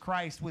Jesus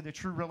Christ with a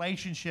true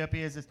relationship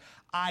is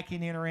I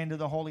can enter into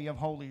the Holy of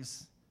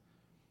Holies.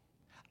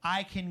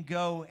 I can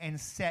go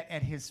and sit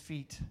at his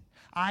feet.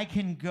 I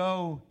can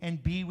go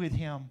and be with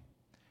him.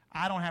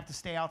 I don't have to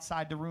stay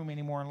outside the room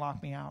anymore and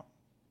lock me out,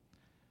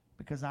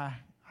 because I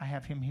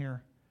have him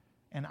here,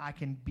 and I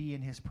can be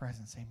in his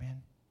presence.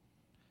 Amen.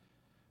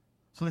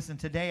 So listen,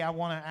 today I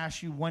want to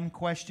ask you one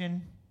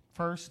question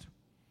first.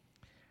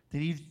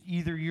 That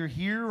either you're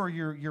here or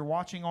you're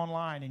watching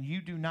online and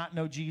you do not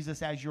know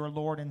Jesus as your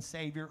Lord and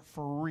Savior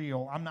for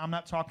real. I'm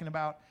not talking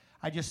about,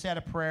 I just said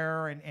a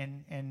prayer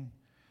and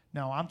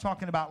no, I'm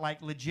talking about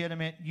like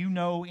legitimate, you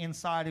know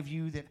inside of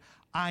you that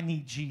I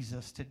need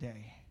Jesus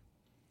today.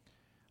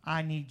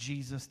 I need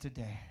Jesus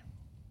today.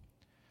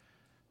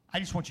 I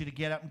just want you to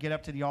get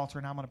up to the altar,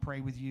 and I'm going to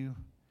pray with you.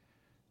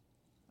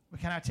 But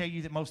can I tell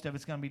you that most of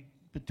it's going to be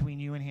between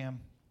you and him?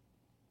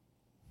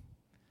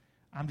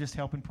 I'm just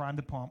helping prime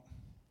the pump.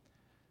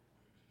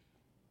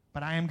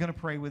 But I am going to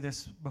pray with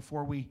us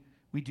before we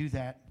do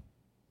that.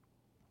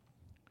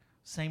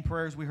 Same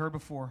prayers we heard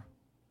before.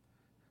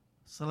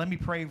 So let me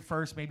pray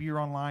first. Maybe you're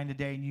online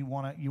today and you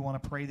want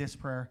to pray this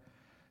prayer.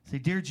 Say,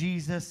 Dear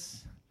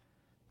Jesus,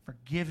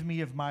 forgive me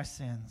of my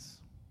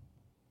sins.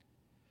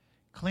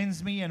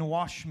 Cleanse me and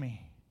wash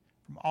me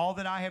from all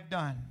that I have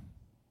done.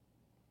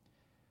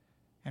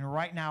 And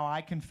right now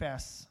I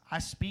confess, I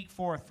speak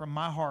forth from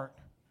my heart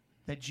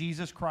that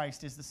Jesus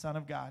Christ is the Son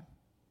of God.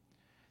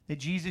 That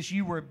Jesus,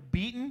 you were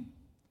beaten,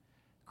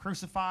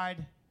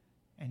 crucified,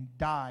 and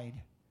died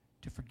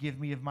to forgive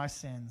me of my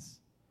sins.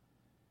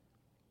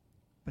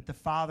 But the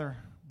Father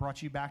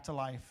brought you back to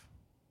life,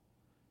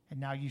 and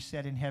now you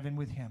sit in heaven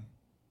with him.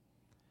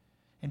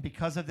 And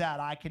because of that,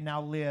 I can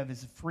now live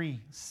as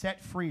free,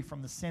 set free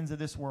from the sins of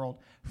this world,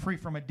 free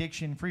from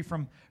addiction, free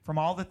from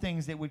all the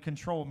things that would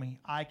control me.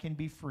 I can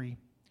be free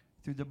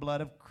through the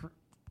blood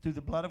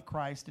of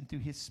Christ and through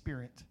his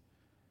Spirit,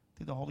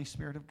 through the Holy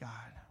Spirit of God.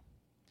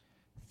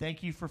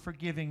 Thank you for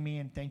forgiving me,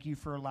 and thank you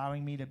for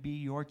allowing me to be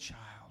your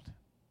child.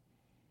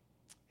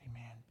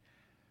 Amen.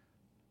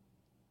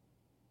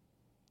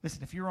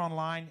 Listen, if you're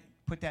online,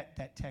 put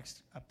that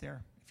text up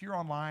there. If you're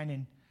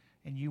online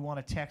and you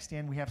want to text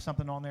in, we have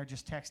something on there,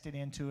 just text it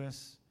in to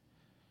us.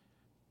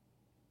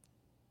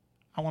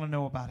 I want to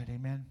know about it,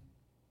 amen.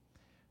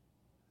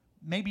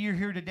 Maybe you're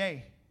here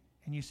today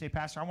and you say,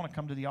 Pastor, I want to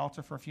come to the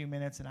altar for a few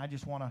minutes and I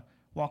just want to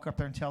walk up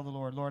there and tell the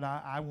Lord, Lord,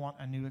 I want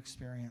a new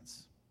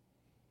experience.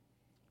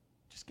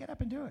 Just get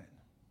up and do it.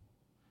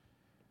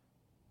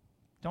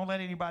 Don't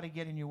let anybody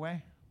get in your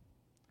way.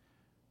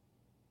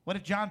 What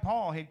if John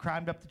Paul had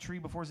climbed up the tree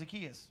before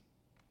Zacchaeus?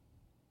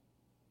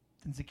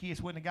 Then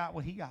Zacchaeus wouldn't have got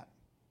what he got.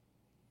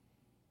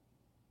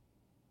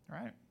 All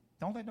right?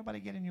 Don't let nobody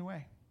get in your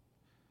way.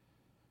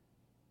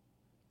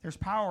 There's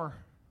power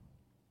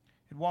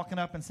in walking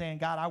up and saying,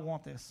 God, I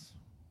want this.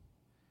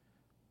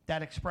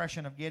 That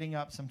expression of getting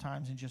up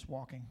sometimes and just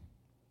walking.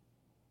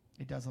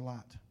 It does a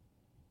lot.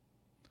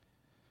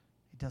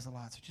 It does a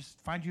lot. So just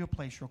find you a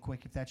place real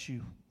quick if that's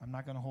you. I'm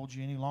not going to hold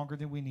you any longer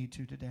than we need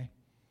to today.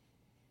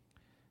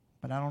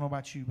 But I don't know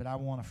about you, but I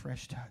want a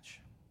fresh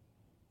touch.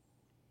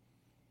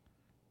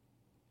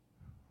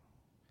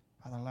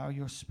 Father, allow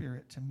your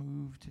Spirit to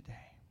move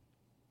today.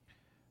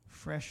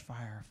 Fresh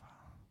fire, Father.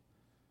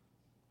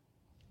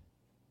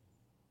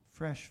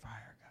 Fresh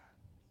fire, God.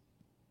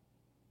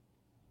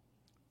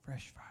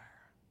 Fresh fire.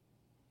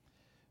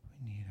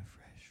 We need a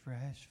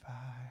fresh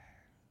fire.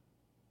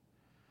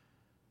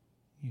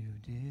 You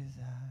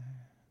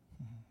desire.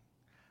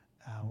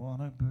 I want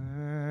to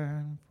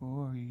burn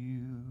for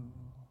you.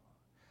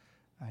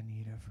 I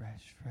need a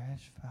fresh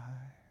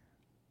fire.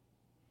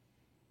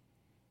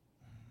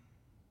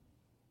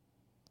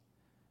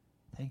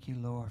 Thank you,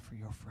 Lord, for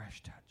your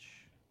fresh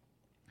touch.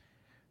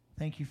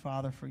 Thank you,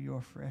 Father, for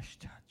your fresh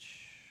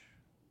touch.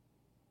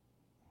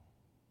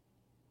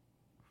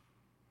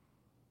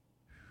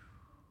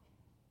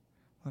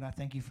 Lord, I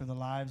thank you for the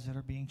lives that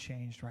are being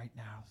changed right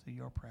now through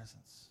your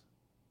presence.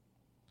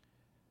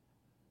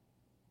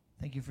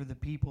 Thank you for the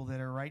people that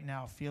are right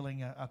now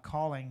feeling a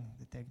calling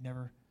that they've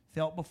never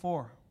felt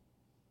before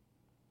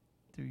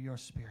through your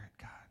Spirit,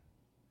 God.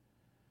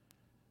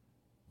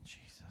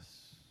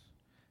 Jesus,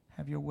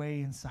 have your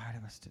way inside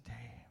of us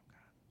today,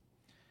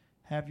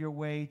 God. Have your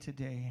way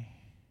today.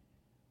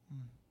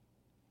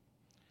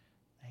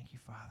 Thank you,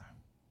 Father.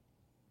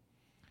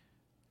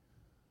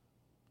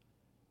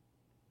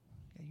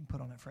 Yeah, you can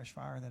put on that fresh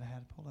fire that I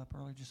had pulled up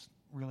earlier, just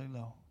really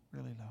low,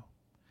 really low.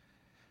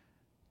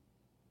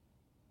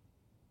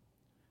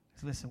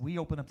 So listen, we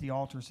open up the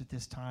altars at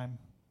this time.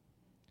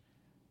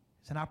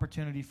 It's an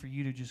opportunity for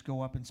you to just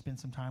go up and spend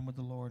some time with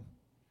the Lord.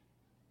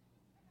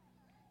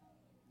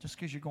 Just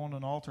because you're going to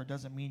an altar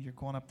doesn't mean you're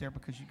going up there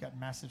because you've got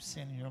massive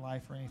sin in your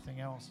life or anything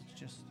else. It's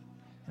just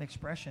an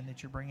expression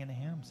that you're bringing to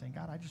him, saying,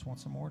 God, I just want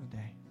some more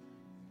today.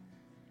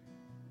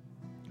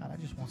 God, I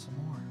just want some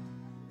more.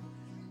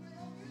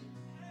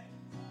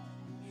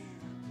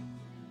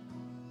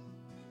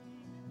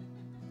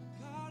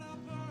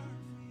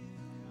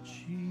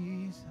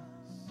 Jesus,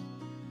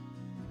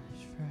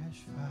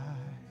 fresh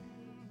fire.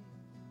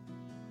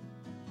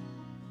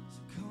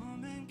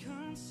 Come and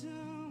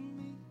consume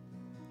me.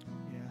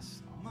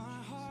 Yes, Lord.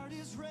 My heart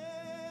is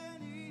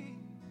ready.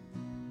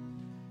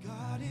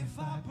 God, if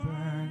I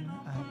burn,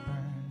 I'll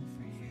burn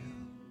for you.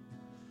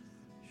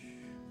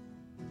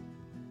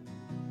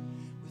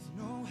 With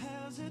no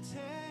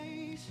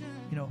hesitation.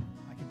 You know,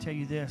 I can tell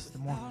you this, the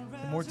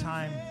more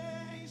time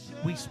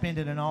we spend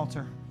at an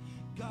altar,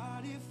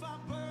 God, if I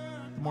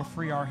burn, the more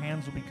free our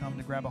hands will become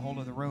to grab a hold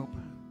of the rope.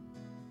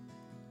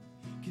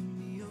 give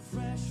me a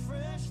fresh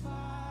fire.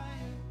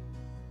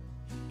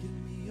 Give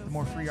me a The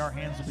more free our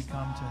hands will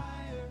become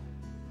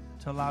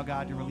to allow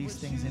God to release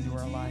things into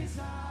our life.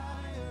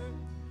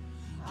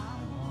 I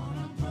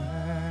wanna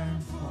burn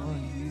for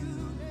you.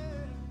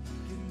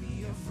 Give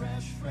me a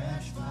fresh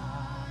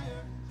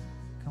fire.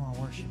 Come on,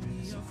 worship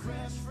me this morning.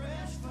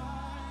 Fresh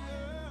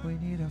fire. We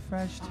need a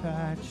fresh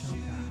touch, oh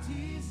God.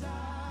 Desire.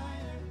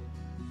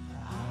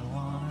 I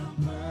wanna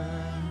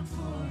burn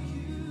for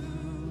you.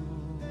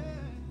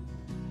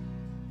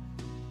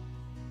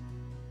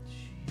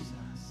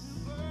 Jesus.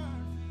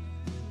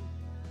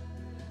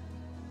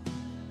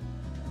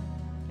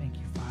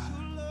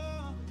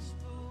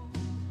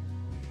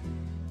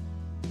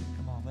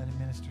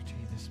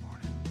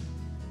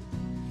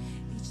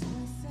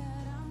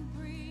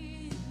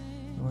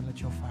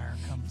 Let your fire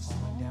come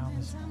falling down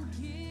this morning.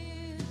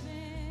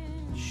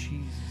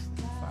 Jesus, let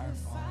the fire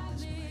fall in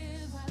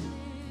this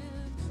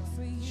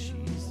place.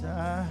 Jesus.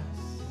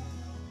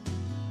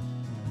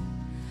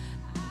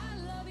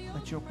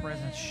 Let your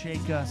presence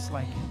shake us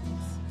like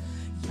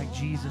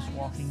Jesus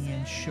walking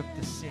in shook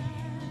the city.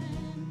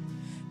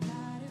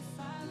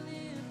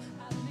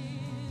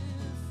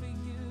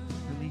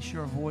 Release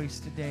your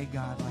voice today,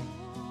 God, like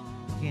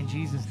again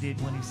Jesus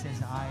did when he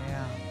says, I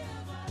am.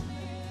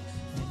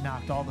 And it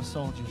knocked all the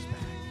soldiers back.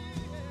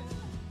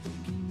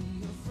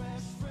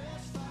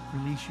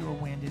 Release your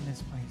wind in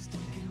this place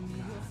today, oh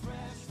God.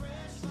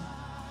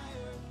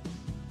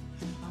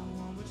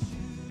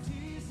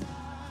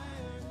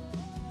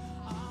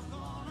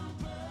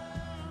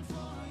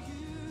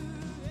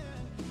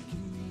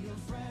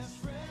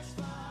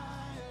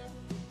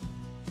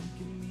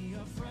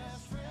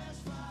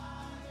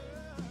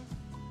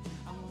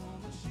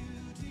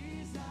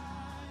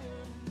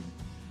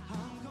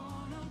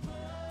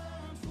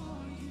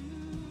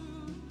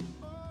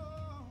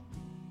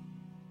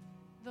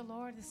 The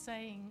Lord is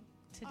saying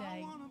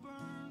today,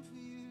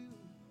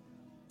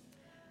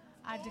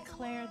 I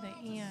declare the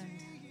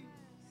end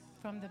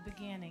from the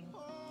beginning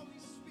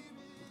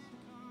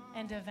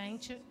and of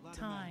ancient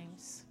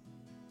times,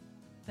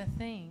 the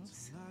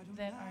things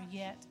that are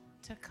yet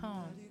to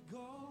come.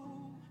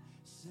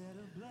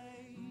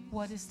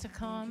 What is to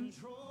come?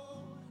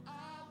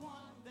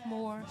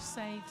 More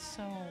saved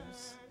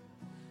souls.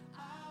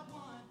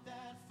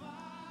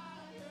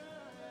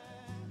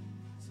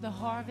 The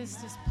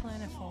harvest is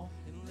plentiful.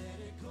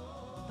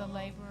 The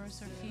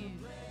laborers are few.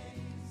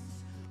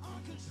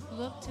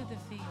 Look to the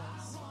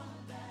fields.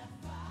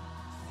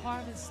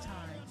 Harvest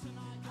time.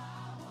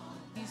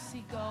 You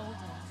see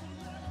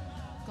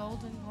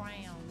golden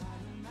brown,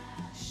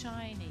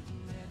 shiny,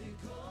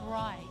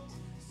 bright,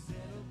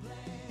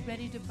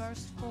 ready to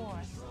burst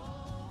forth.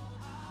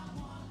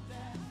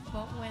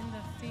 But when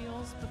the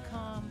fields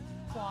become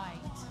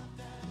white,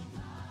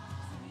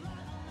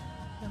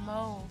 the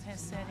mold has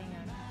set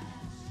in.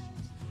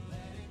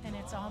 And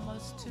it's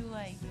almost too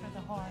late for the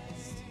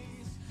harvest.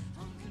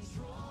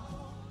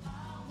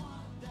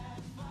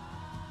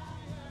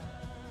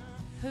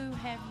 Who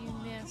have you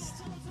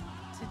missed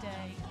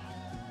today?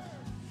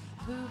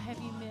 Who have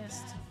you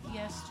missed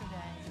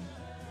yesterday?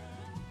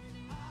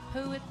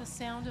 Who at the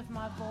sound of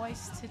my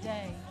voice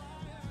today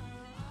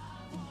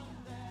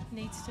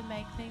needs to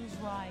make things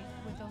right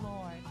with the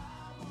Lord?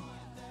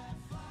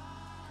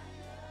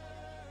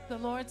 The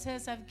Lord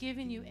says, I've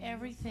given you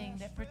everything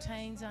that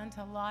pertains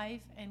unto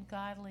life and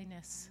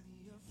godliness.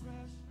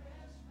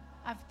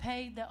 I've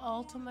paid the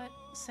ultimate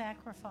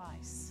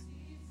sacrifice.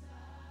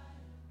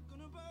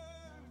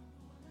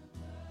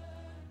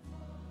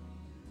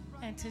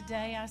 And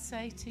today I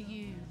say to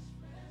you,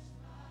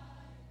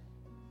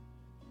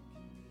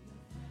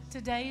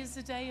 today is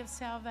the day of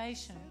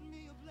salvation.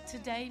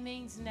 Today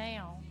means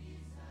now.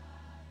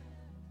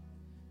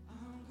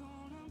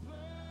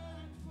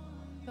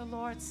 The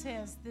Lord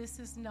says this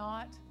is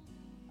not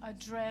a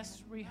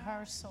dress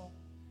rehearsal.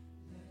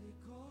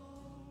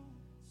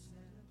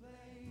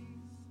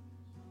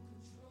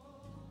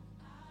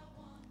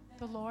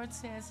 The Lord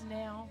says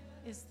now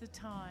is the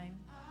time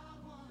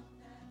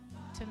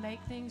to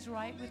make things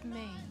right with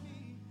me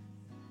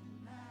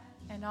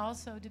and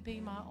also to be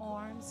my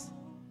arms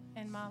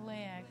and my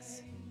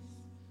legs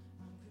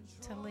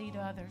to lead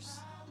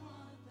others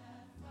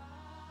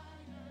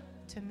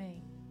to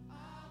me.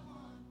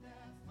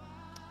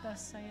 Thus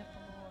saith the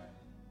Lord.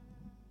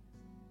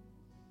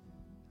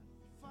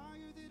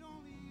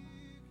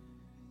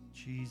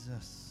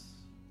 Jesus.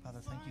 Father,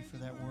 thank you for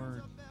that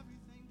word.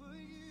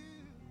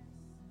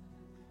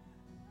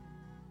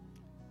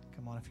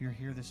 Come on, if you're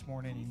here this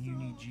morning and you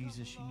need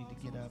Jesus, you need to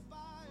get up.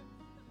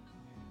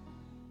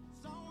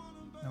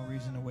 No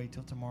reason to wait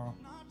till tomorrow.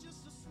 Father,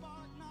 just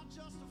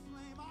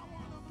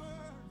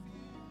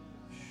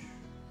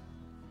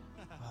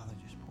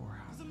pour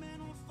out.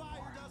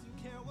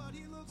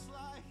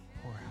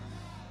 Pour out.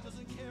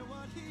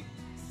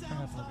 Turn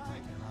up a little bit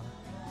right there, Robert.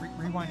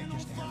 Rewind it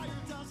just a hair.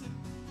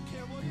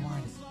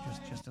 Rewind it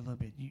just a little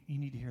bit. You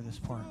need to hear this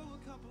part. Yeah.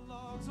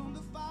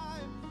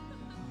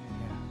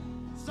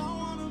 So I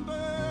want to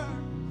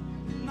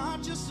burn,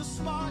 not just a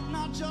spark,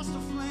 not just a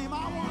flame.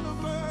 I want to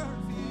burn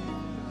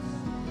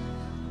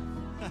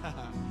for you.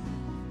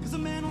 Because a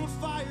man on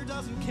fire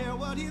doesn't care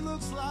what he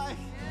looks like,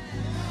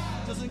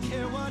 doesn't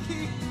care what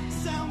he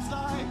sounds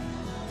like.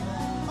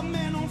 A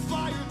man on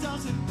fire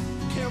doesn't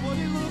care what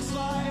he looks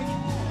like,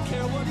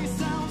 care what he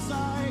sounds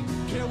like,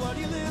 care what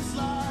he lives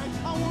like.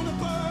 I want to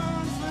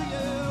burn for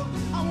you.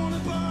 I want to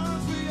burn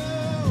for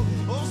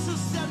you. Also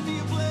set me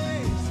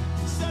ablaze,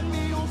 set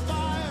me on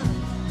fire.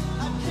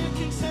 I can't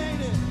contain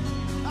it.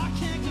 I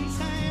can't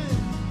contain it.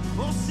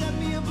 Oh, set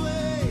me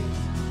ablaze,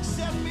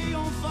 set me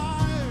on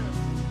fire.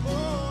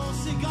 Oh,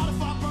 say, God,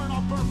 if I burn,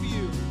 I'll burn for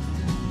you.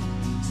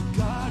 So,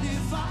 God,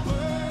 if I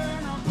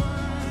burn, I'll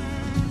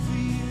burn for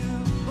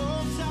you.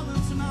 Oh, tell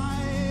him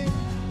tonight.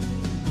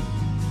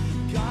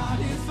 God,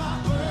 if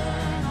I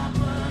burn, I'll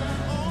burn.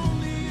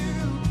 Only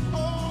you,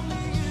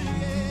 only you.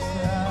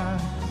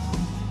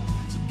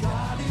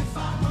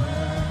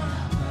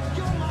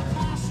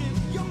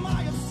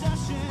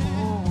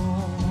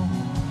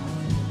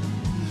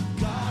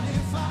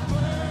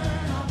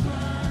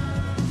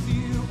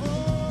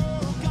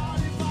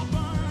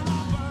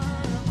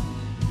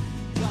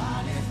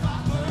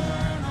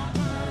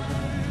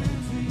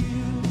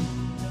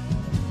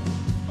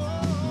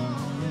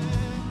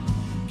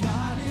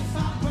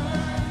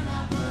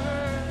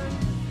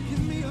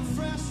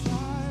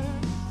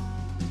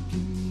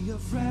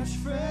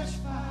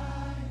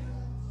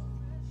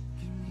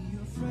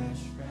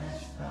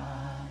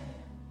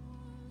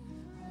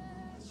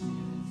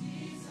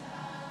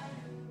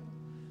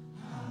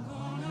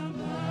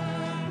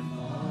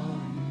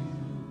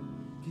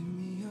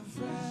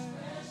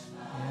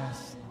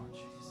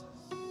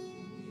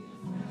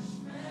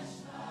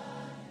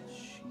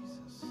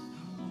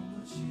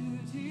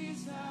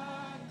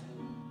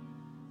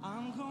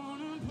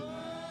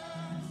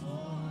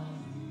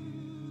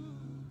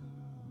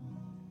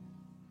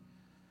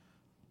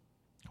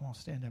 on,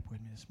 stand up with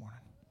me this morning.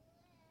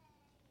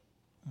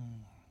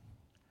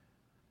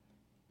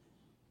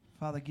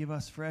 Father, give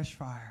us fresh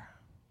fire.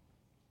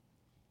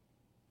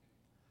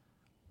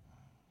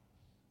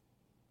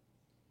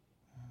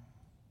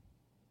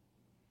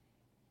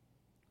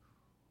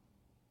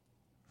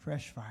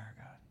 Fresh fire,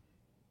 God.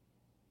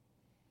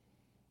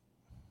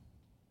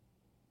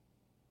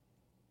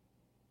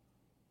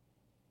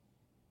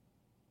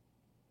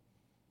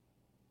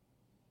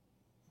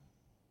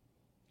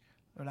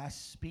 Lord, I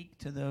speak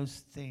to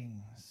those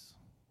things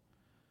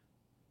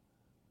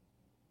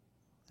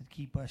that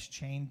keep us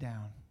chained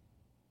down,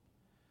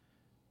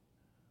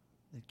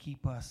 that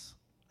keep us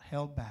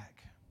held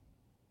back,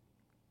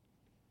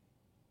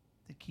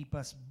 that keep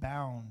us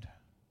bound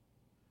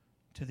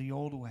to the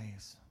old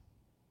ways.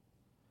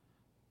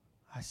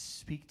 I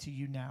speak to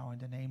you now in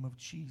the name of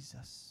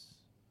Jesus.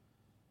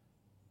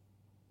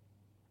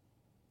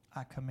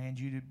 I command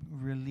you to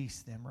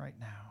release them right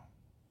now.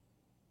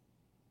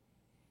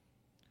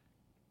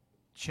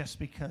 Just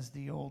because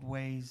the old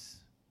ways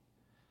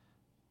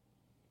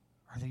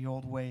are the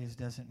old ways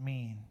doesn't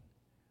mean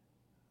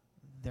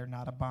they're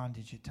not a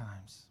bondage at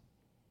times.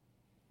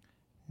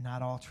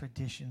 Not all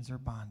traditions are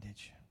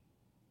bondage.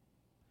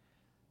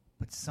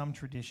 But some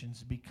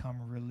traditions become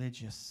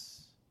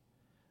religious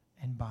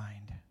and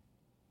bind.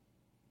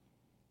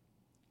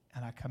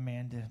 And I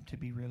command them to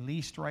be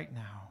released right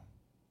now.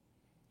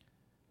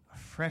 A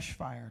fresh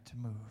fire to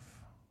move.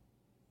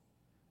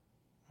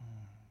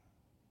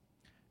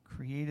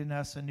 Create in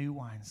us a new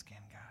wineskin,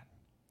 God,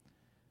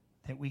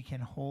 that we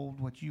can hold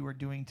what you are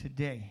doing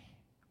today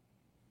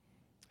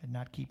and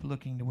not keep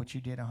looking to what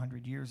you did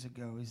 100 years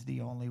ago is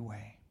the only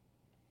way.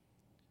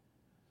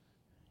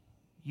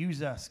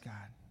 Use us, God,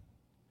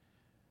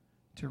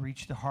 to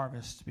reach the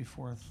harvest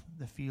before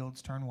the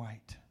fields turn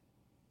white.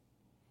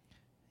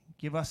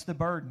 Give us the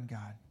burden,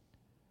 God,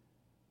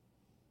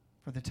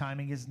 for the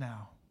timing is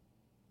now.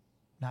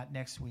 Not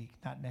next week,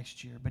 not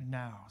next year, but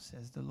now,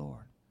 says the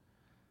Lord.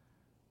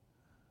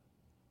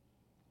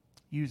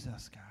 Use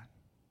us, God.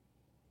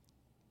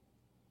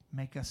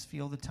 Make us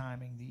feel the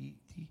timing, the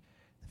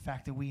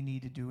fact that we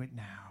need to do it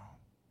now.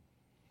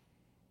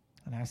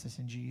 And I ask this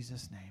in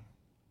Jesus' name.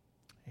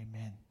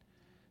 Amen.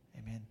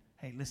 Amen.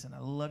 Hey, listen, I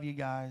love you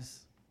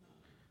guys.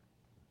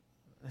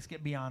 Let's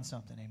get beyond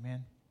something,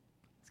 amen?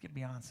 Let's get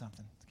beyond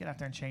something. Let's get out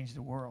there and change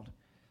the world.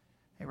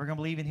 Hey, we're going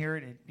to be leaving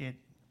here at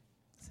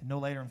no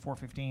later than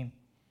 4:15. If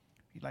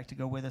you'd like to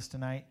go with us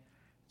tonight,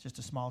 it's just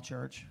a small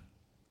church.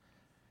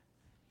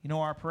 You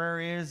know, our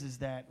prayer is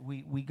that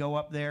we go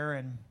up there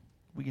and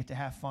we get to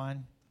have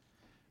fun,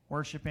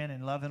 worshiping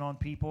and loving on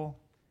people.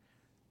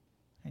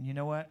 And you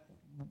know what?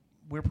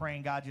 We're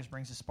praying God just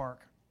brings a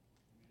spark,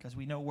 because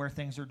we know where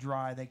things are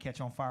dry, they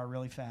catch on fire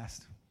really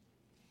fast.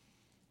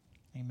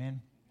 Amen.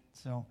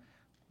 So,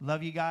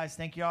 love you guys.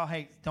 Thank you all.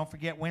 Hey, don't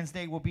forget,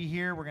 Wednesday we'll be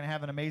here. We're going to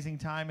have an amazing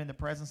time in the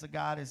presence of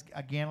God,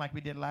 again, like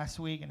we did last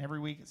week and every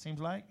week, it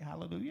seems like.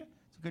 Hallelujah.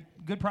 It's a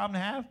good problem to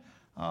have.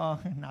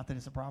 Not that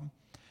it's a problem.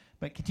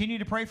 But continue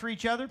to pray for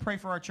each other, pray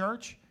for our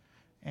church.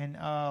 And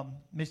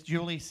Miss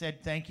Julie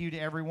said thank you to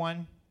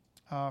everyone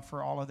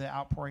for all of the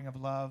outpouring of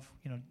love.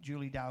 You know,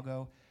 Julie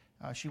Dalgo,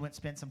 she went and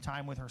spent some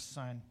time with her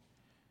son.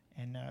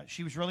 And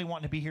she was really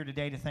wanting to be here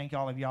today to thank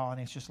all of y'all. And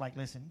it's just like,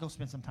 listen, go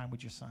spend some time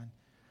with your son.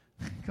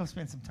 Go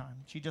spend some time.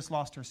 She just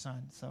lost her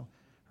son, so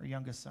her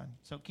youngest son.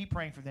 So keep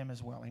praying for them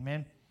as well.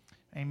 Amen.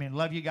 Amen.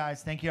 Love you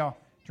guys. Thank y'all.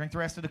 Drink the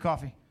rest of the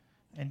coffee.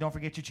 And don't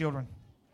forget your children.